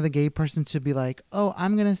wait for the gay person to be like, "Oh,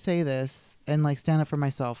 I'm going to say this and like stand up for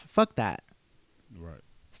myself." Fuck that. Right.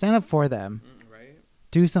 Stand up for them. Right.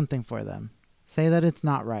 Do something for them. Say that it's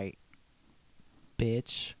not right.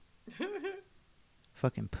 Bitch.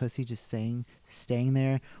 Fucking pussy just staying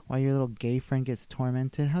there while your little gay friend gets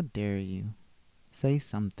tormented. How dare you? Say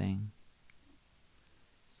something.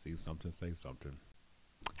 See something, say something.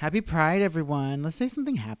 Happy Pride, everyone. Let's say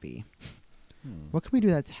something happy. What can we do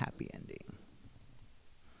that's happy ending?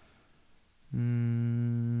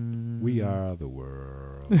 We are the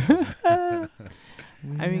world. I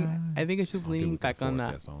think it's just leaning back on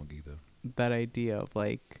that song either. that idea of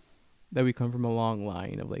like that we come from a long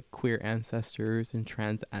line of like queer ancestors and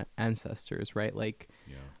trans ancestors, right? Like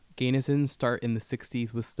gayness didn't start in the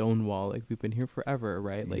 60s with Stonewall. Like we've been here forever,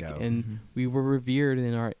 right? Like and we were revered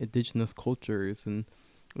in our indigenous cultures, and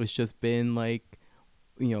it's just been like,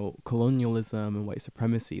 you know, colonialism and white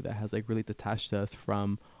supremacy that has like really detached us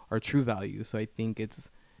from our true values. So I think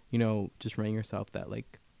it's, you know, just reminding yourself that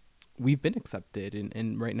like we've been accepted,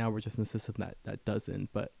 and right now we're just in a system that doesn't,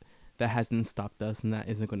 but that hasn't stopped us, and that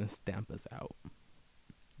isn't going to stamp us out.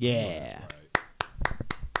 Yeah. That's right.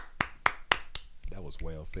 That was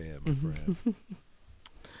well said, my friend.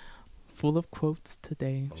 Full of quotes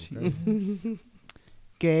today. Okay.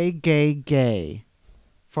 Gay, gay, gay.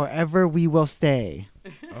 Forever we will stay.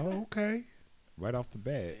 Oh, okay. Right off the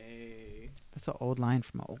bat. Hey. That's an old line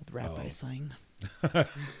from an old rap I sang. Back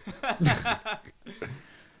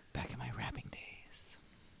in my rapping days.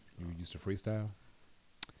 You used to freestyle?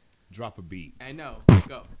 Drop a beat. I know.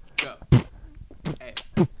 Go. Hey.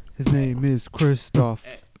 His name is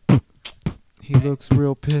Christoph. He looks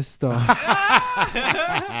real pissed off.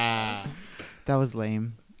 That was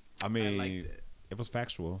lame. I mean, I liked it. It was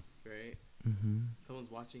factual. Right? Mm-hmm. Someone's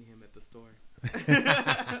watching him at the store.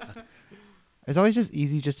 It's always just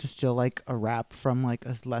easy just to steal like a rap from like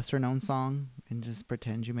a lesser known song and just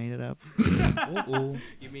pretend you made it up.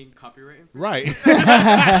 You mean copyright infringement?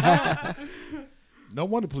 Right. No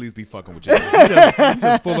wonder police be fucking with you. You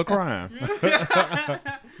just full of crime.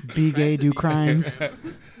 Be gay, do crimes.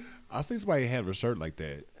 I see somebody have a shirt like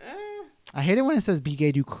that. I hate it when it says be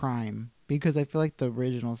gay, do crime, because I feel like the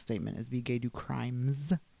original statement is be gay, do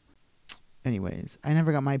crimes. Anyways, I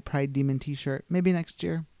never got my Pride Demon t-shirt. Maybe next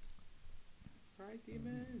year. Pride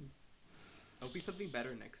Demon. It'll be something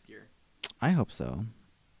better next year. I hope so. I'm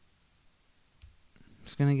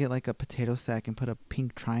just going to get like a potato sack and put a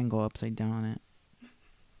pink triangle upside down on it.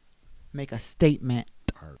 Make a statement.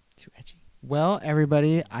 Too edgy. Well,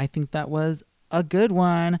 everybody, I think that was a good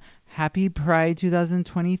one. Happy Pride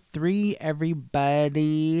 2023,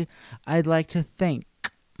 everybody. I'd like to thank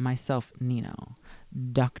myself, Nino,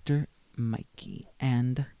 Dr. Mikey,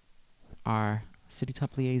 and our City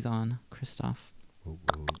Top liaison, Christoph. Whoop,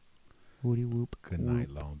 whoop. Woody whoop. Good night,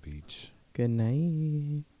 Long Beach. Good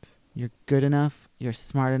night. You're good enough. You're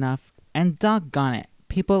smart enough. And doggone it,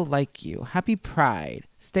 people like you. Happy Pride.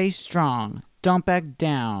 Stay strong. Don't back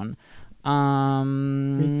down.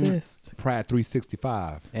 Resist. Pride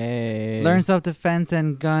 365. Hey. Learn self-defense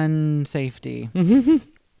and gun safety.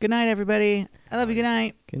 Good night, everybody. I love you. Good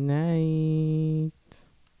night. Good night.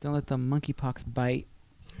 Don't let the monkeypox bite.